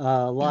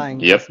 Lying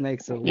just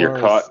makes it worse. You're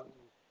caught.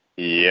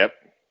 Yep.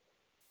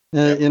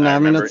 I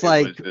mean, it's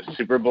like it was the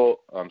Super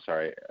Bowl. I'm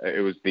sorry.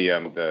 It was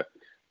the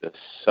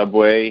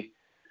Subway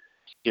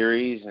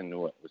series, and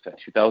what was that?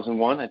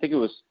 2001. I think it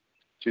was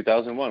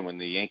 2001 when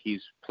the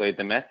Yankees played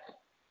the Mets.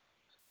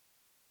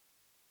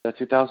 Was that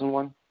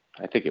 2001?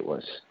 I think it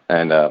was.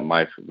 And I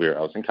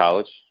was in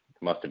college.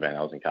 Must have been.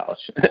 I was in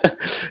college.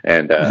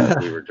 And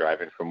we were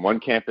driving from one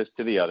campus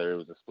to the other. It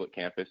was a split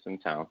campus in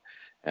town.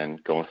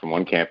 And going from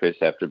one campus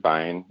after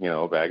buying,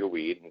 a bag of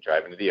weed and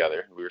driving to the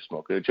other, we were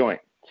smoking a joint.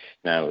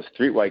 Now, it was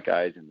 3 white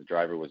guys, and the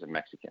driver was a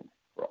Mexican.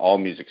 We're all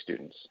music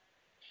students.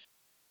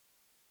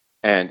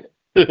 And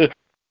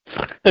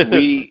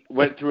we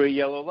went through a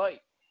yellow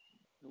light.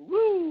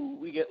 woo,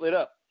 we get lit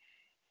up.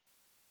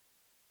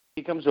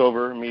 He comes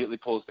over, immediately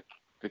pulls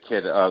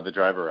the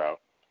driver out,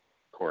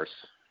 of course.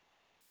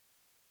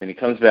 And he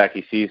comes back,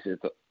 he sees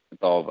it's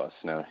all of us.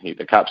 Now,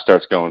 the cop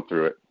starts going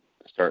through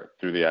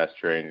the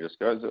ashtray, and he just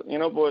goes,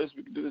 boys,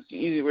 we can do this the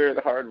easy way or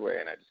the hard way.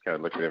 And I just kind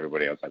of looked at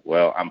everybody. I was like,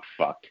 well, I'm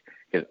fucked,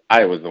 because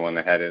I was the one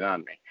that had it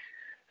on me.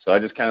 So I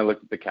just kind of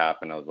looked at the cop,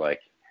 and I was like,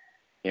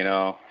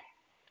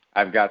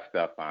 I've got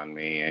stuff on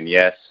me, and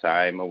yes,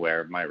 I'm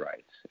aware of my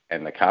rights.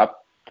 And the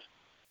cop,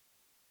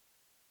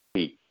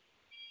 he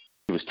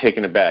was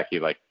taken aback. He,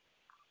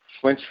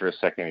 flinched for a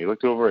second. He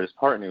looked over at his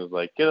partner, and he was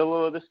like, get a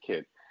load of this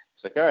kid.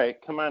 He's like, all right,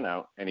 come on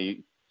out. And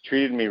he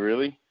treated me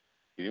really,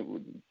 he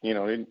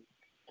didn't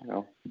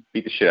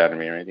beat the shit out of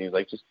me or anything. He's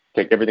like, just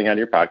take everything out of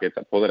your pockets.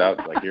 I pulled it out.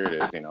 It's like, here it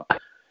is,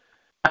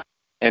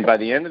 And by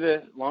the end of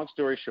the long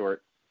story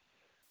short,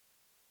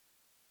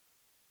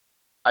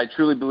 I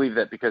truly believe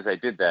that because I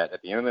did that,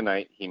 at the end of the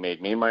night, he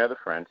made me and my other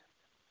friend,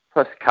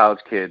 plus college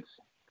kids,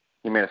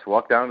 he made us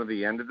walk down to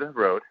the end of the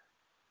road,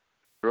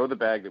 throw the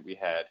bag that we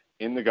had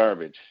in the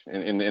garbage,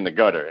 in the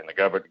gutter, and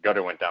the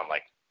gutter went down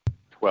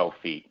 12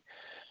 feet.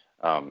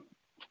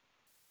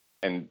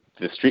 And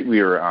the street we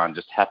were on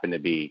just happened to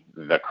be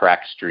the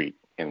crack street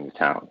in the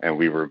town, and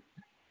we were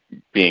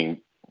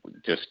being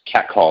just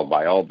catcalled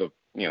by all the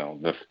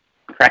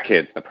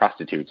crackheads, the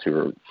prostitutes who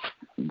were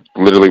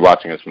literally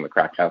watching us from the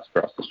crack house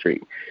across the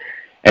street.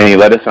 And he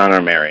led us on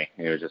our merry.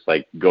 He was just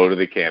like, go to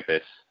the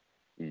campus,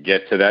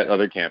 get to that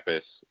other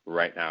campus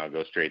right now,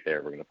 go straight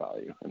there. We're going to follow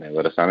you. And they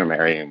led us on our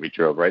merry, and we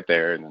drove right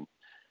there.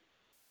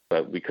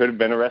 But we could have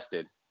been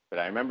arrested. But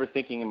I remember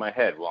thinking in my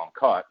head, well, I'm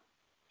caught.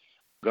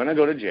 I'm going to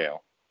go to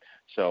jail.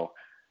 So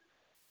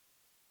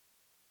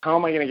how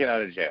am I going to get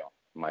out of jail?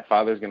 My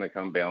father's going to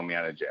come bail me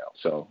out of jail.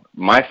 So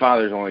my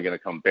father's only going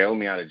to come bail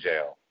me out of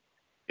jail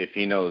if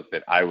he knows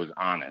that I was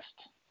honest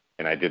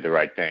and I did the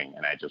right thing.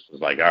 And I just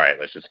was like, all right,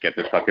 let's just get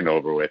this fucking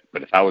over with.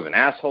 But if I was an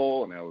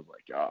asshole and I was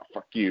like, oh,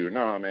 fuck you,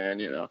 no, man,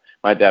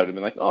 my dad would have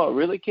been like, oh,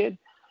 really, kid?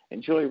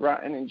 Enjoy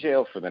rotting in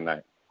jail for the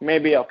night.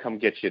 Maybe I'll come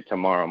get you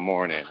tomorrow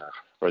morning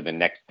or the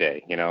next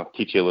day,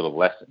 teach you a little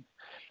lesson.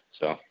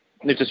 So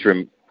it just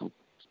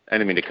I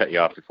didn't mean to cut you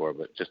off before,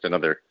 but just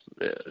another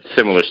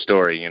similar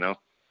story, No,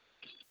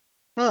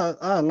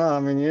 I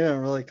mean, you didn't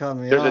really cut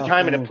me off. There's a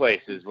time and a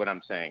place is what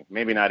I'm saying.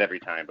 Maybe not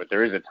every time, but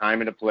there is a time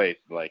and a place.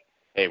 Like,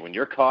 hey, when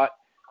you're caught,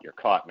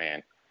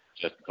 man.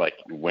 Just like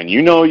when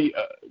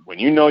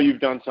you've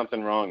done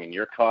something wrong and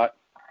you're caught,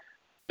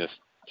 just,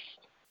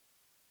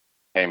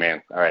 hey,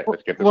 man, all right,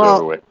 let's get this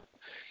over with.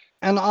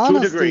 And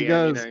honesty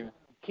goes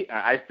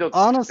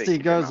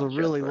a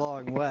really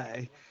long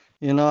way.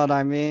 You know what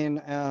I mean?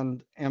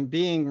 And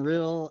being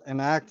real and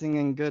acting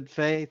in good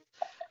faith.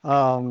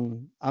 I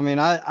mean,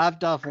 I've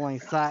definitely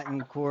sat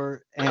in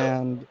court,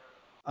 and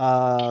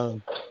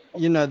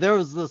there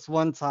was this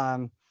one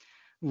time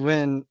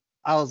when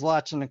I was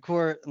watching a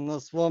court, and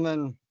this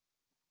woman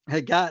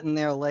had gotten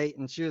there late,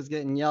 and she was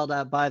getting yelled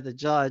at by the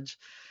judge.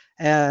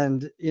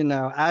 And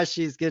as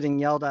she's getting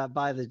yelled at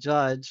by the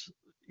judge,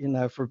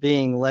 for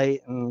being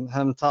late, and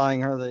him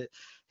telling her that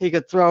he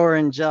could throw her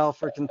in jail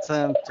for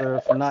contempt or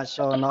for not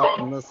showing up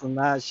and this and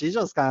that, she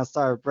just kind of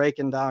started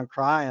breaking down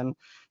crying,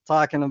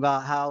 talking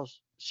about how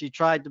she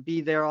tried to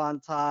be there on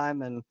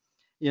time, and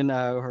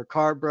her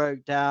car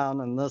broke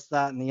down, and this,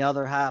 that, and the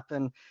other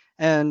happened.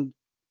 And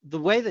the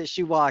way that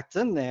she walked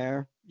in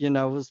there,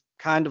 was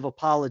kind of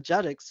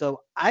apologetic.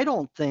 So I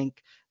don't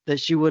think that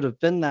she would have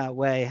been that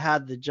way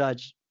had the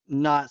judge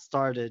not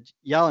started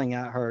yelling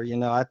at her.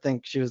 I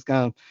think she was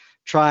going to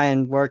try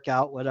and work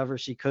out whatever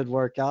she could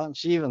work out. And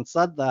she even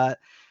said that.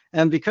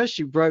 And because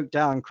she broke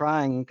down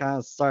crying and kind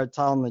of started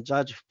telling the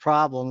judge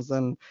problems,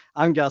 and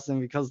I'm guessing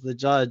because the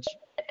judge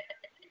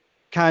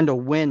kind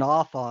of went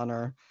off on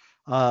her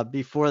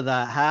before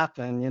that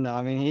happened,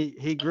 I mean,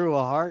 he grew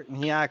a heart, and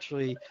he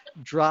actually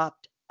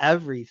dropped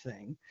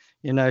everything.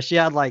 She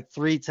had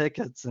 3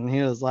 tickets, and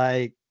he was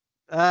like,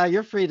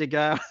 you're free to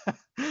go.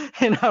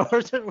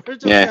 We're just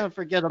going to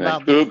forget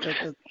about these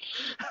tickets.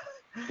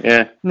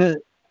 Yeah.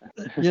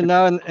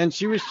 And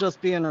she was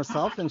just being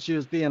herself, and she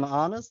was being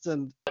honest.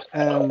 And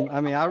I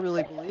mean, I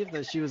really believe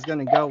that she was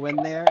going to go in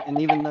there. And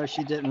even though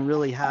she didn't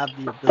really have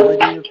the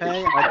ability to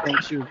pay, I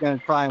think she was going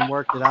to try and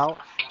work it out.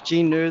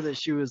 She knew that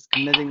she was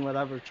committing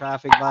whatever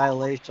traffic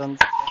violations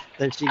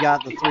that she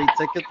got the 3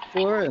 tickets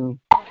for. And,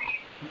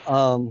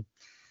 so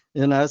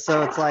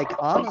it's like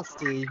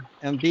honesty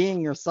and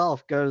being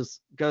yourself goes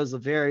a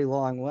very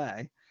long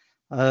way.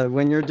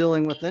 When you're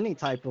dealing with any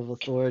type of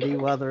authority,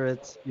 whether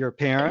it's your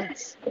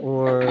parents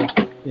or,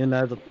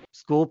 the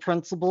school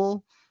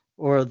principal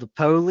or the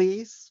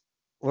police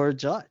or a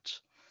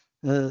judge,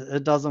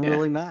 it doesn't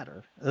really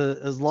matter.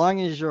 As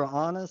long as you're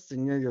honest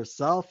and you're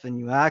yourself and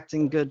you act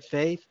in good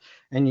faith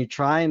and you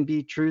try and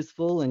be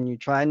truthful and you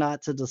try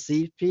not to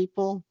deceive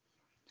people,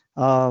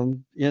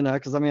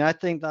 because I mean, I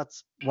think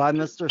that's why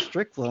Mr.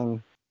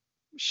 Strickland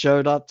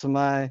showed up to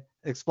my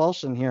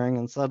expulsion hearing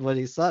and said what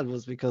he said,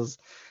 was because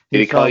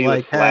Did he call you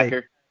a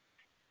slacker?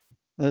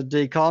 Did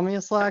he call me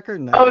a slacker?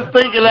 No. I was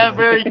thinking that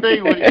very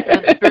thing when he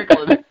said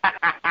Strickland.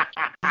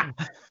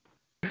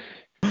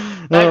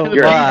 Back to the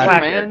You're a future,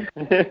 slacker. man.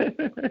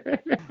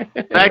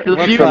 Back to the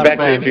What's future, up, Back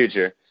to man. the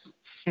future.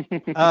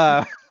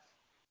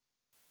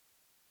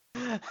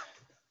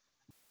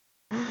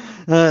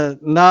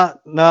 Not,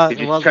 He it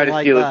just wasn't tried to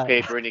like steal his that.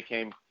 paper, and he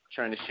came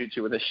trying to shoot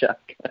you with a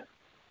shotgun.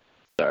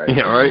 Sorry.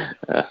 Yeah,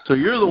 right. So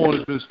you're the one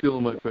who's been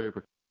stealing my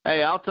paper.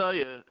 Hey, I'll tell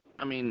you.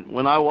 I mean,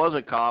 when I was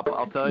a cop,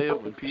 I'll tell you,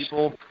 when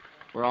people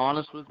were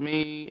honest with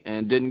me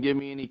and didn't give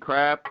me any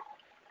crap.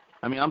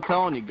 I mean, I'm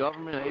telling you,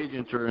 government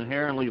agents are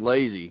inherently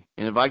lazy.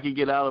 And if I could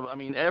get out of, I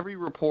mean, every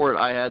report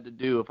I had to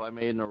do if I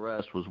made an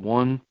arrest was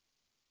 1,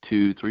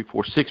 2, 3,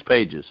 4, 6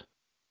 pages.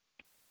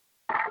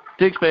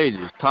 6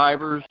 pages.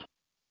 Tibers.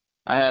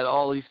 I had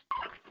all these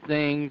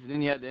things.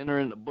 Then you had to enter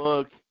in the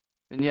book.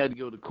 Then you had to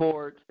go to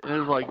court. And it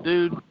was like,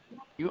 dude,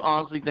 you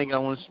honestly think I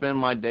want to spend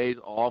my days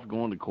off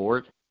going to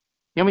court?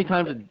 You know how many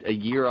times a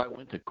year I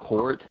went to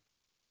court?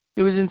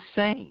 It was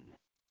insane.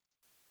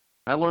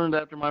 I learned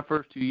after my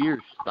first 2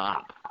 years,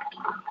 stop.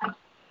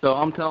 So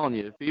I'm telling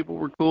you, if people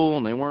were cool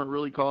and they weren't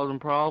really causing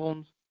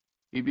problems,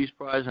 you'd be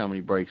surprised how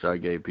many breaks I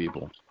gave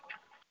people.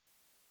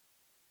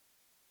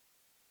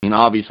 I mean,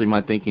 obviously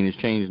my thinking has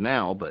changed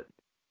now, but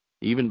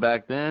even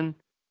back then,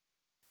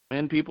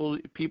 man, people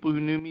who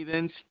knew me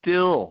then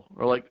still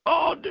are like,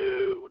 oh,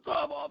 dude, what's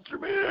up, Officer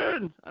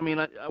Man? I mean,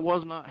 I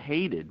was not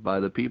hated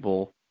by the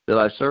people that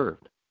I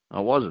served.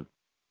 I wasn't.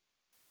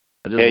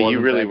 I just Hey, wasn't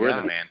you really that were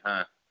guy. the man,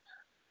 huh?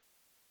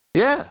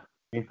 Yeah,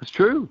 it's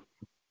true.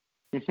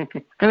 And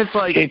it's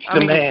like, It's I the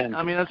mean, man.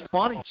 I mean, that's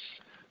funny.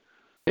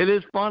 It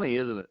is funny,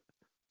 isn't it?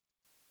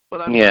 But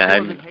I mean, Yeah, I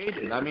wasn't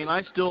hated. I mean,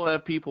 I still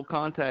have people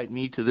contact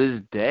me to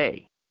this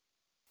day.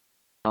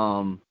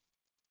 I'm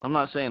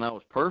not saying I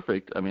was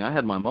perfect. I mean, I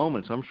had my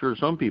moments. I'm sure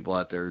some people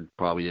out there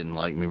probably didn't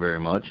like me very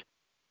much.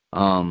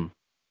 But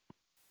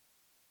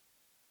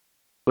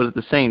at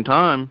the same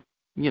time,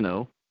 you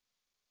know,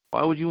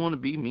 why would you want to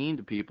be mean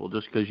to people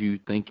just because you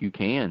think you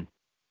can?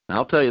 And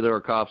I'll tell you, there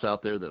are cops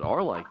out there that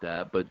are like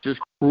that, but just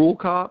cruel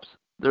cops,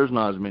 there's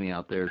not as many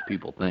out there as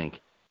people think.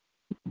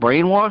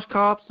 Brainwashed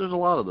cops, there's a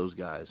lot of those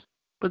guys.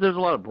 But there's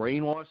a lot of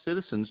brainwashed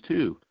citizens,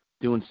 too,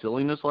 doing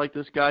silliness like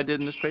this guy did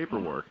in this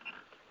paperwork.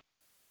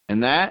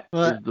 And that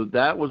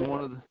was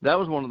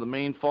one of the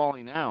main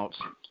falling outs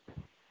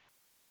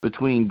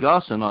between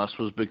Gus and us,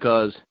 was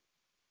because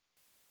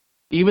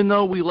even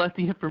though we let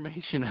the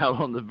information out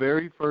on the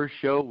very first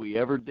show we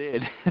ever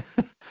did,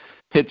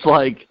 it's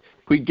like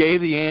we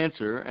gave the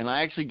answer, and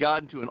I actually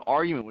got into an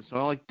argument with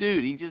someone. I'm like,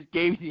 dude, he just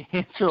gave you the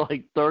answer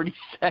like 30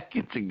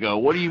 seconds ago.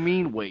 What do you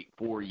mean wait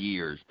 4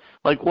 years?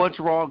 Like, what's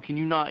wrong? Can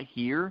you not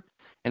hear?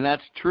 And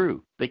that's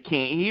true. They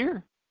can't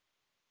hear.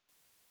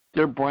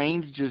 Their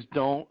brains just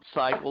don't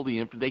cycle the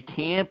info. They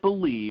can't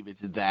believe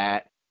it's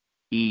that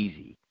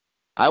easy.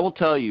 I will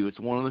tell you, it's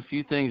one of the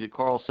few things that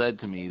Carl said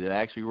to me that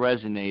actually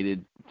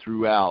resonated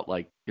throughout,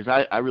 like,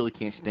 because I really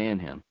can't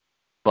stand him.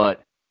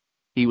 But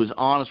he was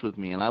honest with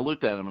me, and I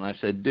looked at him and I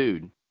said,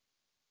 dude,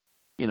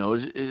 you know,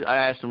 I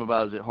asked him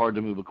about, is it hard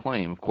to move a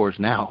claim? Of course,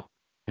 now,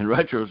 in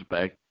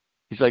retrospect,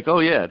 he's like, oh,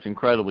 yeah, it's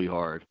incredibly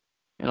hard.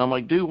 And I'm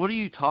like, dude, what are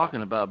you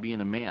talking about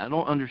being a man? I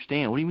don't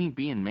understand. What do you mean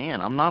being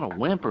man? I'm not a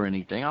wimp or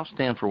anything. I'll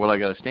stand for what I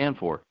got to stand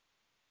for.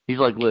 He's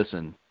like,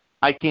 listen,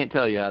 I can't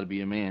tell you how to be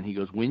a man. He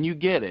goes, when you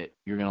get it,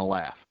 you're going to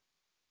laugh.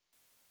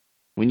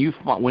 When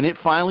it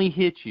finally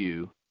hits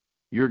you,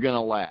 you're going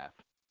to laugh.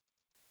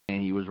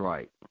 And he was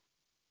right.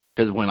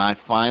 Because when I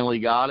finally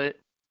got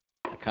it,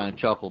 I kind of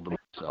chuckled to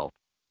myself.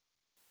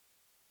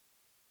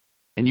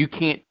 And you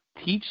can't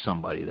teach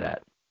somebody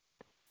that.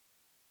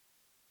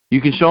 You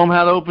can show them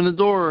how to open the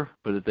door,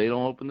 but if they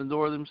don't open the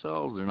door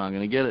themselves, they're not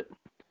going to get it.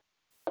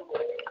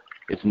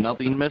 It's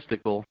nothing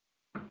mystical.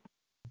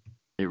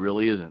 It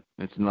really isn't.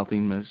 It's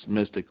nothing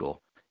mystical.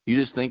 You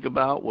just think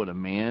about what a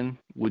man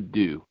would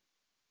do,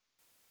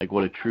 like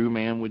what a true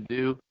man would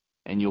do,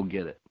 and you'll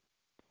get it.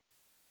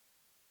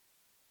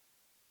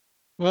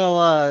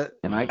 Well,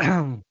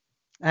 And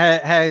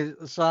hey,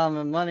 Sean,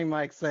 and Money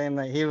Mike saying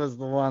that he was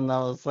the one that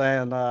was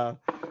saying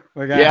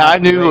we're gonna yeah, have I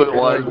to knew wait it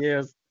was. 4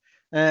 years,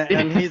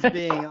 and he's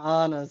being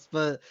honest.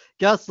 But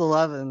Gus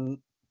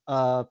 11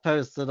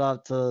 posted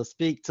up to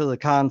speak to the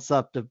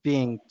concept of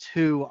being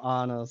too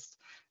honest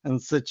in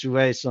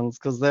situations,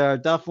 because there are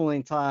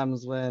definitely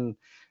times when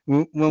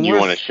You we're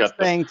wanna shut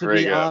the saying to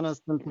be frig up.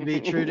 honest and to be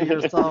true to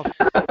yourself,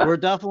 we're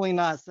definitely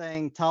not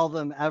saying tell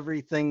them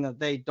everything that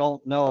they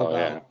don't know about.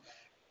 Yeah.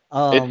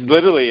 It's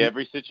literally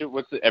every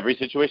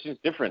situation is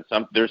different.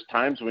 There's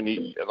times when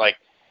you like,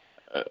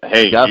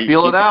 hey, you gotta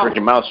feel keep it out. your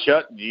freaking mouth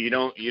shut. You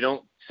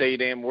don't say a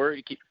damn word.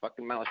 You keep your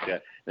fucking mouth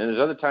shut. And there's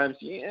other times,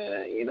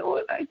 yeah, you know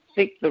what? I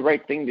think the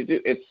right thing to do.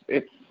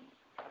 It's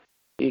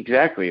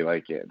exactly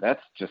like it.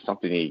 That's just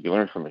something that you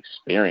learn from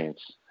experience.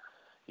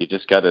 You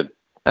just gotta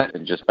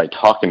just by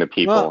talking to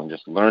people and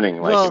just learning,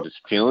 and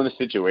just feeling the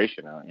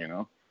situation out. You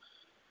know.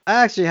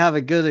 I actually have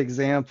a good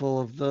example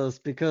of this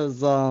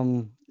because,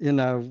 you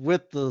know,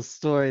 with the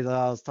story that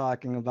I was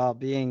talking about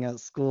being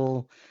at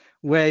school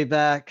way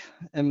back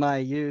in my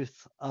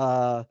youth,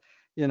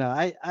 you know,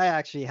 I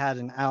actually had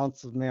an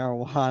ounce of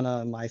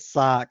marijuana in my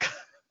sock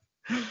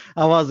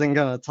I wasn't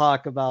going to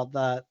talk about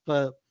that.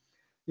 But,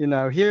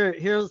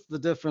 here's the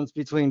difference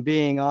between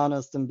being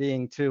honest and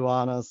being too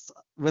honest.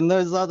 When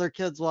those other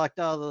kids walked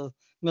out of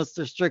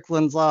Mr.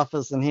 Strickland's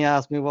office and he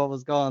asked me what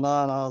was going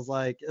on, I was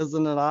like,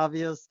 isn't it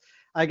obvious?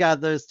 I got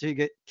those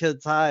two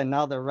kids high and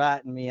now they're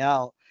ratting me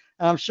out.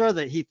 And I'm sure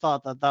that he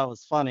thought that that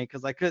was funny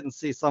because I couldn't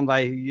see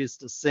somebody who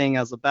used to sing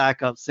as a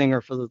backup singer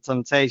for the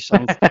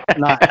Temptations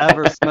not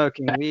ever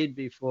smoking weed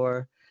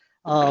before.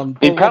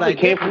 He probably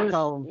came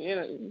from,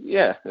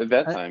 yeah, at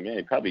that time,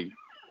 he probably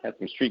had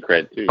some street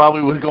cred too.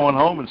 Probably was going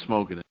home and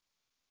smoking it.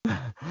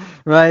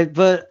 Right,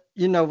 but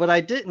what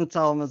I didn't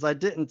tell him is I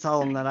didn't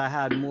tell him that I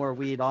had more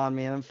weed on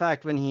me. And in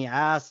fact, when he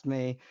asked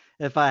me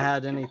if I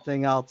had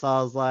anything else,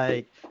 I was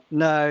like,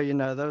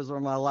 no, those were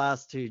my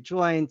last 2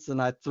 joints.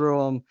 And I threw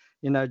them,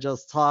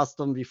 just tossed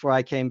them before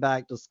I came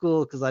back to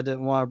school because I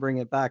didn't want to bring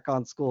it back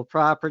on school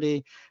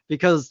property,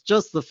 because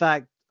just the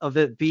fact of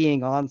it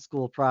being on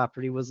school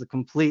property was a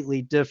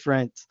completely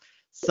different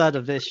set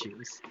of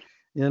issues.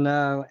 And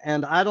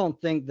I don't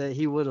think that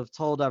he would have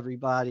told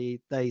everybody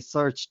they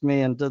searched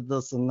me and did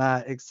this and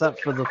that,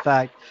 except for the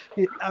fact,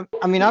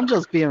 I'm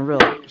just being real.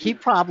 He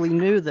probably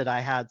knew that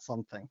I had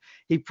something.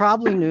 He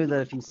probably knew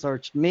that if he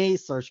searched me,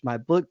 searched my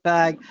book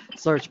bag,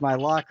 searched my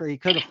locker, he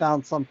could have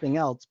found something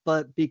else.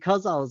 But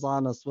because I was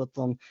honest with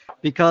him,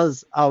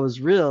 because I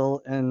was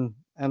real and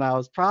I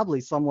was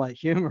probably somewhat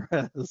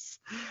humorous,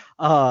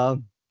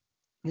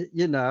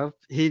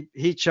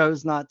 he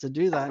chose not to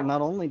do that. And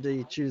not only did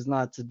he choose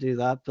not to do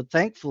that, but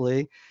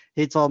thankfully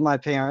he told my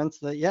parents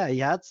that, yeah, he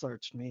had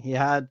searched me. He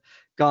had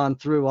gone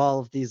through all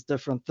of these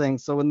different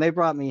things. So when they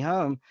brought me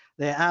home,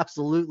 they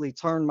absolutely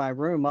turned my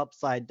room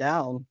upside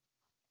down.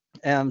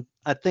 And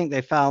I think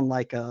they found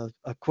like a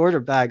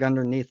quarter bag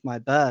underneath my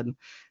bed,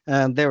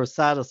 and they were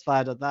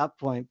satisfied at that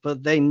point.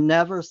 But they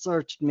never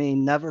searched me,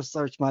 never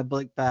searched my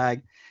book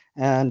bag,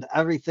 and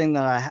everything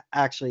that I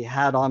actually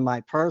had on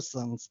my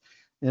persons,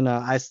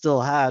 I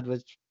still had,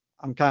 which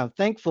I'm kind of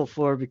thankful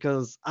for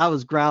because I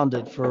was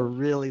grounded for a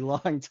really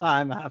long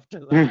time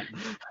after that.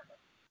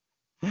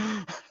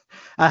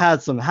 I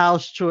had some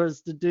house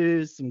chores to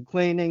do, some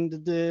cleaning to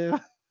do.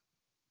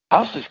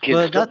 How's this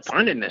kid still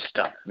finding this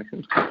stuff?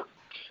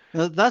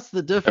 That's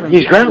the difference.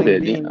 He's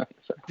grounded.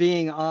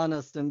 Being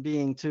honest and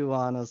being too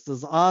honest.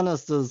 As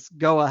honest as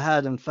go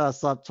ahead and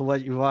fess up to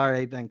what you've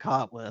already been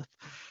caught with.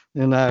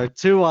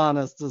 Too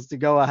honest is to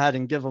go ahead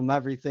and give them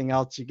everything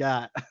else you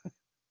got.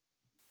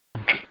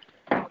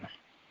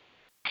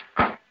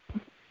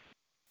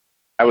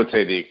 I would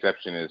say the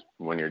exception is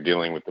when you're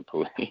dealing with the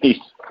police.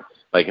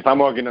 Like if I'm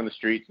walking down the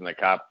streets and the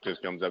cop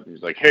just comes up and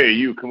he's like, "Hey,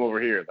 you come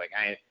over here." Like,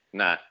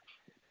 nah.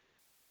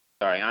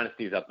 Sorry,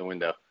 honesty's out the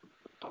window.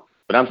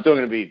 But I'm still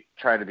going to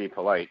try to be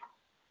polite.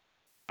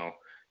 Do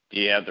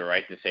you have the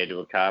right to say to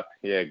a cop,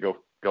 "Yeah,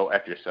 go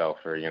F yourself,"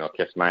 or,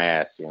 kiss my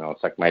ass,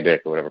 suck my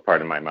dick, or whatever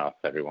part of my mouth,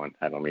 everyone.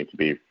 I don't mean to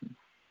be.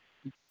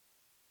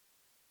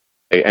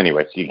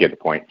 Anyways, you get the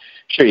point.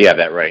 Sure, you have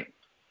that right.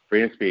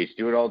 Freedom of speech.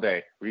 Do it all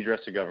day.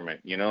 Redress the government.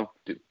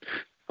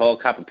 Call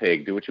a cop a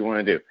pig. Do what you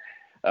want to do.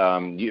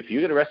 If you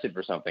get arrested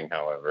for something,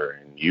 however,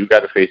 and you got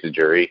to face a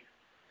jury,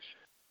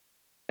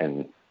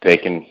 and they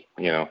can,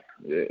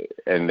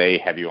 and they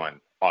have you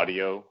on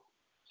audio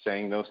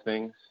saying those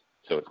things,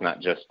 so it's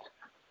not just,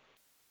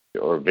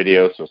 or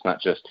video, so it's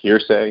not just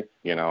hearsay.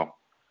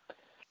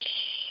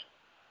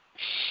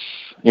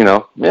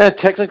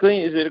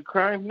 Technically, is it a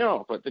crime?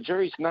 No, but the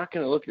jury's not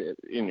going to look at it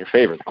in your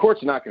favor. The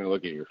court's not going to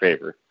look at your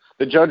favor.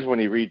 The judge, when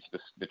he reads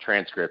the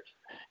transcript,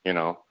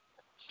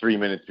 3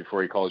 minutes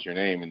before he calls your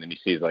name, and then he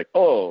sees then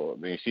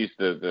he sees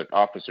the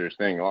officer's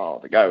thing, "Oh,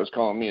 the guy was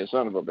calling me a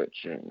son of a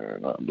bitch,"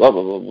 and blah, blah,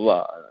 blah,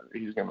 blah.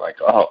 He's going to be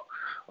like,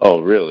 oh,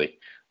 really?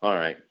 All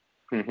right.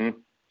 Mm-hmm.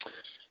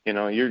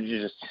 You're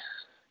just,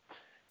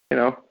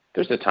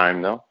 there's a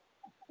time, though.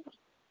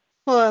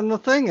 Well, and the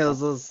thing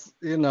is, it's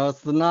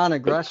the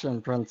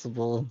non-aggression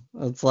principle.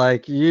 It's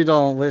like you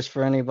don't wish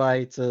for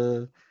anybody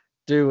to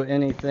do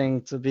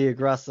anything to be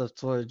aggressive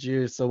towards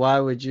you. So why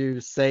would you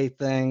say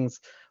things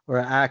or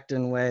act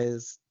in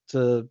ways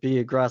to be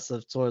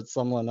aggressive towards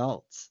someone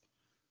else?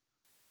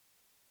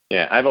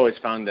 Yeah, I've always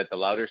found that the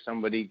louder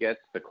somebody gets,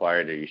 the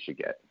quieter you should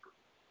get.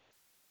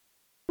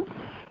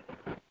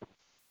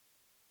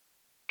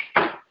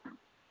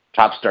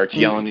 Cop starts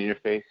yelling in your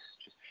face.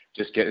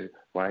 Just get it.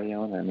 Why are you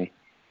yelling at me?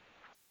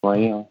 Why are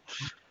you yelling?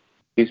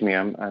 Excuse me,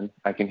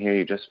 I can hear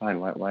you just fine.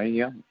 Why are you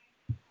yelling?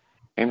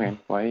 Hey man,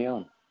 why are you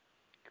yelling?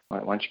 Why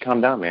don't you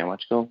calm down, man? Why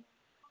don't you go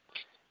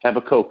have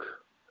a Coke?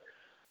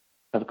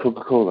 Have a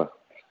Coca-Cola,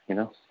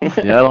 Yeah,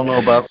 I don't know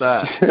about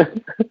that.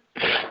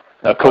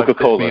 A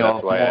Coca-Cola,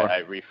 that's why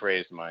I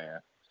rephrased my...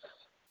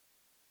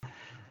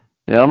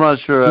 Yeah, I'm not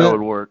sure that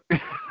would work.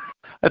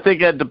 I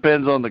think that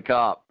depends on the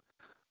cop.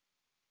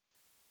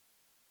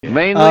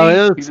 Mainly,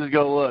 you just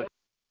go, "Look,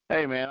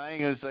 hey man, I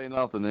ain't gonna say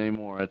nothing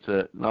anymore. That's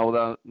it.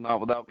 Not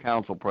without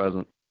counsel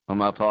present. I'm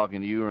not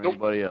talking to you or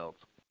anybody else."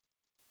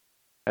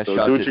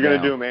 So do what you're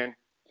gonna do, man.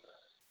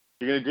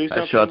 You're gonna do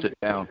something. That shuts it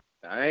down.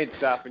 I ain't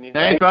stopping you.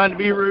 I ain't trying to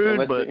be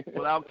rude, but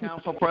without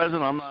counsel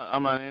present, I'm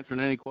not answering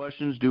any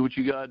questions. Do what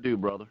you gotta do,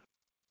 brother.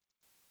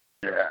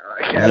 Yeah,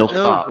 right. He'll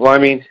stop. Well, I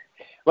mean,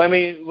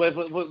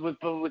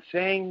 with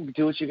saying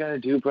do what you gotta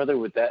do, brother,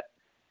 would that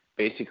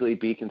basically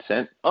be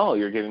consent? Oh,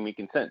 you're giving me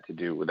consent to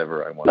do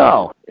whatever I want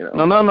No. to do.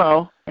 You know?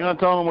 No. You're not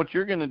telling him what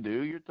you're gonna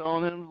do. You're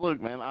telling him,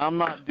 look, man, I'm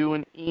not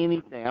doing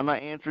anything. I'm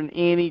not answering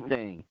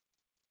anything.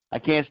 I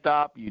can't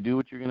stop you. Do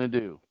what you're gonna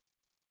do.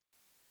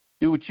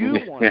 Do what you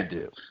want to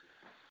do.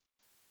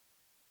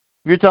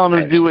 If you're telling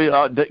them to do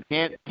it,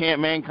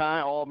 can't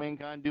all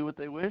mankind do what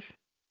they wish?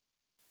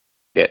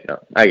 Yeah, no,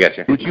 I got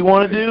you. What you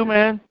want to do,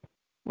 man?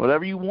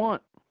 Whatever you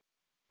want.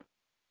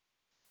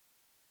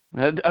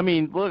 I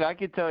mean, look, I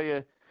could tell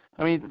you,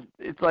 I mean,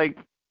 it's like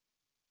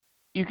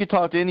you could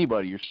talk to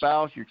anybody, your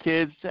spouse, your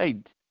kids, hey,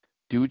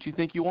 do what you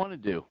think you want to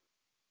do.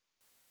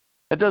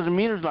 That doesn't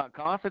mean there's not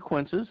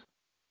consequences.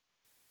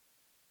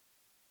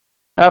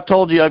 I've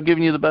told you, I've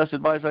given you the best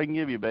advice I can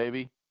give you,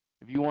 baby.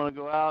 If you want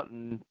to go out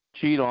and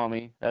cheat on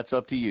me, that's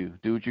up to you.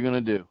 Do what you're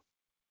going to do.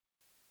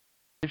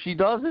 If she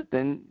does it,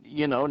 then,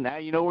 now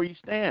you know where you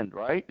stand,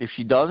 right? If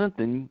she doesn't,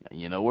 then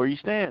you know where you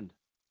stand.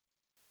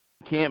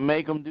 You can't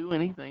make them do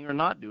anything or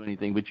not do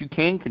anything, but you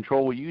can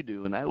control what you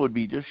do, and that would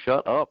be just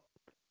shut up.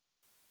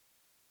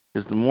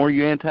 Because the more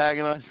you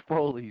antagonize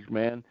police,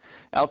 man,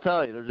 I'll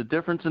tell you, there's a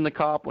difference in the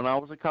cop when I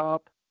was a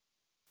cop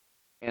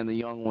and the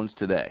young ones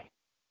today.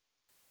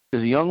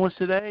 Because the young ones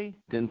today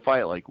didn't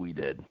fight like we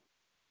did.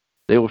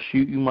 They will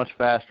shoot you much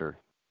faster,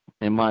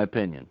 in my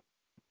opinion.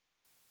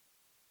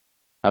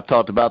 I've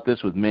talked about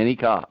this with many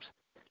cops,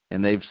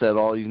 and they've said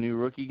all these new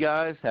rookie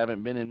guys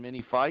haven't been in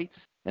many fights,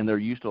 and they're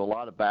used to a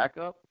lot of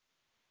backup.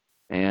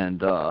 And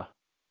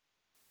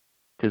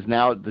because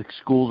now the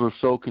schools are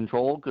so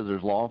controlled because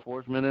there's law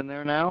enforcement in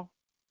there now,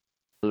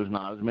 so there's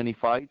not as many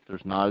fights.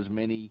 There's not as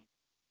many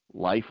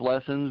life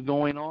lessons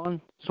going on.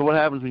 So what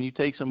happens when you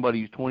take somebody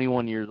who's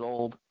 21 years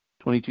old,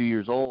 22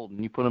 years old,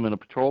 and you put them in a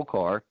patrol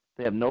car?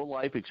 They have no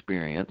life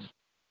experience,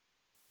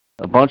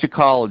 a bunch of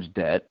college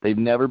debt, they've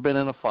never been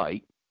in a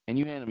fight, and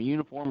you hand them a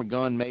uniform, a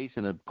gun, mace,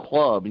 and a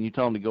club, and you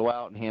tell them to go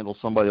out and handle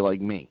somebody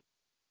like me.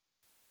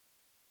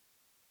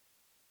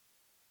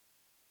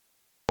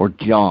 Or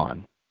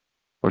John.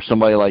 Or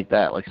somebody like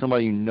that. Like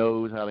somebody who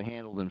knows how to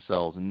handle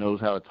themselves and knows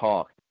how to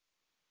talk.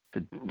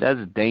 That's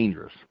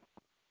dangerous.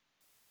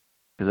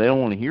 Because they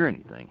don't want to hear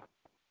anything.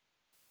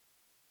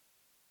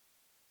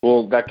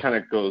 Well, that kind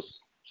of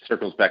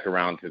circles back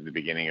around to the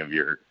beginning of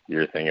your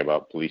thing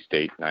about police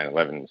state,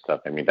 9/11 and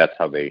stuff. I mean, that's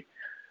how they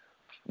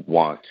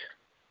want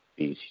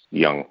these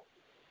young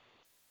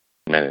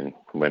men and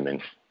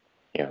women.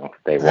 They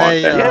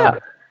want them.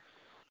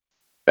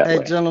 That hey,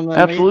 way. gentlemen,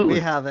 Absolutely.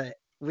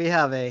 we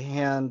have a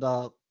hand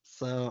up,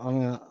 so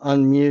I'm gonna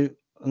unmute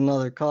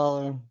another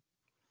caller.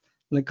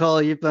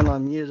 Nicole, you've been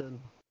unmuted.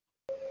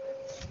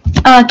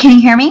 Can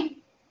you hear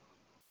me?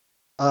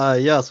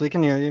 Yes, we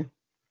can hear you.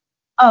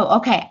 Oh,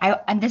 okay.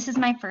 And this is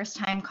my first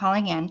time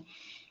calling in,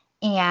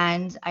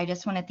 and I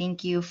just want to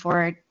thank you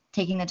for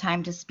taking the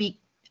time to speak.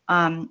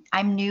 I'm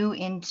new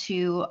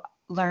into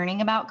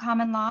learning about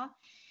common law,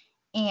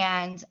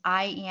 and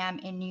I am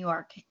in New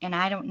York, and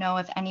I don't know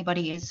if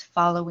anybody is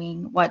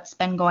following what's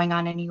been going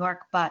on in New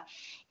York, but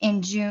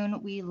in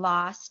June, we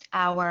lost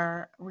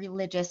our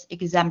religious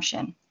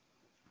exemption.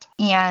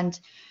 And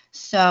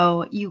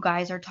so you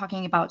guys are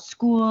talking about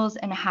schools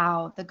and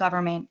how the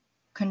government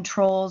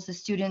controls the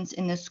students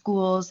in the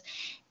schools,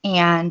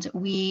 and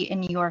we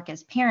in New York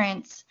as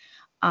parents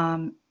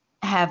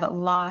have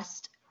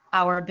lost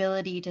our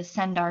ability to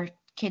send our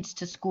kids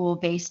to school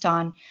based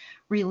on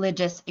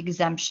religious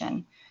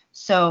exemption.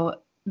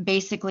 So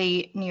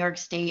basically, New York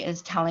State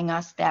is telling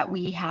us that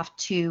we have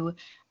to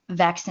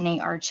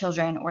vaccinate our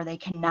children or they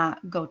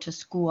cannot go to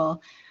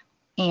school.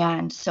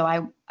 And so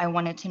I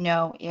wanted to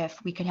know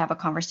if we could have a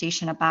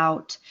conversation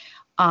about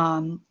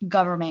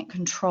government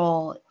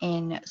control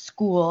in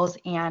schools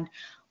and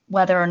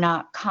whether or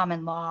not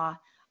common law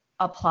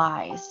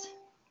applies.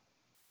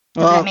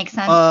 Does that make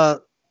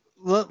sense?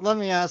 Let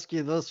me ask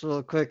you this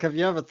real quick. Have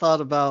you ever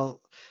thought about,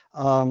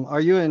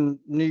 are you in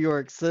New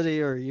York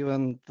City, or are you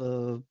in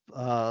the,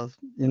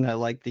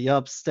 like the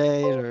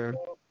upstate or?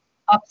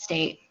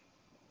 Upstate.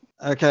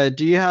 Okay.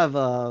 Do you have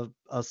a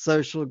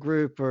social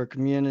group or a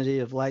community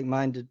of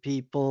like-minded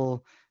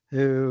people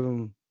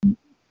who,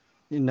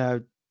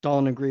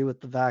 don't agree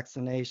with the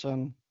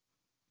vaccination?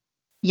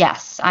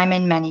 Yes, I'm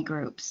in many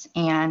groups,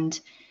 and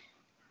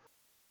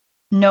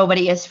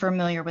nobody is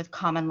familiar with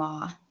common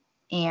law,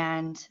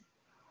 and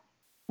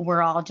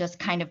we're all just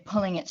kind of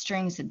pulling at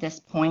strings at this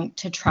point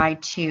to try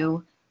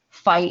to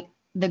fight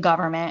the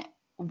government,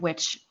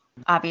 which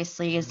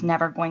obviously is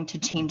never going to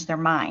change their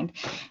mind.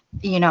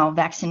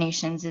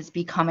 Vaccinations is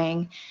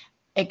becoming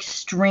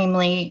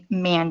extremely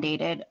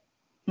mandated,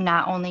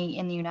 not only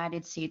in the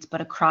United States, but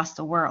across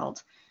the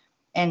world.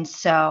 And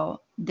so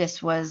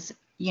this was,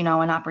 an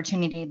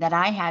opportunity that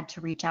I had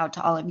to reach out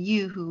to all of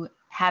you who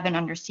have an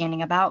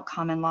understanding about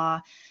common law,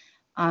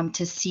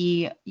 to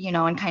see,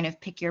 and kind of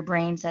pick your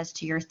brains as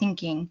to your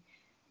thinking.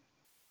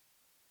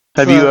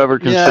 Have So, you ever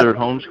yeah, considered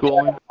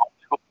homeschooling?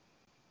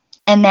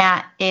 And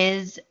that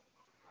is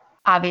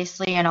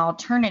obviously an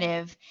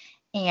alternative.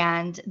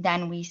 And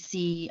then we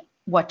see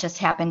what just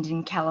happened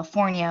in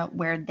California,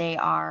 where they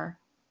are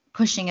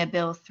pushing a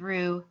bill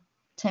through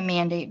to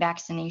mandate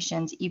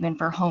vaccinations even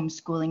for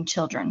homeschooling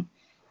children.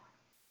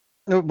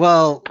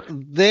 well,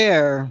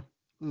 there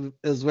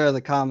is where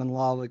the common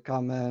law would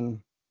come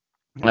in.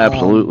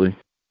 Absolutely.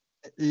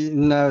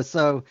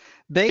 So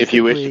If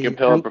you wish to basically,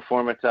 compel a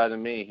performance out of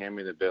me, hand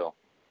me the bill.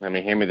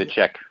 Hand me the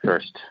check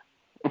first.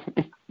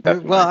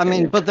 That's well, my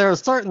opinion. but there are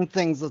certain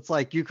things that's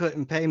like you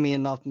couldn't pay me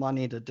enough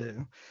money to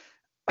do.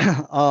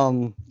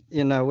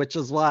 Which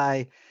is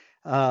why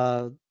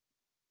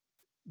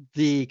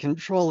the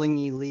controlling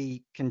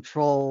elite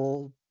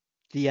control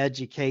the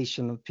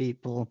education of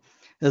people,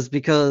 is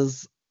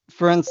because,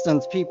 for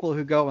instance, people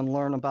who go and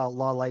learn about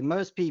law, like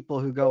most people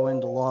who go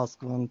into law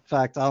school, in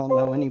fact, I don't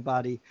know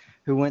anybody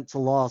who went to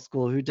law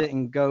school who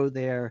didn't go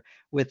there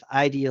with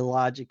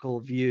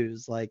ideological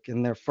views, like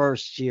in their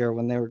first year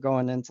when they were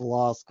going into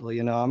law school.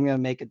 I'm going to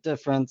make a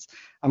difference,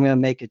 I'm going to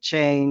make a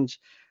change,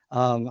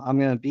 I'm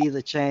going to be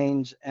the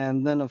change.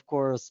 And then, of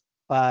course,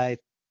 by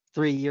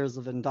 3 years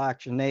of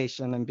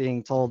indoctrination and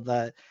being told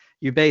that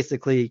you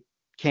basically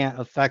can't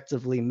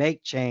effectively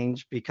make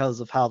change because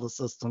of how the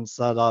system's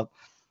set up,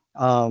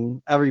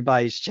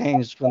 everybody's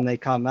changed when they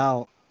come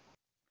out.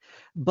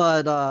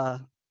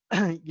 But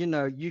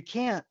you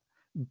can't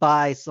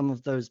buy some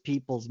of those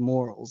people's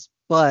morals.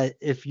 But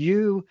if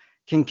you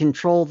can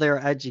control their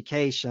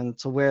education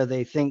to where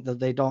they think that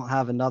they don't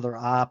have another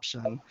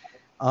option,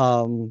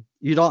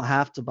 you don't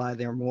have to buy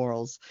their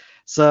morals.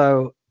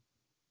 So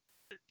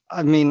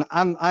I'm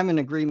in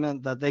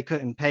agreement that they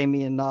couldn't pay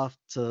me enough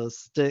to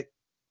stick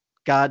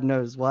God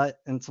knows what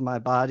into my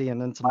body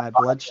and into my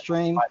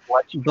bloodstream.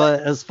 But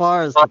as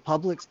far as the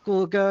public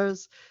school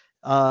goes,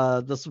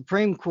 the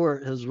Supreme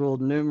Court has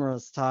ruled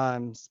numerous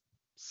times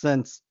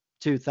since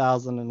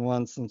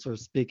 2001, since we're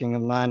speaking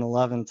of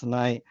 9/11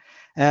 tonight.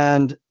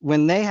 And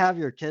when they have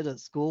your kid at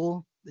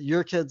school,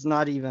 your kid's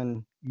not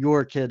even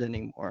your kid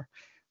anymore.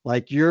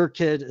 Like, your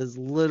kid is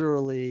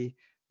literally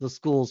the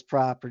school's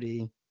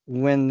property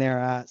when they're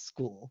at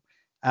school,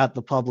 at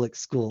the public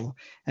school.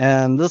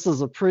 And this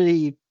is a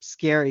pretty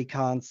scary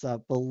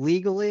concept, but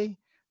legally,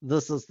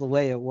 this is the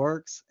way it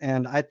works.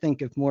 And I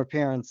think if more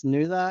parents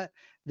knew that,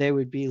 they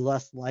would be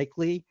less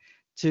likely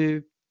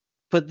to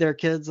put their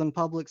kids in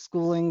public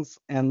schoolings.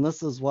 And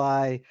this is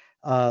why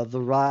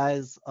the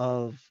rise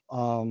of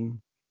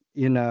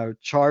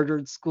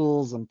chartered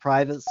schools and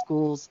private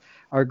schools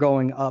are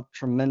going up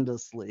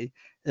tremendously,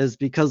 is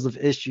because of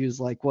issues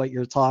like what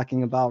you're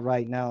talking about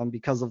right now, and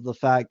because of the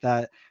fact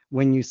that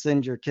when you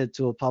send your kid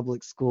to a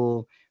public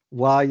school,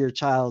 while your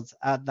child's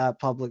at that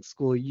public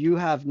school, you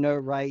have no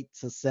right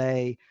to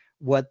say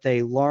what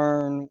they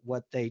learn,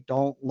 what they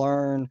don't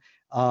learn,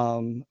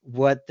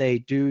 what they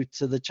do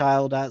to the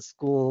child at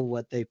school,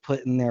 what they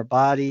put in their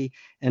body.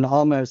 In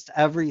almost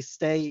every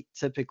state,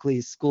 typically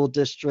school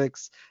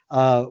districts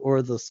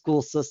or the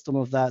school system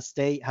of that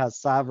state has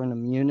sovereign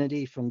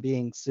immunity from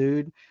being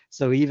sued.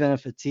 So even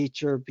if a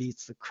teacher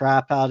beats the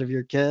crap out of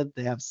your kid,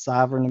 they have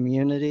sovereign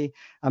immunity.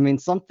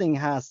 Something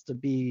has to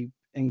be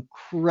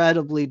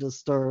incredibly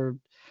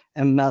disturbed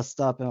and messed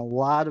up, and a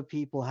lot of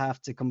people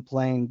have to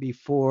complain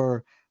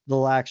before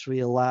they'll actually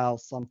allow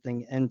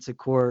something into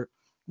court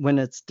when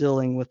it's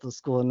dealing with the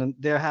school. And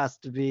there has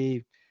to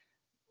be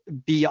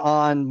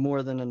beyond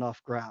more than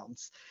enough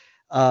grounds.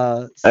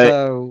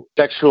 Sexual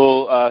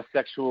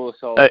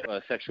assault,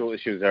 sexual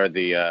issues are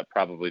the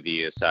probably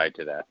the aside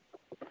to that.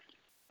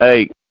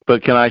 Hey,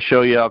 but can I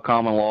show you how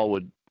common law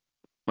would?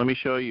 Let me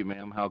show you,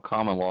 ma'am, how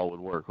common law would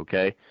work.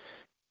 Okay.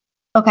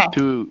 Okay.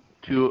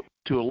 To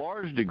a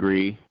large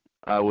degree,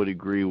 I would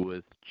agree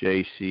with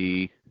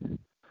JC,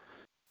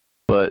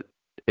 but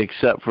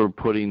except for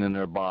putting in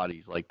their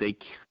bodies, like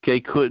they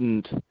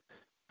couldn't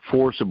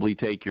forcibly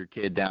take your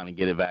kid down and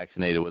get it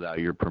vaccinated without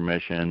your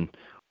permission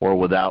or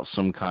without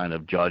some kind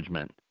of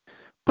judgment.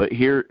 But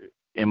here,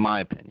 in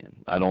my opinion,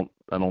 I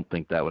don't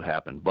think that would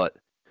happen. But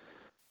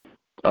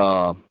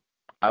I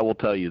will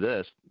tell you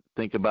this.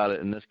 Think about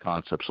it in this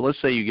concept. So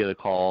let's say you get a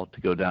call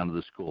to go down to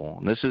the school,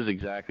 and this is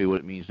exactly what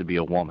it means to be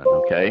a woman,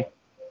 okay?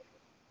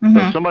 Mm-hmm.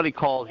 So somebody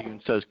calls you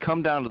and says,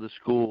 come down to the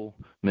school,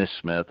 Miss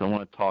Smith, I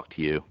want to talk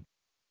to you.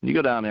 And you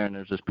go down there, and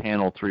there's this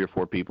panel of 3 or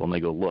 4 people, and they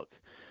go, look,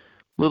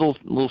 little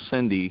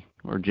Cindy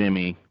or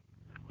Jimmy,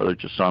 whether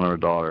it's a son or a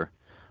daughter,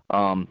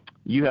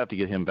 you have to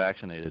get him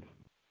vaccinated,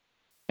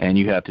 and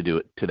you have to do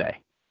it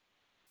today.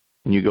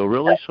 And you go,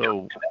 really?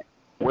 So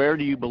where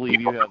do you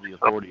believe you have the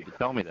authority to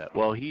tell me that?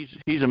 Well, he's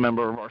a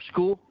member of our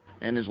school,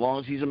 and as long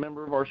as he's a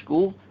member of our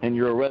school and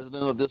you're a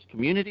resident of this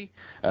community,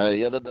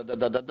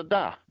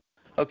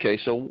 Okay,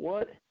 so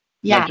what?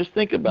 Yeah. Now just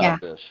think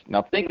about this.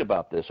 Now think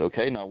about this,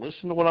 okay? Now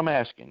listen to what I'm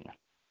asking you.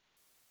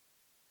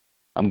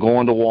 I'm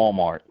going to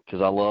Walmart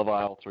because I love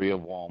aisle 3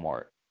 of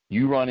Walmart.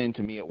 You run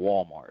into me at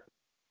Walmart,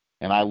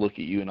 and I look at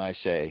you and I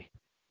say,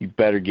 you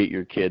better get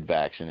your kid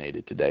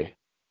vaccinated today.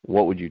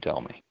 What would you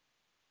tell me?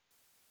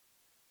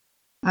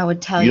 I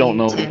would tell you you don't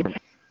know to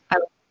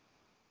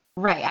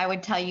Right. I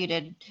would tell you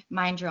to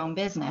mind your own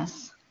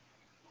business.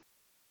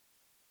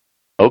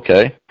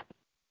 Okay.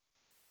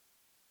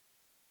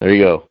 There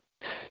you go.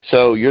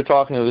 So you're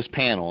talking to this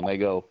panel, and they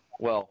go,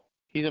 well,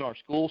 he's in our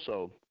school,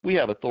 so we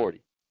have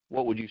authority.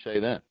 What would you say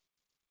then?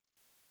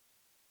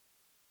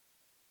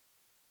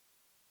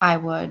 I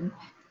would,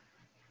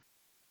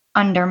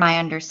 under my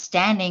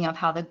understanding of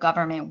how the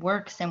government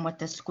works and what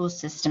the school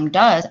system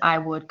does, I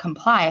would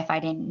comply if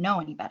I didn't know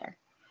any better.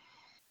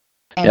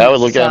 And yeah, I would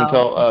look at him and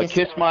tell, this,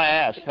 kiss my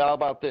ass. How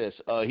about this?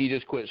 He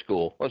just quit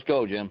school. Let's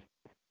go, Jim.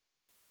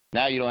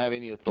 Now you don't have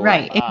any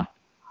authority. right.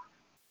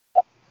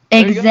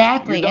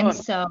 Exactly. And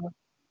so.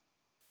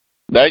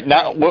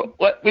 Now,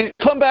 what,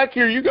 come back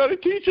here. You got to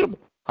teach him.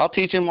 I'll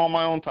teach him on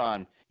my own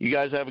time. You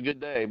guys have a good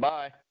day.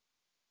 Bye.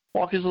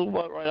 Walk his little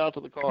butt right out to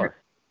the car.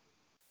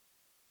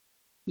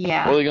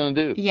 Yeah. What are they going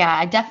to do? Yeah,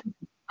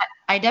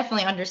 I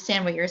definitely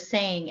understand what you're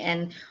saying.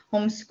 And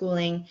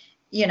homeschooling,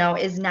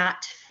 is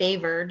not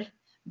favored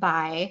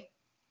by,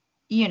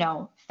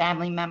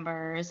 family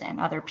members and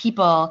other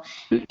people.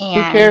 Who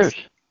And cares?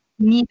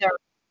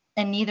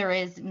 neither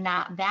is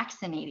not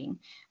vaccinating.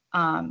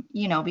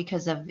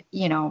 Because of,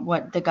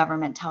 what the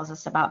government tells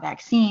us about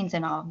vaccines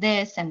and all of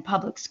this, and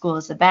public school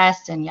is the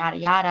best and yada,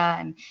 yada.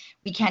 And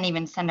we can't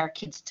even send our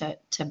kids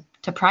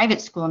to private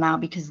school now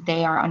because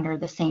they are under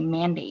the same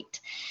mandate.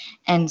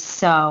 And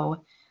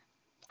so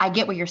I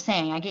get what you're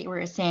saying. I get what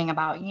you're saying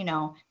about,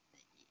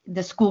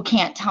 the school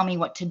can't tell me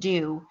what to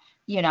do,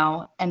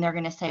 and they're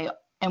going to say,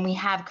 and we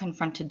have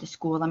confronted the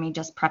school. Let me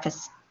just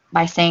preface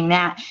by saying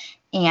that.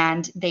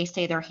 And they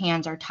say their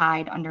hands are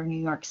tied under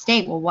New York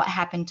State. Well, what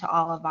happened to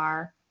all of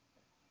our,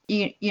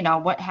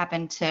 what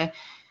happened to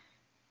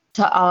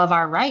all of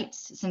our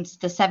rights since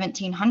the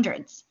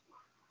 1700s?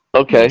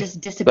 Okay,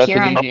 just disappear.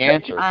 That's an easy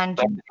answer.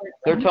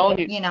 They're telling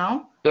you,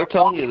 you they're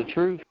telling you the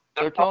truth.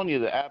 They're telling you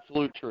the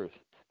absolute truth.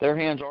 Their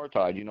hands are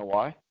tied. You know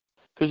why?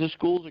 Because the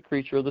school is a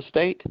creature of the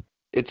state.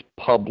 It's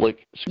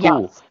public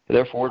school. Yes.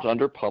 Therefore, it's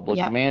under public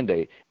Yep.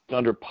 mandate. It's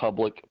under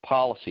public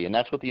policy. And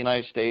that's what the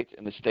United States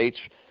and the states,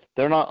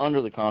 they're not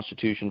under the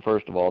Constitution,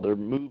 first of all. They're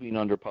moving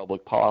under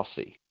public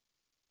policy.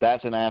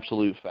 That's an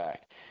absolute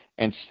fact.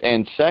 And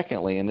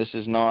secondly, and this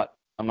is not,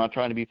 I'm not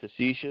trying to be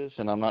facetious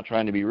and I'm not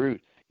trying to be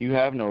rude, you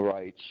have no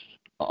rights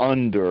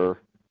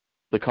under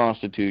the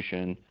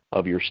Constitution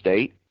of your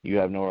state. You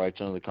have no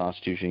rights under the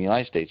Constitution of the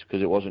United States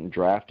because it wasn't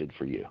drafted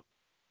for you.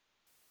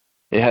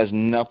 It has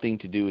nothing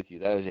to do with you.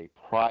 That is a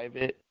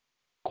private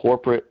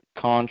corporate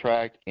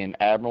contract in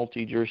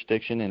admiralty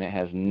jurisdiction, and it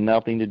has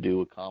nothing to do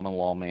with common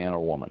law man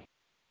or woman.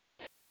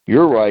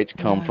 Your rights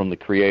come from the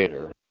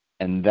Creator,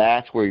 and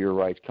that's where your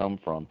rights come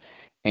from.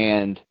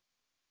 And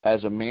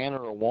as a man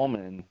or a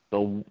woman,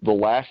 the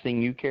last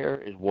thing you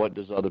care is what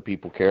does other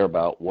people care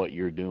about what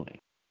you're doing.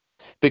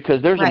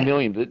 Because there's a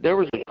million. There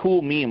was a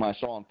cool meme I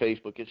saw on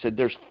Facebook. It said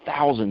there's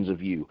thousands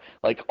of you.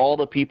 Like all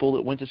the people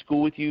that went to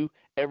school with you,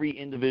 every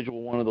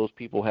individual one of those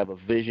people have a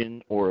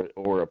vision or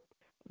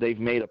they've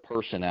made a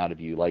person out of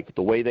you. Like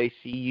the way they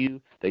see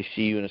you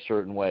in a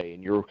certain way.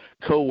 And your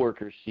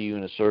coworkers see you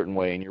in a certain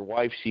way. And your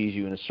wife sees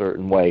you in a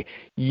certain way.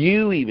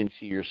 You even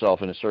see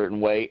yourself in a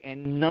certain way.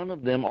 And none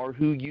of them are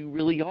who you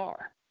really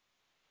are.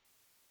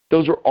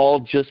 Those are all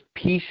just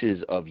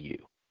pieces of you.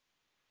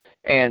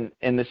 And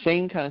the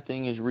same kind of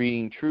thing is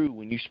reading true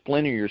when you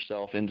splinter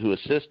yourself into a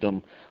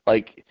system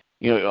like,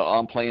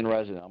 I'm playing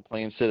resident, I'm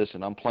playing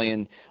citizen, I'm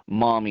playing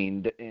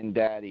mommy and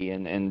daddy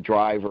and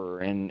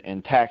driver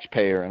and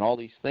taxpayer and all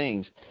these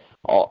things.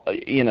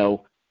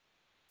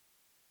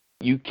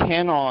 You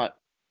cannot,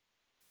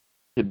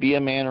 to be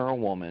a man or a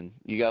woman,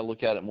 you got to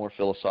look at it more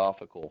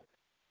philosophical.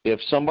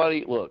 If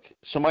somebody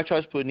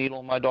tries to put a needle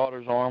in my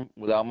daughter's arm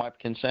without my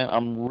consent,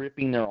 I'm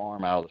ripping their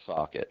arm out of the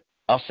socket.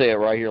 I'll say it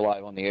right here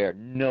live on the air.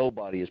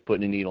 Nobody is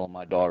putting a needle in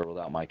my daughter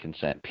without my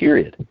consent,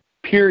 period.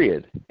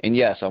 And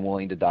yes, I'm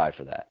willing to die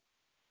for that.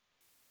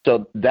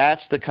 So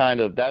that's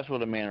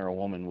what a man or a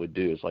woman would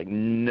do. It's like,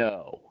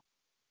 no,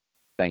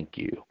 thank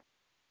you.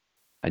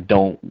 I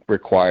don't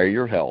require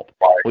your help.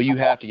 Well, you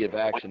have to get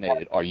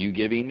vaccinated. Are you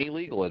giving me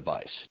legal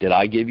advice? Did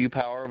I give you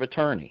power of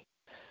attorney?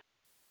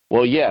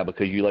 Well, yeah,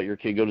 because you let your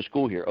kid go to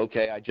school here.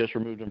 Okay, I just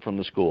removed him from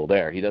the school.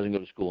 There, he doesn't go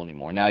to school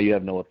anymore. Now you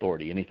have no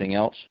authority. Anything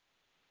else?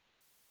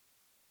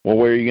 Well,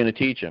 where are you going to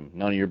teach him?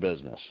 None of your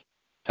business.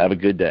 Have a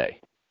good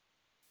day.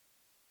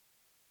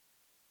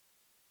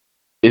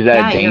 Is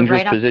that a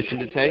dangerous position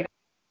to take?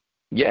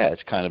 Yeah,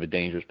 it's kind of a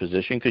dangerous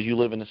position because you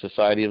live in a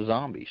society of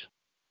zombies.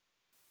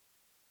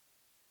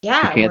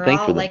 Yeah, you can't we're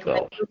think all for like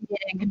themselves.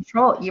 in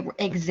control.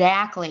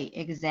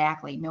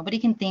 Exactly. Nobody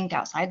can think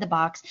outside the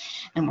box,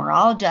 and we're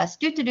all just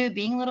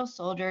being little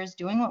soldiers,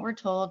 doing what we're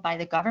told by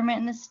the government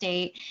and the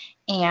state,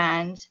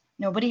 and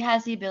nobody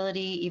has the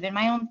ability. Even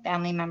my own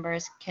family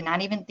members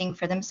cannot even think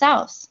for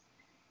themselves.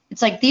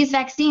 It's like these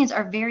vaccines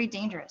are very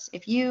dangerous.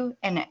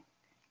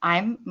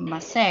 I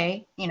must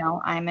say,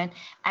 I'm an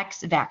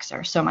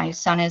ex-vaxxer, so my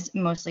son is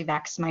mostly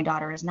vaxxed, my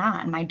daughter is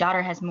not, and my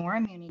daughter has more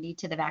immunity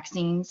to the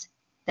vaccines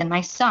than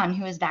my son,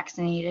 who is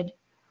vaccinated.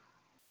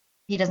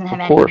 He doesn't have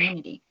any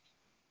immunity.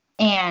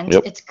 And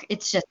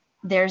it's just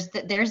there's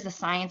the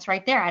science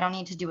right there. I don't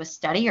need to do a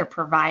study or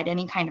provide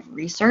any kind of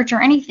research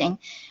or anything.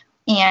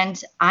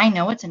 And I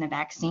know it's in a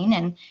vaccine,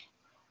 and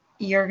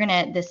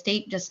the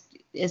state just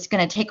is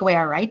going to take away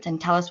our rights and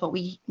tell us what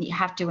we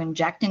have to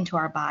inject into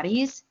our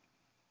bodies.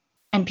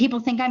 And people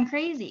think I'm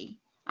crazy.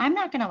 I'm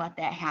not going to let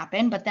that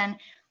happen. But then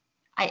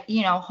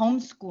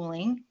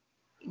homeschooling,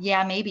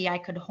 yeah, maybe I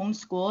could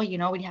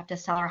homeschool, we'd have to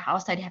sell our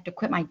house. I'd have to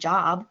quit my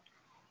job.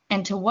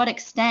 And to what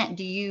extent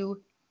do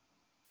you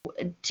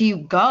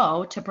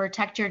go to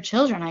protect your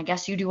children? I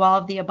guess you do all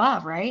of the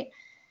above, right?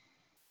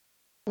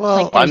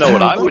 Well, I know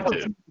what I would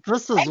do.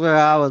 This is where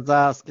I was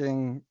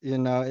asking,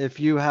 if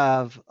you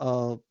have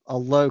a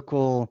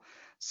local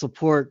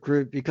support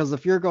group, because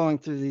if you're going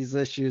through these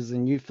issues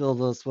and you feel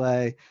this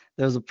way,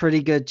 there's a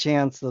pretty good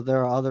chance that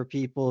there are other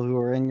people who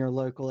are in your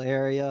local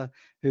area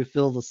who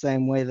feel the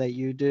same way that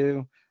you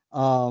do.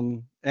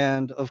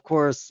 And of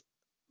course,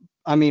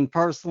 I mean,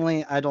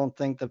 personally, I don't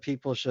think that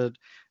people should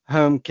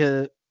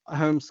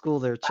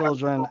homeschool their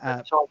children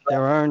at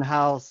their own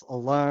house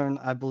alone.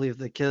 I believe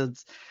the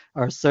kids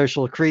are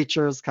social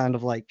creatures, kind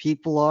of like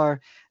people are.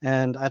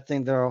 And I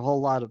think there are a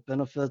whole lot of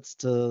benefits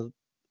to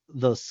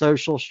the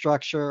social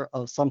structure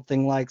of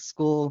something like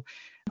school.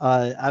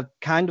 I've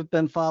kind of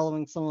been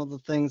following some of the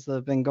things that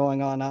have been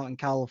going on out in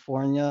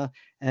California,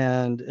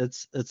 and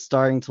it's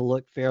starting to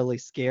look fairly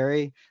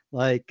scary.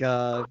 Like,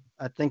 I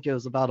think it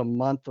was about a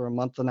month or a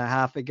month and a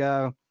half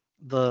ago,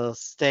 the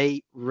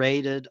state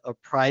raided a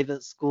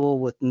private school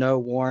with no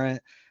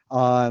warrant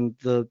on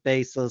the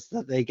basis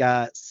that they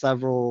got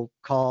several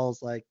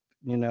calls, like,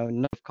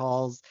 enough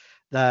calls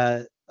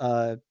that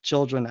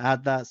children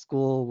at that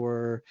school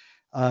were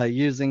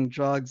using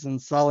drugs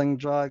and selling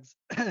drugs.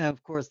 And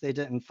of course, they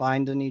didn't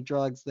find any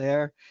drugs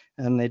there,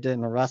 and they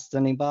didn't arrest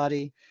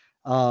anybody.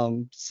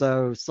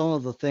 So some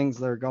of the things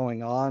that are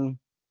going on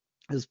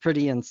is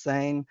pretty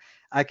insane.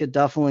 I could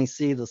definitely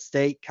see the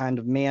state kind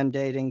of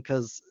mandating,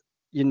 because,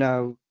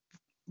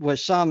 what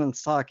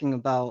Shaman's talking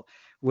about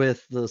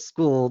with the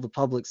school, the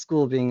public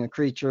school being a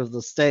creature of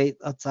the state,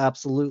 that's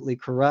absolutely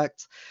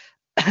correct.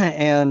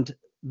 And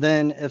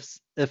then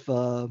if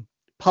a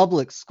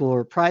public school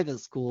or private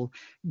school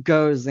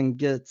goes and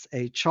gets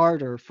a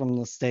charter from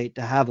the state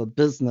to have a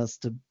business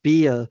to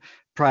be a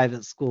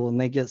private school, and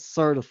they get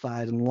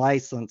certified and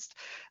licensed,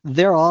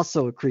 they're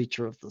also a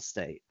creature of the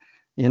state.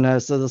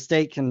 So the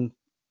state can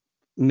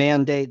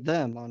mandate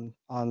them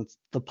on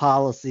the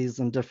policies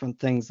and different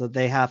things that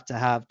they have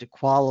to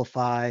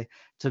qualify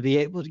to be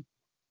able to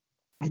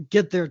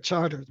get their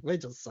charters.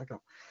 Wait just a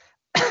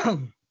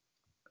second.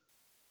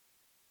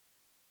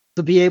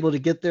 To be able to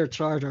get their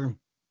charter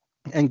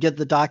and get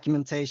the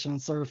documentation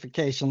and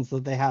certifications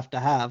that they have to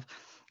have.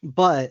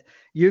 But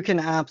you can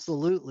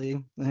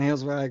absolutely, and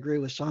here's where I agree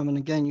with Shaman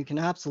again, you can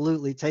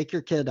absolutely take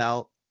your kid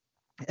out.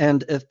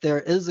 And if there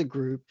is a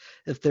group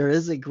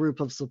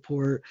of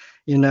support,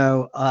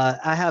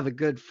 I have a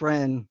good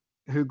friend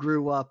who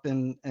grew up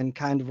in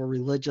kind of a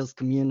religious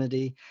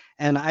community.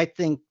 And I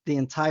think the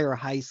entire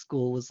high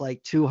school was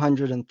like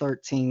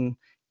 213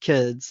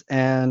 kids,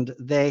 and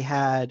they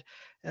had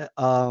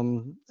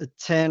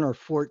 10 or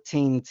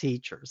 14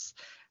 teachers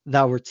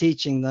that were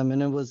teaching them,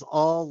 and it was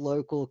all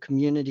local,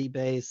 community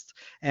based.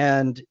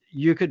 And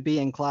you could be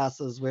in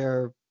classes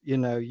where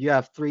you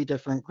have 3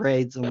 different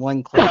grades in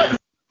one class.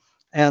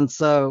 And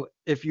so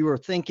if you were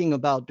thinking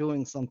about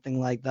doing something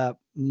like that,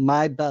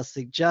 my best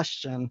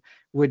suggestion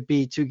would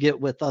be to get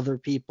with other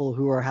people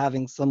who are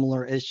having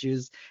similar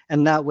issues.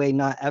 And that way,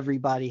 not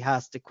everybody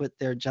has to quit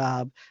their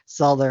job,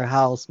 sell their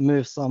house,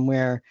 move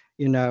somewhere.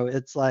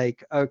 It's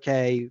like,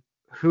 okay,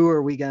 who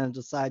are we going to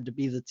decide to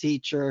be the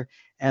teacher?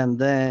 And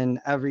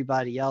then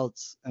everybody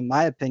else, in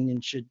my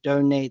opinion, should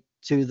donate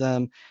to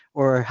them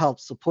or help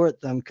support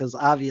them, because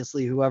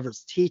obviously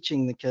whoever's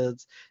teaching the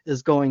kids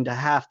is going to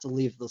have to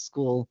leave the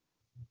school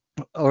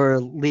or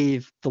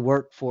leave the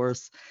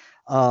workforce.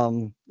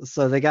 So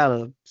they got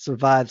to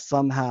survive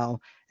somehow.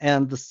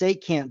 And the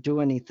state can't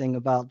do anything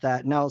about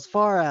that. Now, as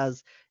far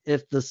as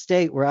if the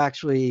state were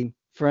actually,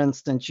 for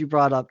instance, you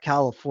brought up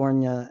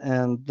California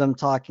and them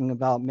talking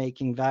about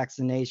making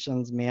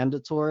vaccinations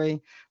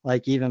mandatory,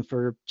 like even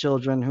for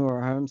children who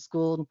are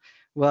homeschooled.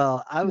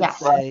 Well, I would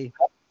say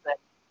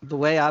the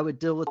way I would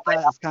deal with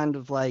that is kind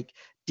of like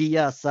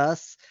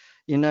DSS.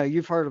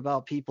 You've heard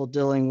about people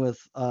dealing with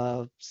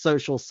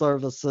social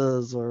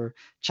services or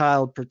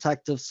child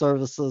protective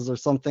services or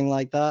something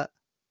like that.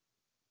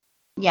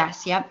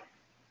 Yes. Yep.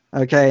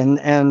 Okay.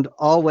 And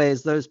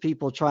always those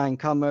people try and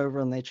come over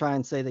and they try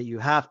and say that you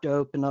have to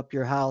open up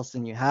your house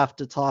and you have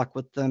to talk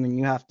with them and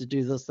you have to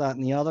do this, that,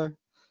 and the other.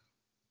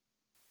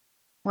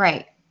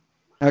 Right.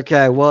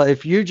 Okay, well,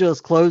 if you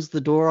just close the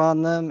door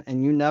on them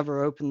and you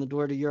never open the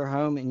door to your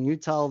home and you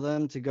tell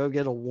them to go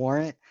get a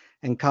warrant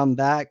and come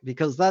back,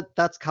 because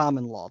that's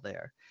common law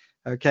there.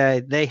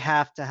 Okay, they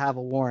have to have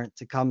a warrant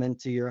to come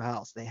into your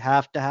house. They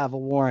have to have a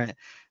warrant,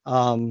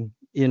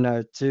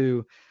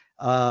 to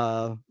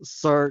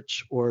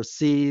search or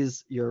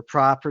seize your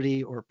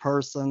property or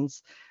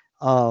persons.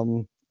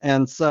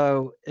 And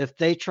so if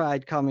they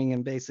tried coming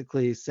and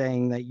basically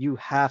saying that you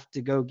have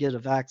to go get a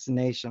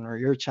vaccination or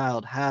your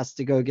child has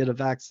to go get a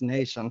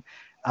vaccination,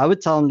 I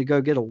would tell them to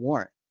go get a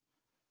warrant.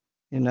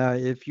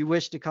 If you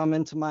wish to come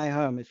into my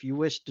home, if you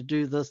wish to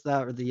do this,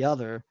 that, or the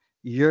other,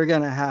 you're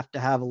going to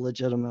have a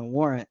legitimate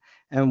warrant.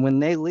 And when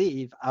they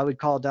leave, I would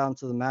call down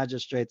to the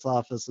magistrate's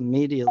office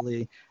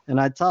immediately and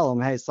I'd tell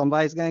them, hey,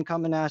 somebody's going to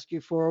come and ask you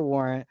for a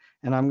warrant,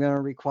 and I'm going to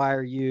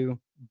require you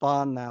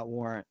bond that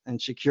warrant and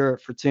secure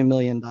it for $2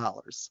 million.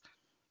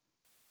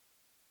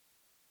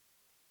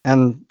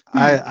 And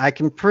I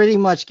can pretty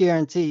much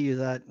guarantee you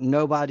that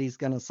nobody's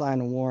going to sign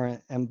a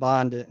warrant and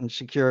bond it and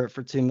secure it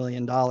for $2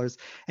 million.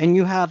 And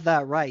you have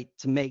that right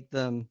to make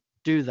them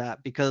do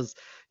that because,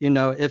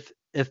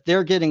 if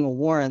they're getting a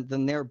warrant,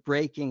 then they're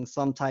breaking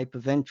some type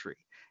of entry.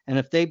 And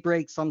if they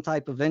break some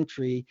type of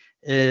entry,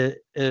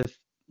 if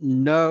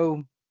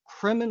no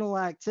criminal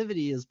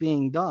activity is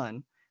being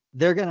done,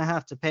 they're going to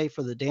have to pay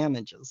for the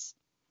damages.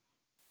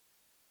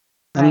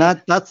 And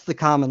that's the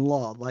common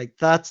law. Like,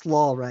 that's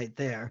law right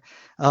there.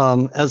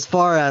 As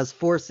far as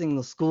forcing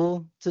the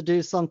school to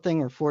do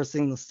something or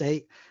forcing the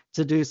state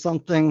to do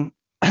something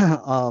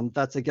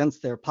that's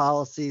against their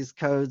policies,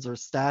 codes, or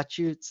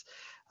statutes,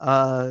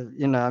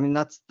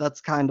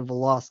 that's kind of a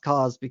lost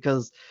cause,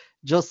 because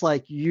just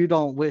like you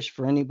don't wish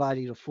for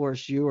anybody to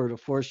force you or to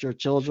force your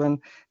children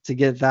to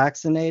get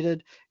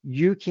vaccinated,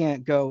 you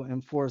can't go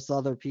and force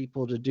other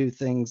people to do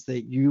things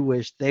that you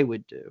wish they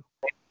would do.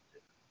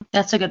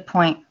 That's a good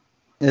point.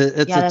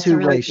 It's a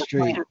two-way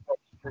street.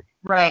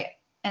 Right.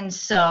 And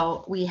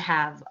so we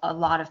have a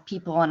lot of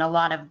people and a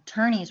lot of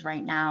attorneys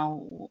right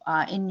now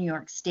in New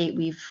York State.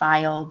 We've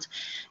filed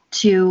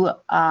two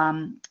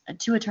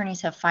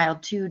attorneys have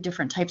filed two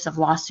different types of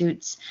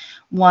lawsuits.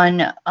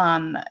 One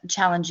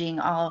challenging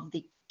all of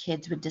the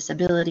kids with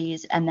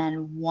disabilities, and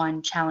then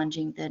one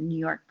challenging the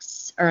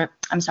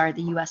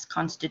U.S.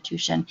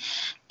 Constitution.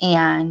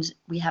 And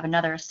we have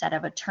another set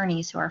of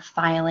attorneys who are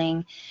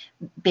filing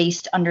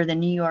based under the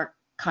New York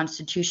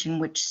Constitution,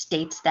 which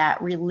states that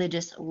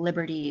religious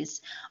liberties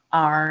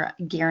are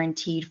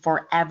guaranteed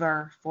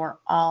forever for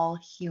all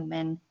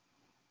humankind,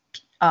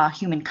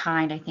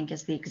 I think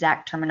is the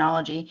exact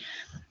terminology.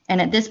 And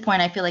at this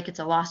point, I feel like it's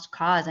a lost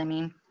cause. I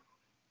mean,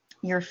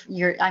 this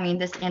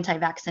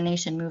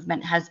anti-vaccination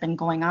movement has been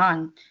going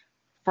on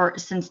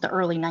since the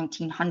early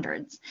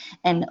 1900s.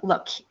 And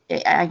look,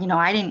 I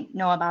didn't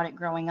know about it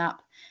growing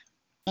up,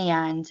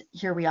 and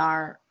here we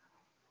are,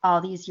 all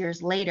these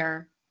years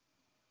later,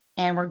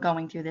 and we're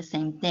going through the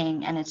same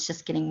thing, and it's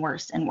just getting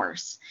worse and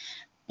worse.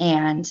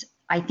 And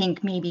I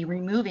think maybe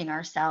removing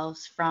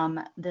ourselves from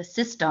the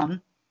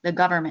system, the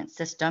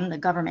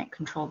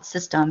government-controlled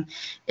system,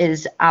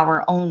 is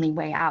our only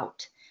way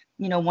out.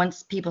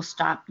 Once people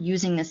stop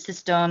using the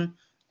system,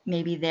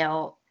 maybe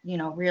they'll,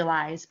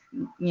 realize,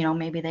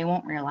 maybe they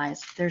won't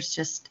realize. There's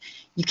just,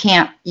 you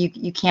can't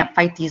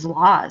fight these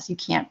laws. You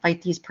can't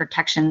fight these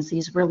protections,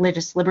 these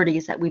religious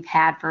liberties that we've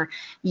had for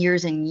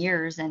years and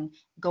years, and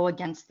go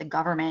against the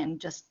government and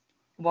just,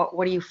 what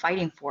are you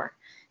fighting for?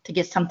 To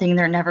get something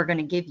they're never going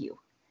to give you.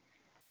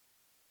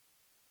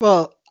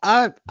 Well,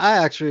 I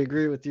actually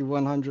agree with you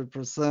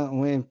 100%.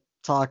 And we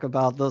talk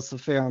about this a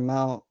fair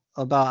amount,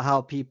 about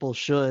how people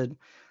should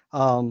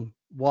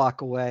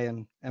walk away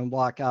and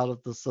walk out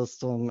of the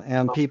system,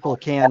 and people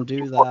can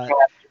do that.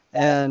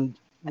 And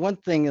one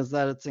thing is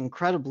that it's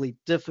incredibly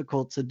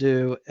difficult to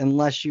do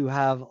unless you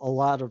have a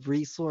lot of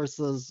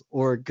resources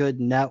or a good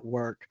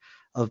network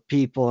of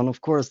people. And of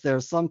course, there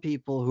are some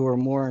people who are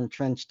more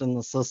entrenched in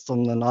the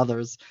system than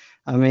others.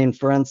 I mean,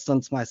 for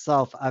instance,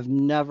 myself, I've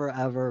never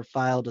ever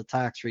filed a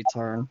tax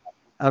return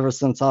ever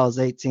since I was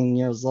 18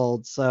 years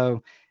old.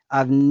 So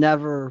I've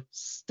never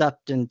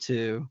stepped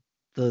into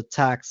the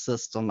tax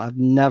system. I've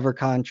never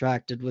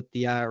contracted with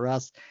the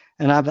IRS,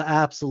 and I've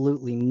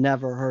absolutely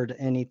never heard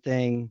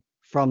anything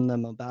from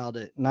them about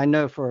it. And I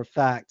know for a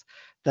fact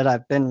that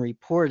I've been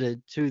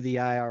reported to the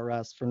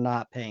IRS for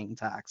not paying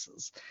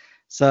taxes.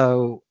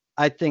 So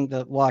I think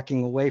that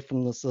walking away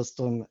from the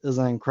system is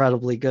an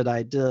incredibly good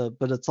idea,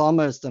 but it's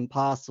almost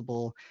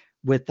impossible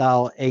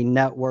without a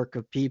network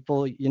of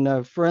people.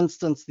 For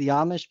instance, the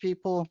Amish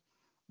people,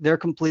 they're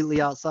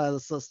completely outside of the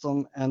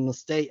system, and the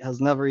state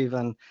has never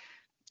even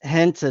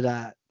hinted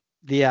at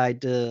the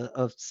idea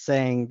of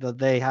saying that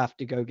they have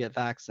to go get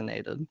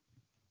vaccinated,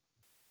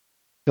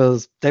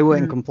 because they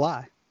wouldn't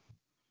comply.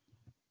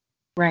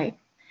 Right.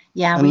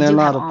 Yeah. And they're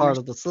not a part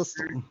of the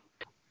system.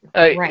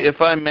 Hey, Right.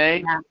 if I may,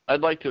 Yeah.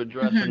 I'd like to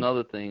address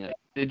another thing.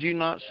 Did you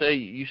not say,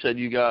 you said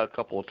you got a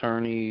couple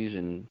attorneys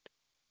and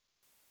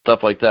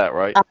stuff like that,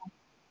 right?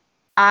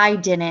 I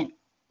didn't.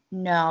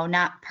 No,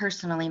 not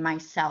personally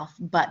myself,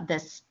 but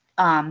this,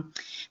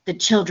 the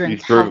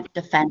Children's Health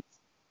Defense.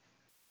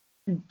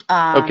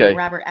 Okay.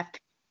 Robert F.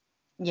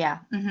 Yeah.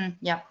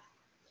 Yep.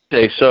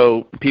 Okay,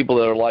 so people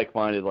that are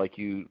like-minded, like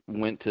you,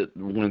 went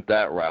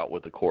that route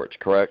with the courts,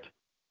 correct?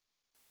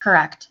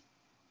 Correct.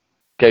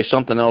 Okay,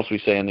 something else we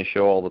say in the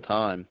show all the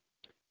time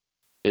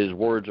is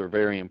words are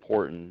very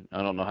important.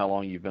 I don't know how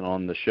long you've been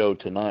on the show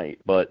tonight,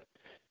 but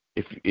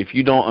if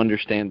you don't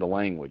understand the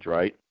language,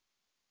 right?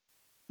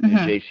 Mm-hmm.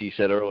 As JC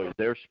said earlier,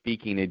 they're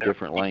speaking a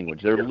different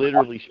language. They're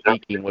literally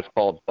speaking what's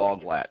called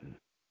dog Latin.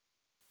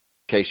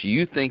 Okay, so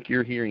you think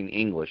you're hearing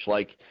English.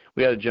 Like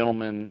we had a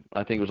gentleman,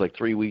 I think it was like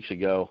 3 weeks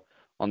ago,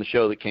 on the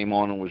show that came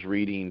on and was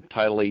reading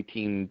Title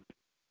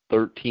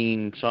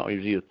 18:13, something. It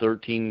was either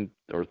 13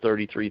 or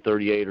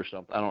 33:38 or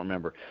something. I don't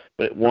remember.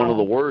 But one of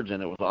the words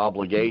in it was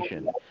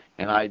obligation.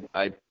 And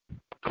I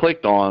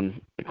clicked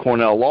on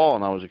Cornell Law,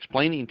 and I was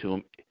explaining to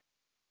him,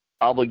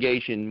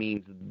 obligation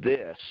means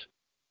this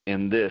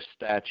in this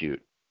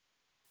statute,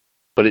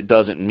 but it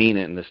doesn't mean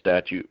it in the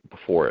statute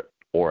before it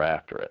or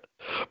after it.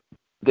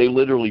 They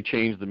literally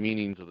change the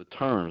meanings of the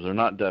terms. They're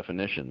not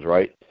definitions,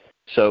 right?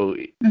 So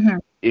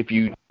if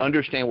you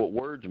understand what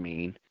words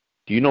mean,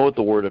 do you know what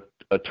the word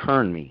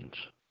attorn means?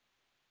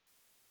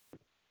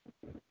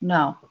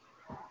 No.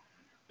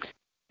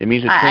 It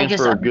means to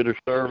transfer a good or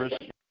service.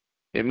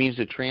 It means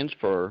to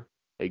transfer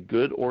a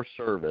good or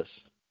service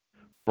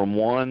from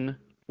one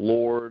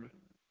lord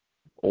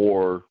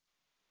or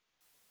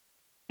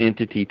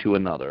entity to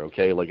another,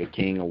 okay, like a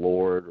king, a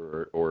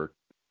lord, or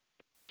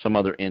some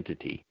other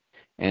entity.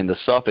 And the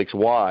suffix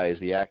Y is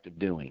the act of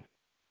doing.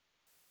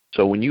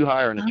 So when you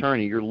hire an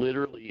attorney, you're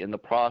literally in the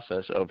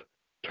process of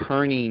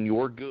turning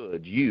your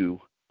goods,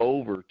 you,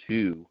 over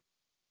to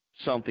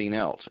something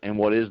else. And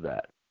what is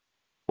that?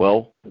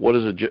 Well, what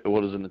does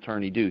an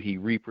attorney do? He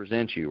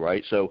represents you,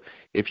 right? So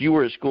if you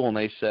were at school and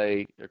they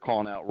say they're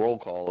calling out roll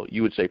call,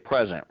 you would say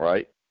present,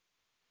 right?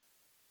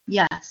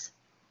 Yes.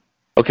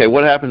 Okay,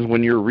 what happens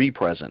when you're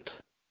represent?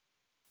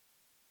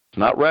 It's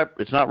not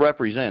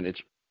represent,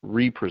 it's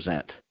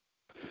represent.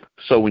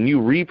 So when you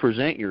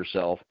represent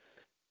yourself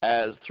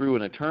as through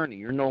an attorney,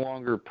 you're no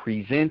longer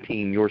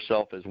presenting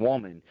yourself as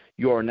woman.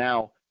 You are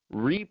now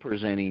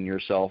representing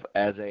yourself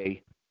as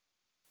a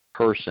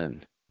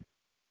person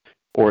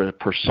or a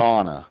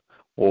persona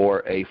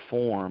or a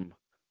form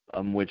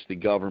on which the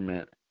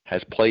government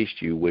has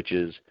placed you, which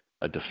is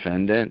a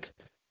defendant,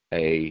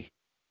 a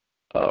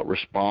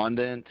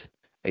respondent,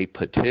 a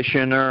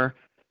petitioner.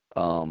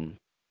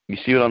 You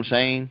see what I'm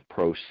saying?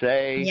 Pro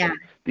se. Yeah.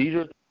 These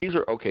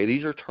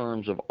are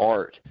terms of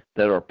art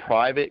that are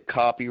private,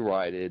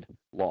 copyrighted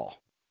law.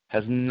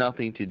 Has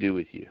nothing to do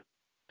with you.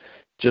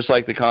 Just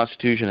like the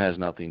Constitution has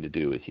nothing to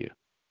do with you.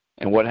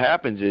 And what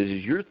happens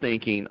is you're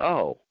thinking,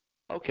 I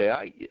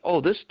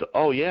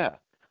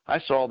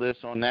saw this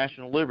on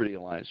National Liberty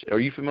Alliance. Are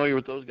you familiar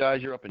with those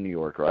guys? You're up in New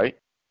York, right?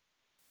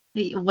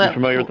 You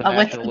familiar with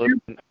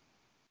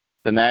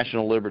the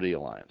National Liberty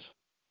Alliance?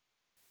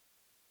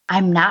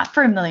 I'm not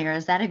familiar.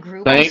 Is that a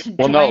group? Thank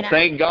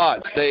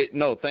God.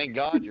 Thank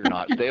God you're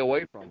not. Stay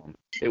away from them.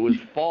 It was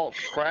false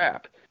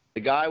crap.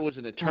 The guy was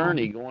an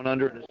attorney going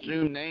under an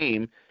assumed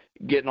name,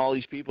 getting all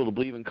these people to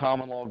believe in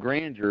common law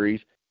grand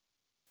juries,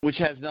 which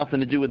has nothing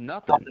to do with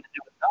nothing.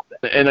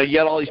 And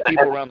yet all these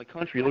people around the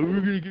country are like, we're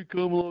going to get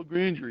common law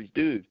grand juries.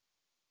 Dude,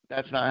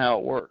 that's not how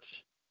it works.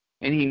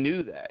 And he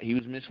knew that. He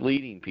was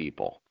misleading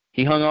people.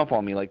 He hung up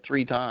on me like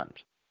 3 times.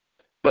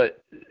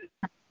 But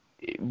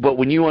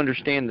when you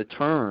understand the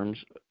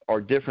terms are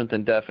different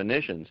than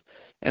definitions,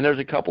 and there's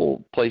a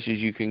couple places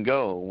you can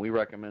go, and we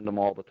recommend them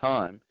all the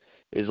time,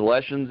 is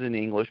Lessons in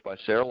English by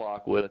Sarah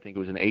Lockwood. I think it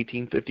was in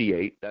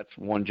 1858. That's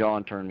one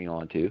John turned me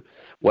on to.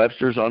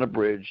 Webster's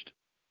Unabridged,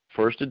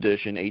 first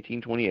edition,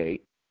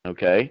 1828,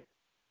 okay?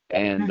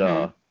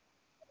 And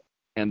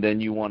then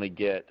you want to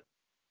get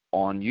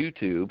on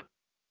YouTube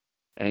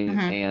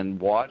and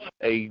watch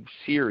a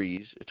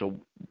series. It's a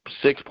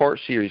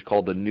 6-part series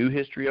called The New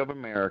History of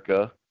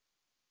America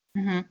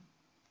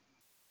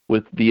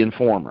with The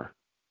Informer.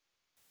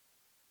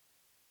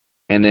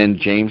 And then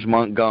James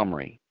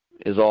Montgomery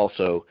is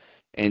also,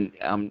 and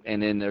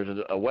then there's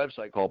a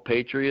website called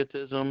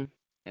Patriotism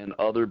and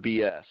Other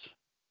BS.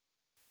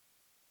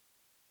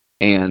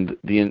 And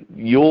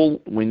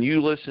when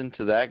you listen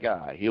to that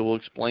guy, he will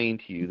explain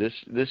to you, this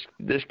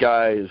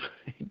guy is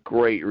a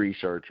great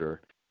researcher,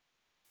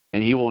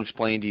 and he will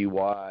explain to you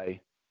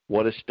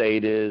what a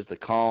state is, the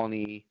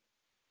colony,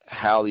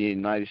 how the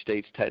United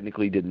States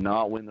technically did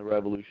not win the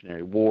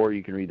Revolutionary War.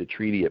 You can read the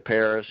Treaty of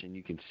Paris, and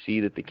you can see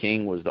that the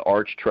king was the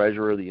arch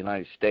treasurer of the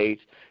United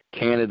States.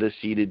 Canada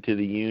ceded to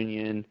the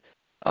Union.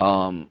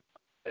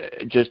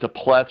 Just a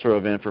plethora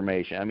of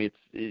information. I mean,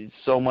 it's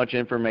so much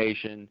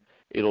information.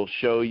 It'll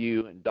show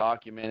you and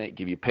document it,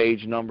 give you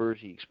page numbers.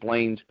 He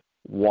explains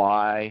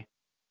why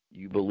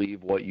you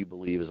believe what you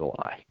believe is a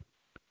lie.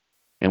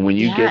 And when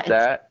you get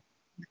that,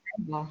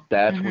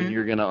 that's when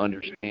you're going to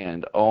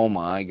understand, oh,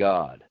 my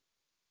God,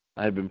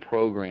 I've been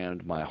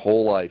programmed my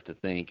whole life to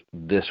think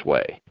this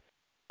way.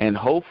 And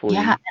hopefully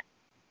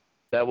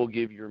that will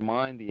give your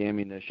mind the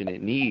ammunition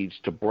it needs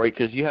to break,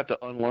 because you have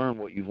to unlearn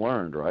what you've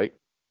learned, right?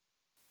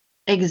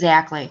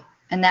 Exactly.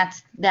 And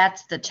that's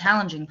the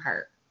challenging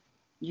part.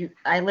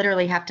 I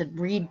literally have to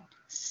read,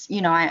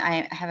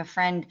 I have a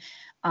friend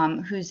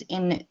who's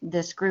in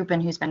this group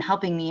and who's been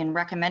helping me and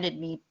recommended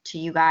me to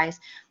you guys.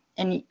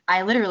 And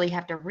I literally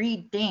have to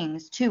read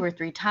things 2 or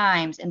 3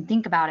 times and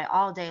think about it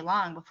all day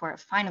long before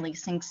it finally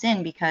sinks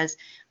in, because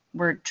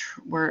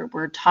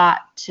we're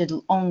taught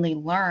to only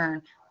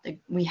learn.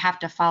 We have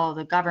to follow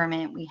the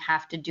government. We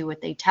have to do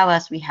what they tell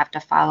us. We have to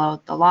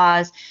follow the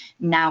laws.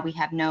 Now we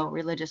have no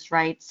religious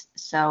rights,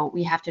 so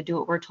we have to do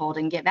what we're told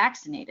and get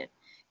vaccinated.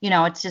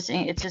 It's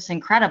just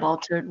incredible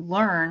to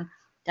learn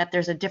that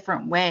there's a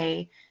different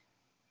way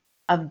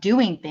of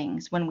doing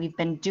things when we've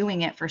been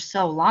doing it for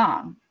so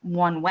long,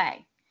 one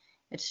way.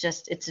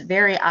 It's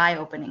very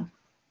eye-opening.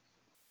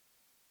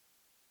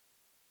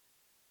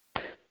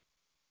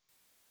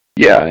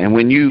 Yeah, and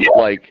when you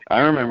I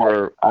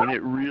remember when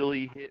it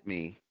really hit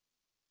me,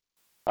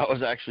 I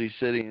was actually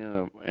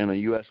sitting in a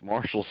U.S.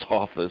 Marshal's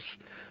office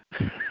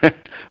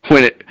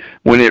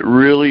when it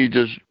really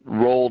just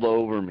rolled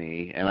over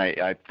me, and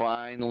I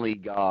finally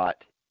got,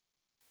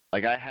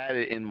 I had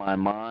it in my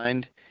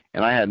mind,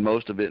 and I had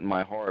most of it in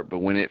my heart, but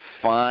when it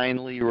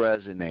finally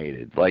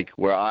resonated,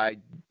 where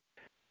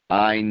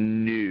I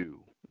knew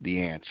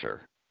the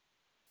answer,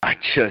 I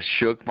just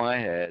shook my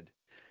head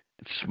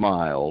and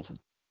smiled.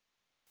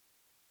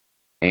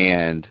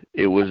 And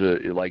it was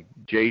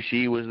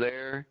JC was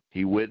there.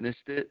 He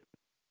witnessed it.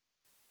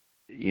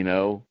 He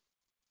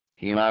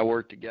and I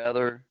worked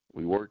together.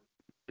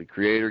 The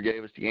Creator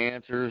gave us the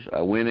answers.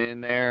 I went in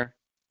there,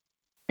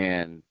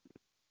 and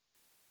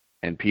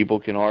people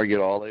can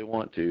argue all they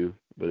want to,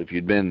 but if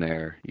you'd been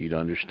there, you'd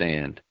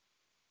understand.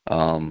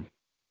 When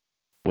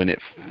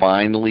it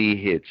finally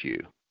hits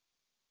you,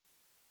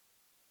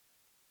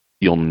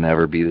 you'll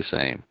never be the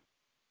same.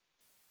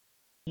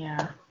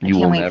 Yeah, I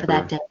can't wait for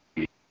that day.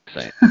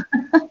 Same.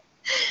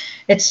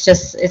 It's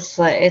just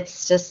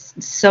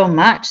so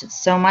much. It's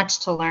so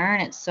much to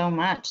learn. It's so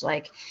much.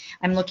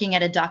 I'm looking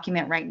at a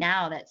document right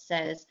now that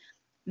says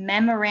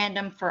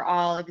Memorandum for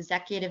all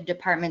executive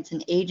departments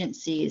and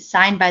agencies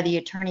signed by the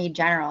Attorney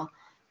General,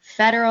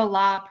 federal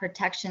law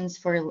protections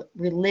for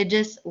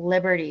religious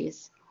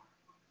liberties.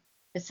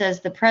 It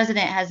says the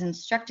president has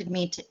instructed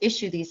me to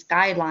issue these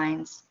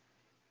guidelines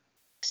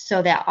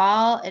so that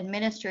all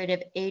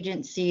administrative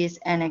agencies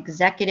and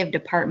executive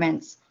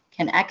departments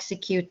can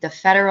execute the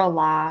federal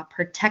law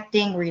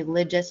protecting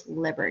religious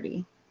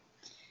liberty.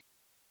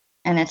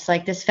 And it's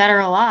this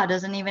federal law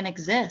doesn't even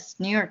exist.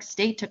 New York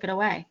State took it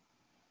away.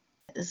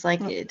 It's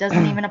it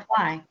doesn't even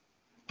apply.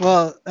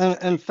 Well,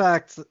 in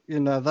fact,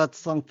 that's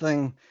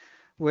something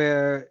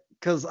where,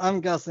 because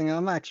I'm guessing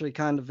I'm actually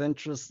kind of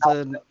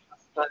interested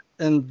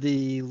in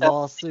the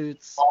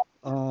lawsuits,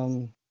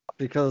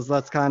 because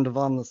that's kind of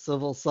on the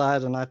civil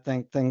side, and I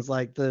think things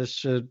like this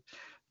should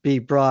be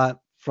brought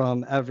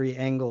from every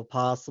angle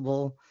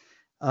possible.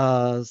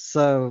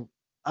 So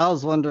I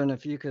was wondering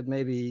if you could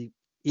maybe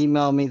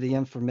email me the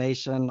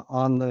information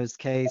on those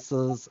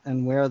cases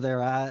and where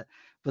they're at.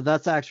 But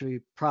that's actually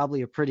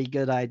probably a pretty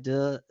good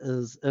idea,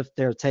 is if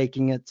they're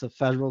taking it to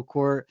federal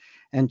court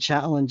and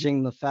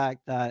challenging the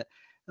fact that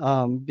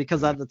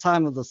because at the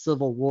time of the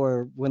Civil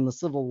War, when the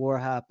Civil War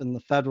happened,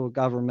 the federal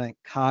government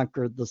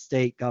conquered the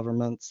state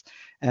governments.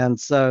 And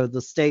so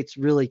the states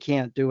really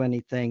can't do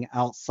anything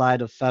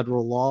outside of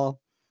federal law.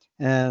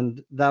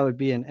 And that would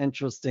be an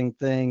interesting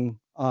thing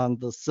on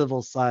the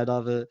civil side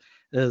of it,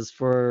 is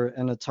for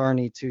an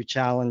attorney to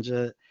challenge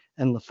it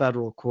in the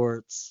federal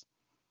courts.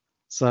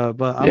 So,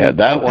 but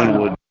that one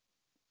would.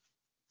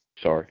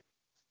 Sorry.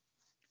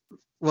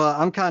 Well,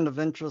 I'm kind of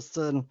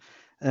interested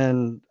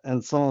in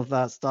some of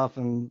that stuff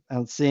and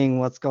seeing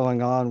what's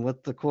going on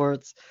with the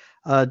courts.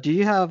 Do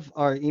you have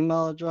our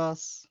email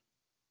address?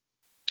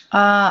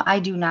 I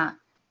do not.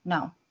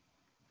 No.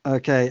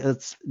 Okay,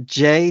 it's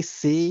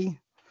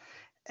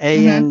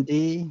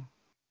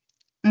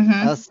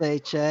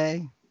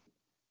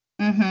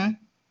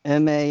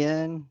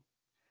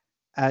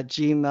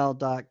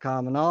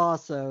And I'll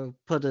also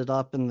put it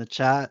up in the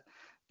chat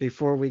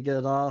before we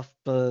get off.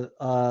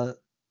 But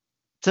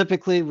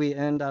typically we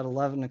end at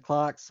 11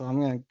 o'clock, so I'm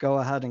going to go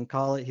ahead and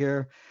call it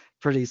here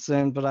pretty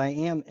soon. But I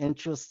am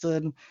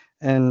interested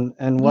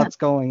in what's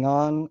going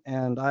on,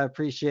 and I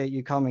appreciate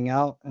you coming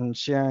out and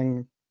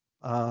sharing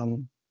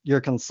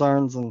your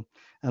concerns and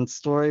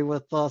story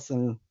with us.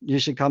 And you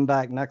should come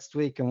back next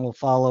week and we'll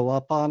follow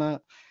up on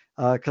it,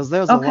 because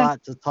there's a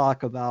lot to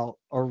talk about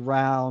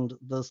around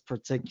this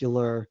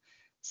particular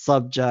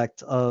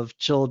subject of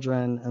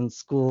children and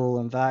school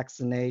and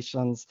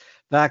vaccinations.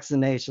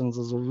 Vaccinations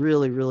is a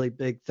really, really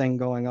big thing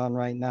going on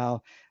right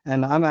now.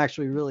 And I'm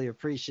actually really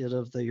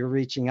appreciative that you're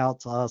reaching out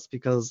to us,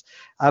 because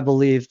I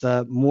believe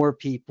that more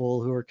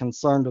people who are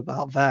concerned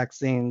about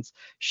vaccines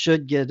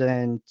should get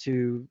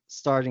into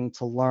starting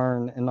to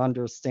learn and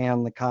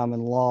understand the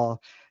common law.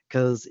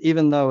 Because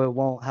even though it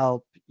won't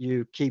help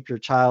you keep your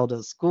child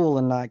at school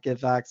and not get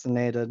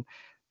vaccinated,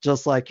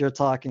 just like you're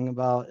talking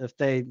about, if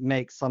they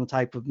make some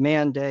type of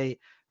mandate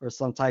or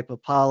some type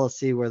of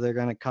policy where they're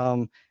going to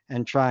come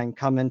and try and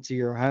come into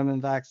your home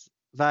and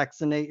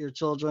vaccinate your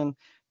children,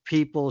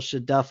 people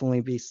should definitely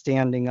be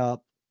standing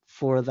up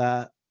for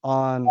that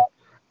on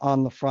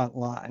the front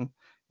line.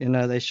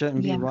 They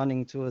shouldn't be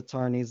running to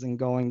attorneys and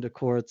going to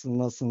courts and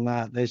this and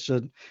that. They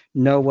should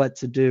know what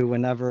to do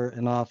whenever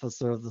an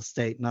officer of the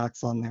state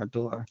knocks on their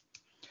door.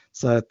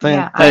 So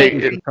Yeah, thank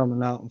you for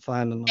coming out and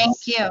finding us. Thank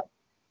you.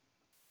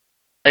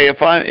 Hey,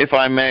 if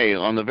I may,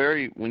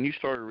 when you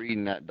started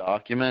reading that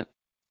document,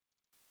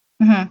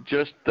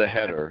 just the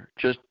header,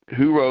 just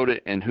who wrote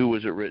it and who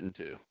was it written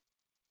to?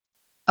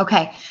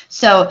 Okay,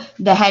 so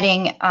the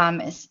heading,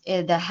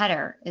 the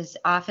header is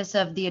Office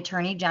of the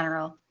Attorney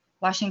General,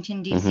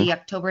 Washington, D.C.,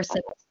 October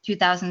 6,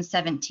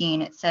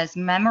 2017. It says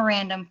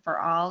Memorandum for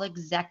all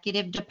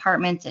executive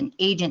departments and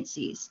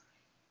agencies.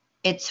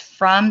 It's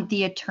from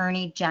the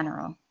Attorney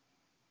General.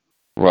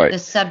 Right. The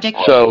subject.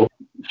 So,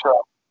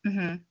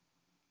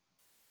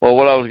 well,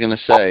 what I was going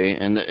to say,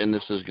 and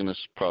this is going to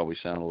probably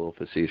sound a little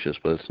facetious,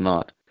 but it's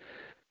not.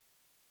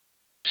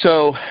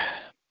 So,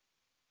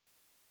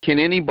 can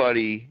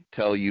anybody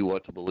tell you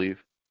what to believe?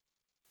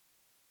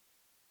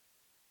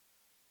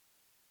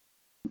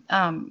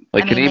 Can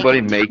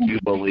anybody make you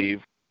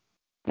believe?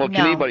 Well, No.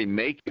 can anybody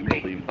make you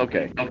believe?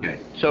 Okay.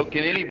 So,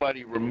 can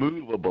anybody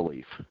remove a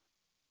belief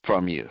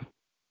from you?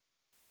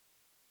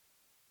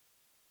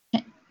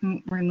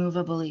 Remove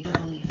a belief.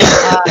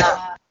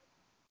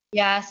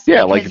 Yes.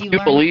 Yeah, like if you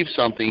believe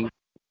something,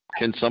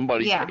 can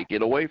somebody take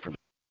it away from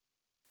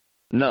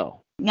you?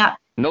 No.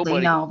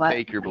 Nobody can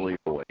take your belief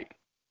away.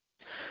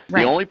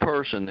 Right. The only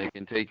person that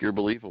can take your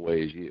belief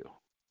away is you.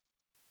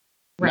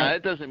 Right. Now,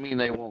 that doesn't mean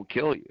they won't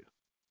kill you.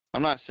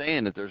 I'm not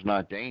saying that there's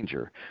not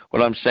danger.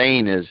 What I'm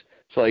saying is,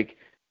 it's like,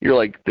 you're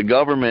like, the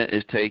government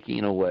is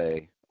taking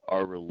away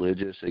our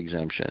religious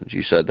exemptions.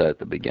 You said that at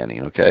the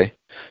beginning, okay?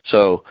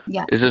 So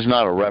this is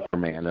not a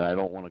reprimand, and I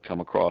don't want to come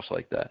across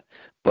like that.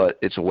 But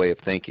it's a way of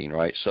thinking,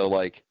 right? So,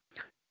 like,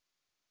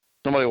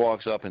 somebody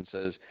walks up and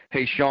says,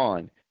 hey,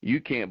 Sean,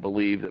 you can't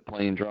believe that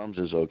playing drums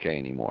is okay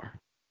anymore.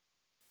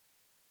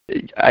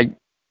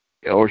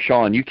 Or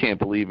Sean, you can't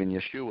believe in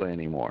Yeshua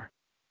anymore.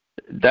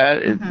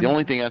 That is the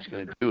only thing that's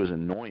going to do is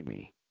annoy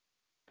me.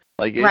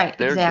 Like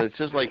it's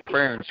just like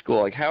prayer in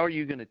school. Like, how are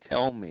you going to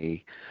tell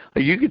me?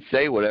 Like, you could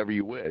say whatever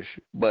you wish,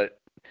 but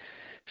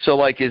so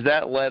like, is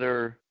that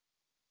letter?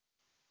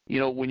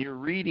 You know, when you're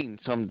reading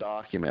some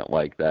document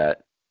like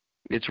that,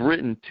 it's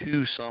written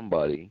to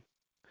somebody.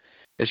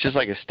 It's just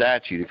like a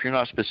statute. If you're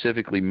not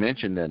specifically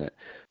mentioned in it,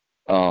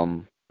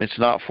 it's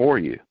not for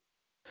you.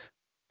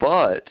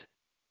 But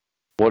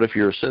what if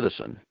you're a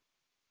citizen?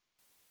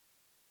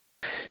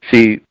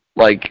 See,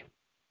 like,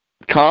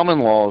 common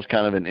law is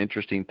kind of an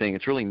interesting thing.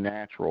 It's really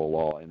natural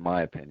law, in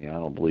my opinion. I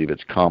don't believe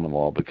it's common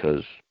law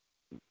because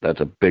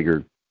that's a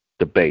bigger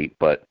debate,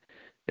 but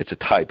it's a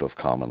type of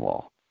common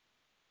law.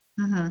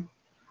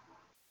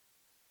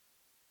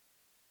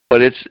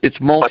 But it's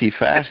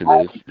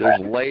multifaceted.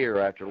 There's layer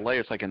after layer.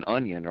 It's like an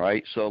onion,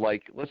 right? So,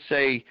 like, let's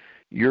say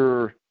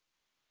you're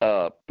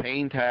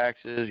paying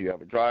taxes, you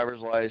have a driver's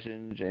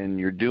license, and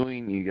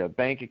you got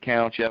bank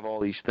accounts, you have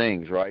all these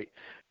things, right?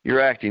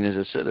 You're acting as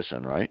a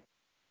citizen, right?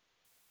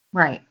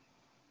 Right.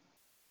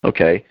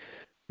 Okay.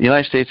 The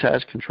United States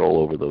has control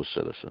over those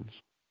citizens.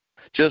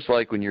 Just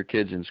like when your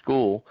kid's in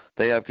school,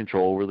 they have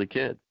control over the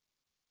kid.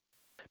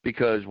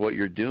 Because what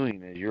you're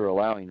doing is you're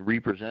allowing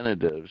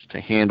representatives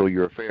to handle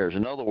your affairs.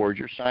 In other words,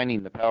 you're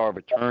signing the power of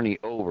attorney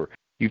over.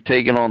 You've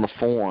taken on the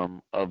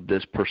form of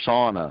this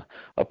persona.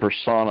 A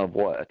persona of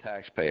what? A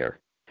taxpayer.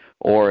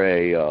 Or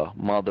a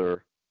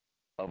mother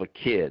of a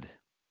kid.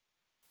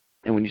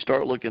 And when you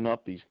start looking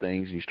up these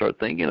things and you start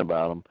thinking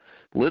about them,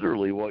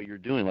 literally what you're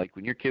doing, like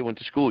when your kid went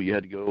to school, you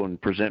had to go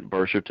and present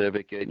birth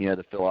certificate and you had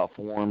to fill out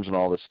forms and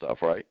all this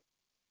stuff, right?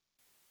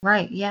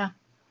 Right, yeah.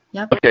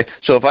 Yep. Okay,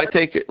 so if I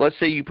take it, let's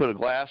say you put a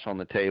glass on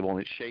the table and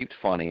it's shaped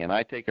funny, and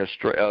I take a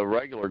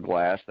regular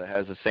glass that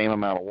has the same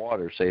amount of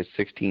water, say it's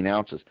 16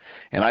 ounces,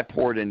 and I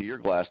pour it into your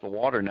glass, the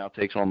water now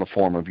takes on the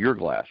form of your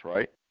glass,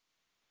 right?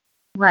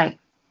 Right.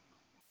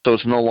 So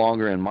it's no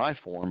longer in my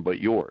form, but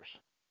yours.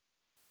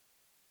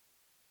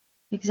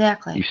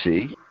 Exactly. You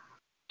see?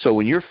 So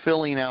when you're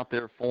filling out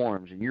their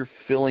forms and you're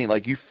filling,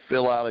 like you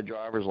fill out a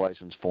driver's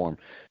license form,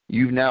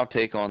 you now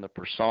take on the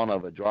persona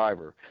of a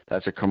driver.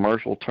 That's a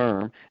commercial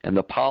term, and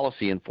the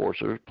policy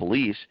enforcer,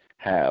 police,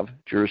 have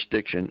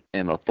jurisdiction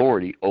and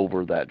authority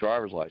over that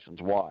driver's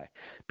license. Why?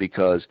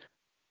 Because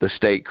the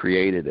state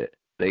created it.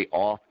 They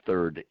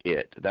authored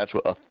it. That's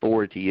what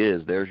authority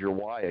is. There's your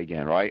why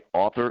again, right?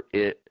 Author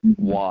it,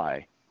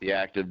 why? The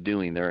act of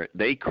doing.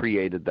 They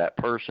created that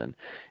person.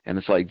 And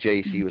it's like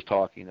JC was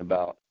talking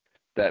about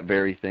that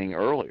very thing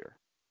earlier,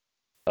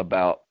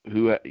 about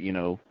who,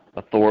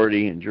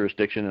 authority and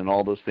jurisdiction and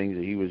all those things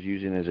that he was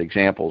using as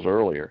examples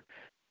earlier.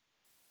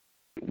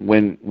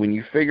 When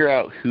you figure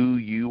out who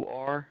you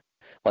are,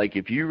 like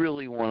if you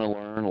really want to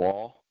learn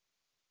law,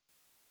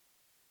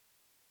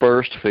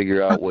 first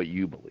figure out what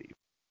you believe.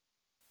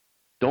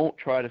 Don't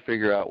try to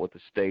figure out what the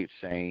state's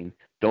saying.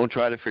 Don't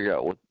try to figure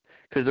out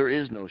because there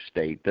is no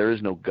state. There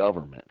is no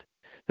government.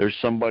 There's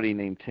somebody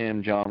named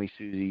Tim, Johnny,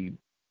 Susie,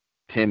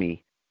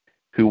 Timmy,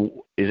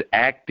 who is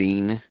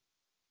acting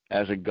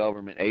as a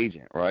government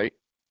agent, right?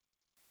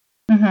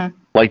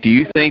 Like, do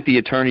you think the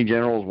Attorney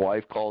General's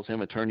wife calls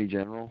him Attorney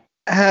General?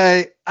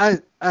 Hey, I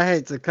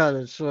hate to cut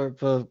it short,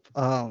 but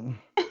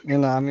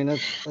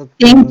it's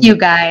Thank you,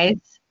 guys.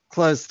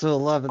 close to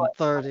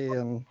 11:30,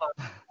 and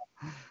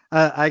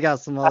I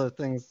got some other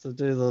things to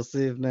do this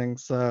evening.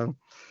 So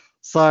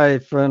sorry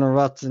for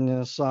interrupting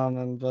you,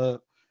 Shaman,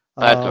 but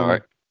That's all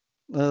right.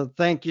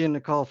 Thank you,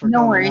 Nicole, for No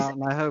coming worries. out,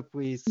 and I hope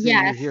we see you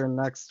Yes. here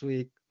next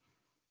week.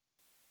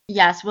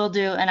 Yes, we'll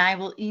do. And I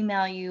will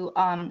email you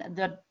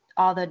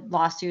all the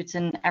lawsuits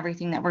and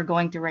everything that we're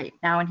going through right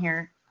now in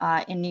here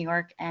in New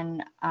York.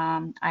 And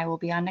I will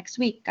be on next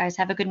week. Guys,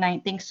 have a good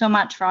night. Thanks so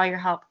much for all your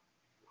help.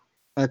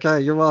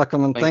 Okay, you're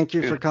welcome, and Thank thank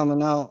you you. for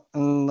coming out.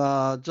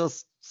 And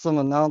just some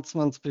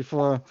announcements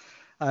before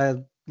I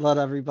let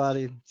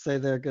everybody say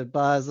their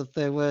goodbyes if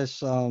they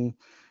wish.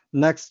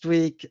 Next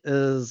week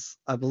is,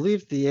 I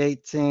believe, the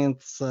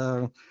 18th,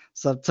 so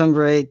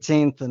September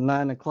 18th at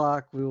 9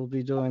 o'clock, we will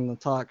be doing the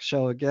talk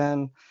show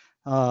again.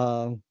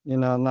 And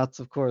that's,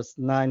 of course,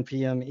 9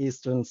 p.m.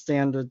 Eastern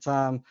Standard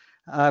Time.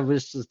 I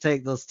wish to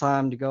take this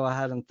time to go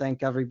ahead and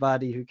thank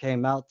everybody who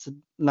came out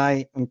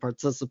tonight and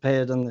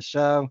participated in the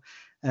show.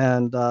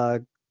 And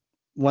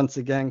once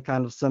again,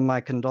 kind of send my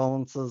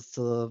condolences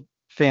to the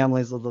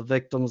families of the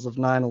victims of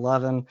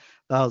 9/11.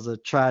 That was a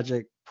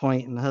tragic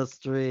point in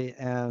history,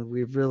 and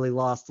we've really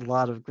lost a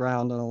lot of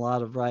ground and a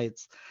lot of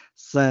rights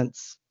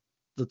since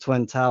the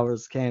Twin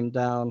Towers came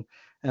down.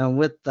 And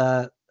with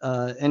that,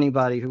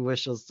 anybody who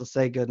wishes to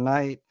say good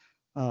night,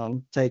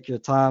 take your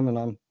time,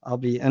 and I'll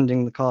be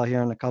ending the call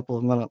here in a couple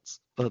of minutes.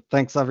 But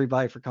thanks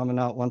everybody for coming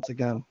out once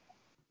again.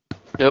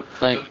 Yep,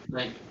 thanks.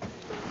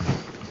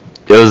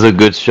 It was a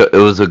good show. It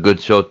was a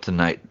good show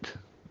tonight.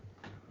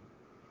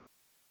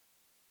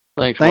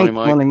 Thanks, Thanks, Money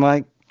Mike. Money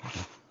Mike.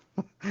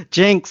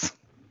 Jinx.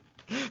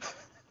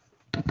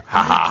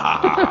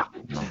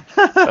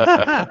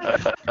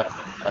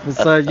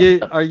 So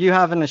are you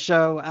having a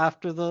show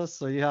after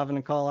this? Are you having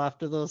a call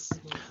after this?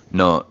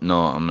 No,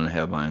 I'm gonna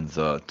have mine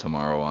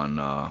tomorrow on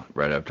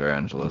right after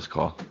Angela's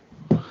call.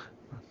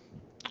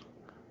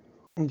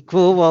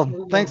 Cool.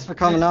 Well, thanks for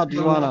coming out. Do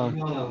you want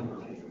to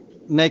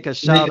make a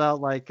shout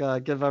out, like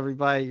give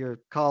everybody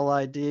your call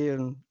ID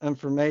and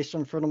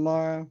information for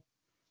tomorrow?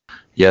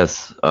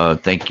 Yes,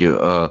 thank you.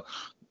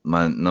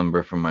 My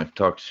number for my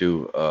talk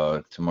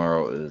show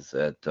tomorrow is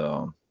at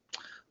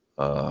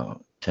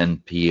 10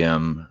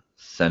 p.m.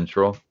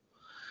 Central,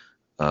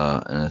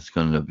 and it's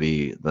going to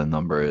be, the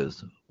number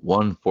is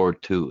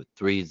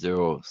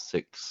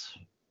 142306.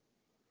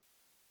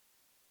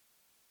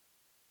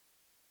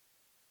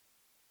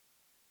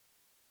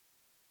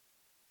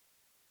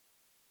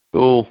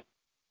 Cool.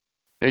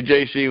 Hey,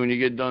 JC, when you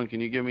get done, can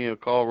you give me a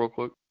call real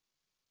quick?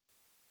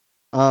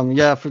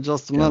 Yeah, for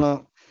just a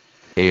minute.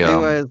 Hey,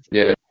 Anyways,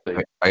 Yeah.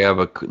 I have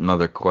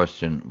another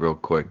question real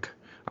quick.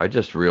 I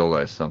just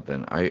realized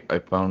something. I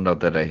found out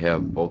that I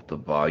have both the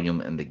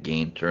volume and the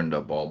gain turned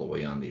up all the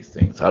way on these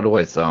things. How do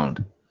I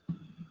sound?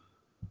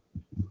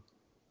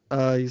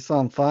 you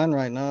sound fine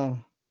right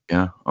now.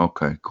 Yeah?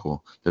 Okay,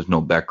 cool. There's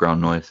no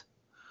background noise?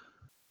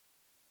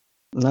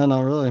 No,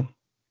 not really.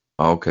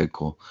 Okay,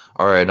 cool.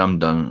 All right, I'm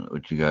done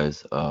with you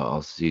guys.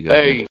 I'll see you guys.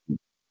 Hey. next week.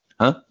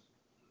 Huh?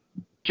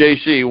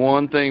 JC,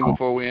 one thing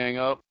before we hang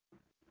up.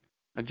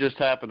 I just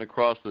happened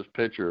across this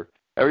picture.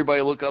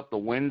 Everybody look up the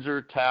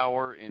Windsor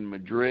Tower in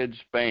Madrid,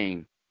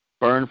 Spain.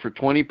 Burned for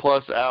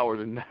 20-plus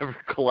hours and never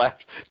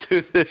collapsed.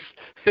 Dude,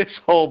 this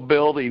whole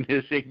building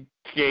is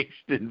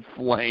encased in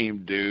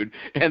flame, dude,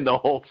 and the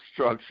whole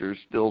structure is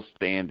still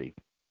standing.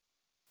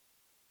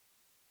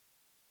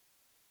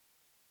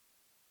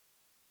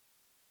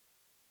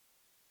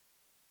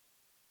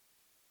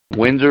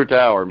 Windsor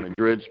Tower,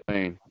 Madrid,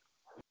 Spain.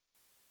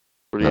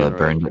 Pretty Well,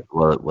 interesting. it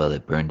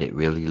burned at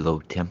really low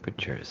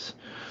temperatures.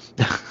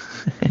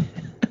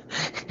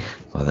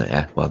 while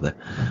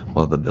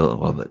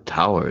the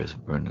tower is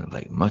burning at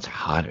like much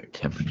hotter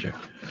temperature.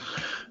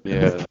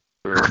 Yeah.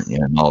 Sure.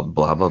 Yeah, and all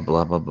blah blah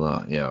blah blah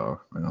blah. Yeah, or,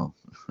 you know.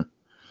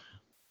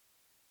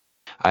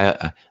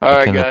 All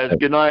right, guys.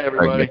 Good night,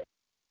 everybody.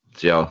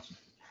 See y'all.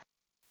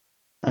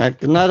 All right,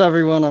 good night,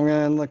 everyone. I'm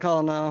gonna end the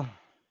call now.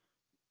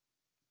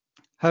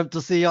 Hope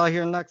to see y'all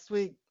here next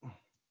week.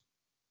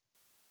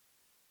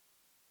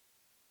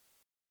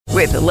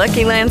 With the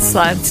Lucky Land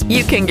Slots,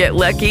 you can get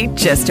lucky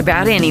just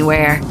about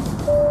anywhere.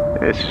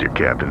 This is your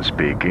captain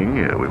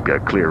speaking. We've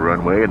got clear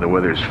runway and the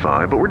weather's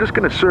fine, but we're just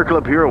going to circle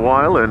up here a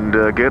while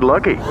and get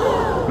lucky.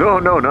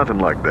 No, nothing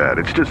like that.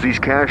 It's just these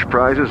cash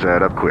prizes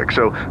add up quick.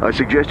 So I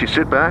suggest you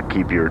sit back,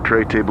 keep your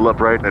tray table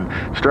upright, and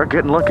start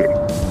getting lucky.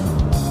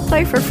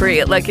 Play for free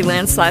at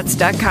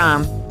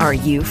LuckyLandSlots.com. Are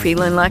you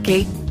feeling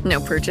lucky?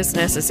 No purchase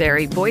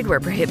necessary. Void where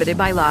prohibited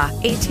by law.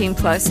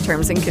 18+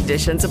 terms and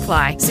conditions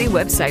apply. See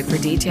website for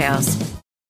details.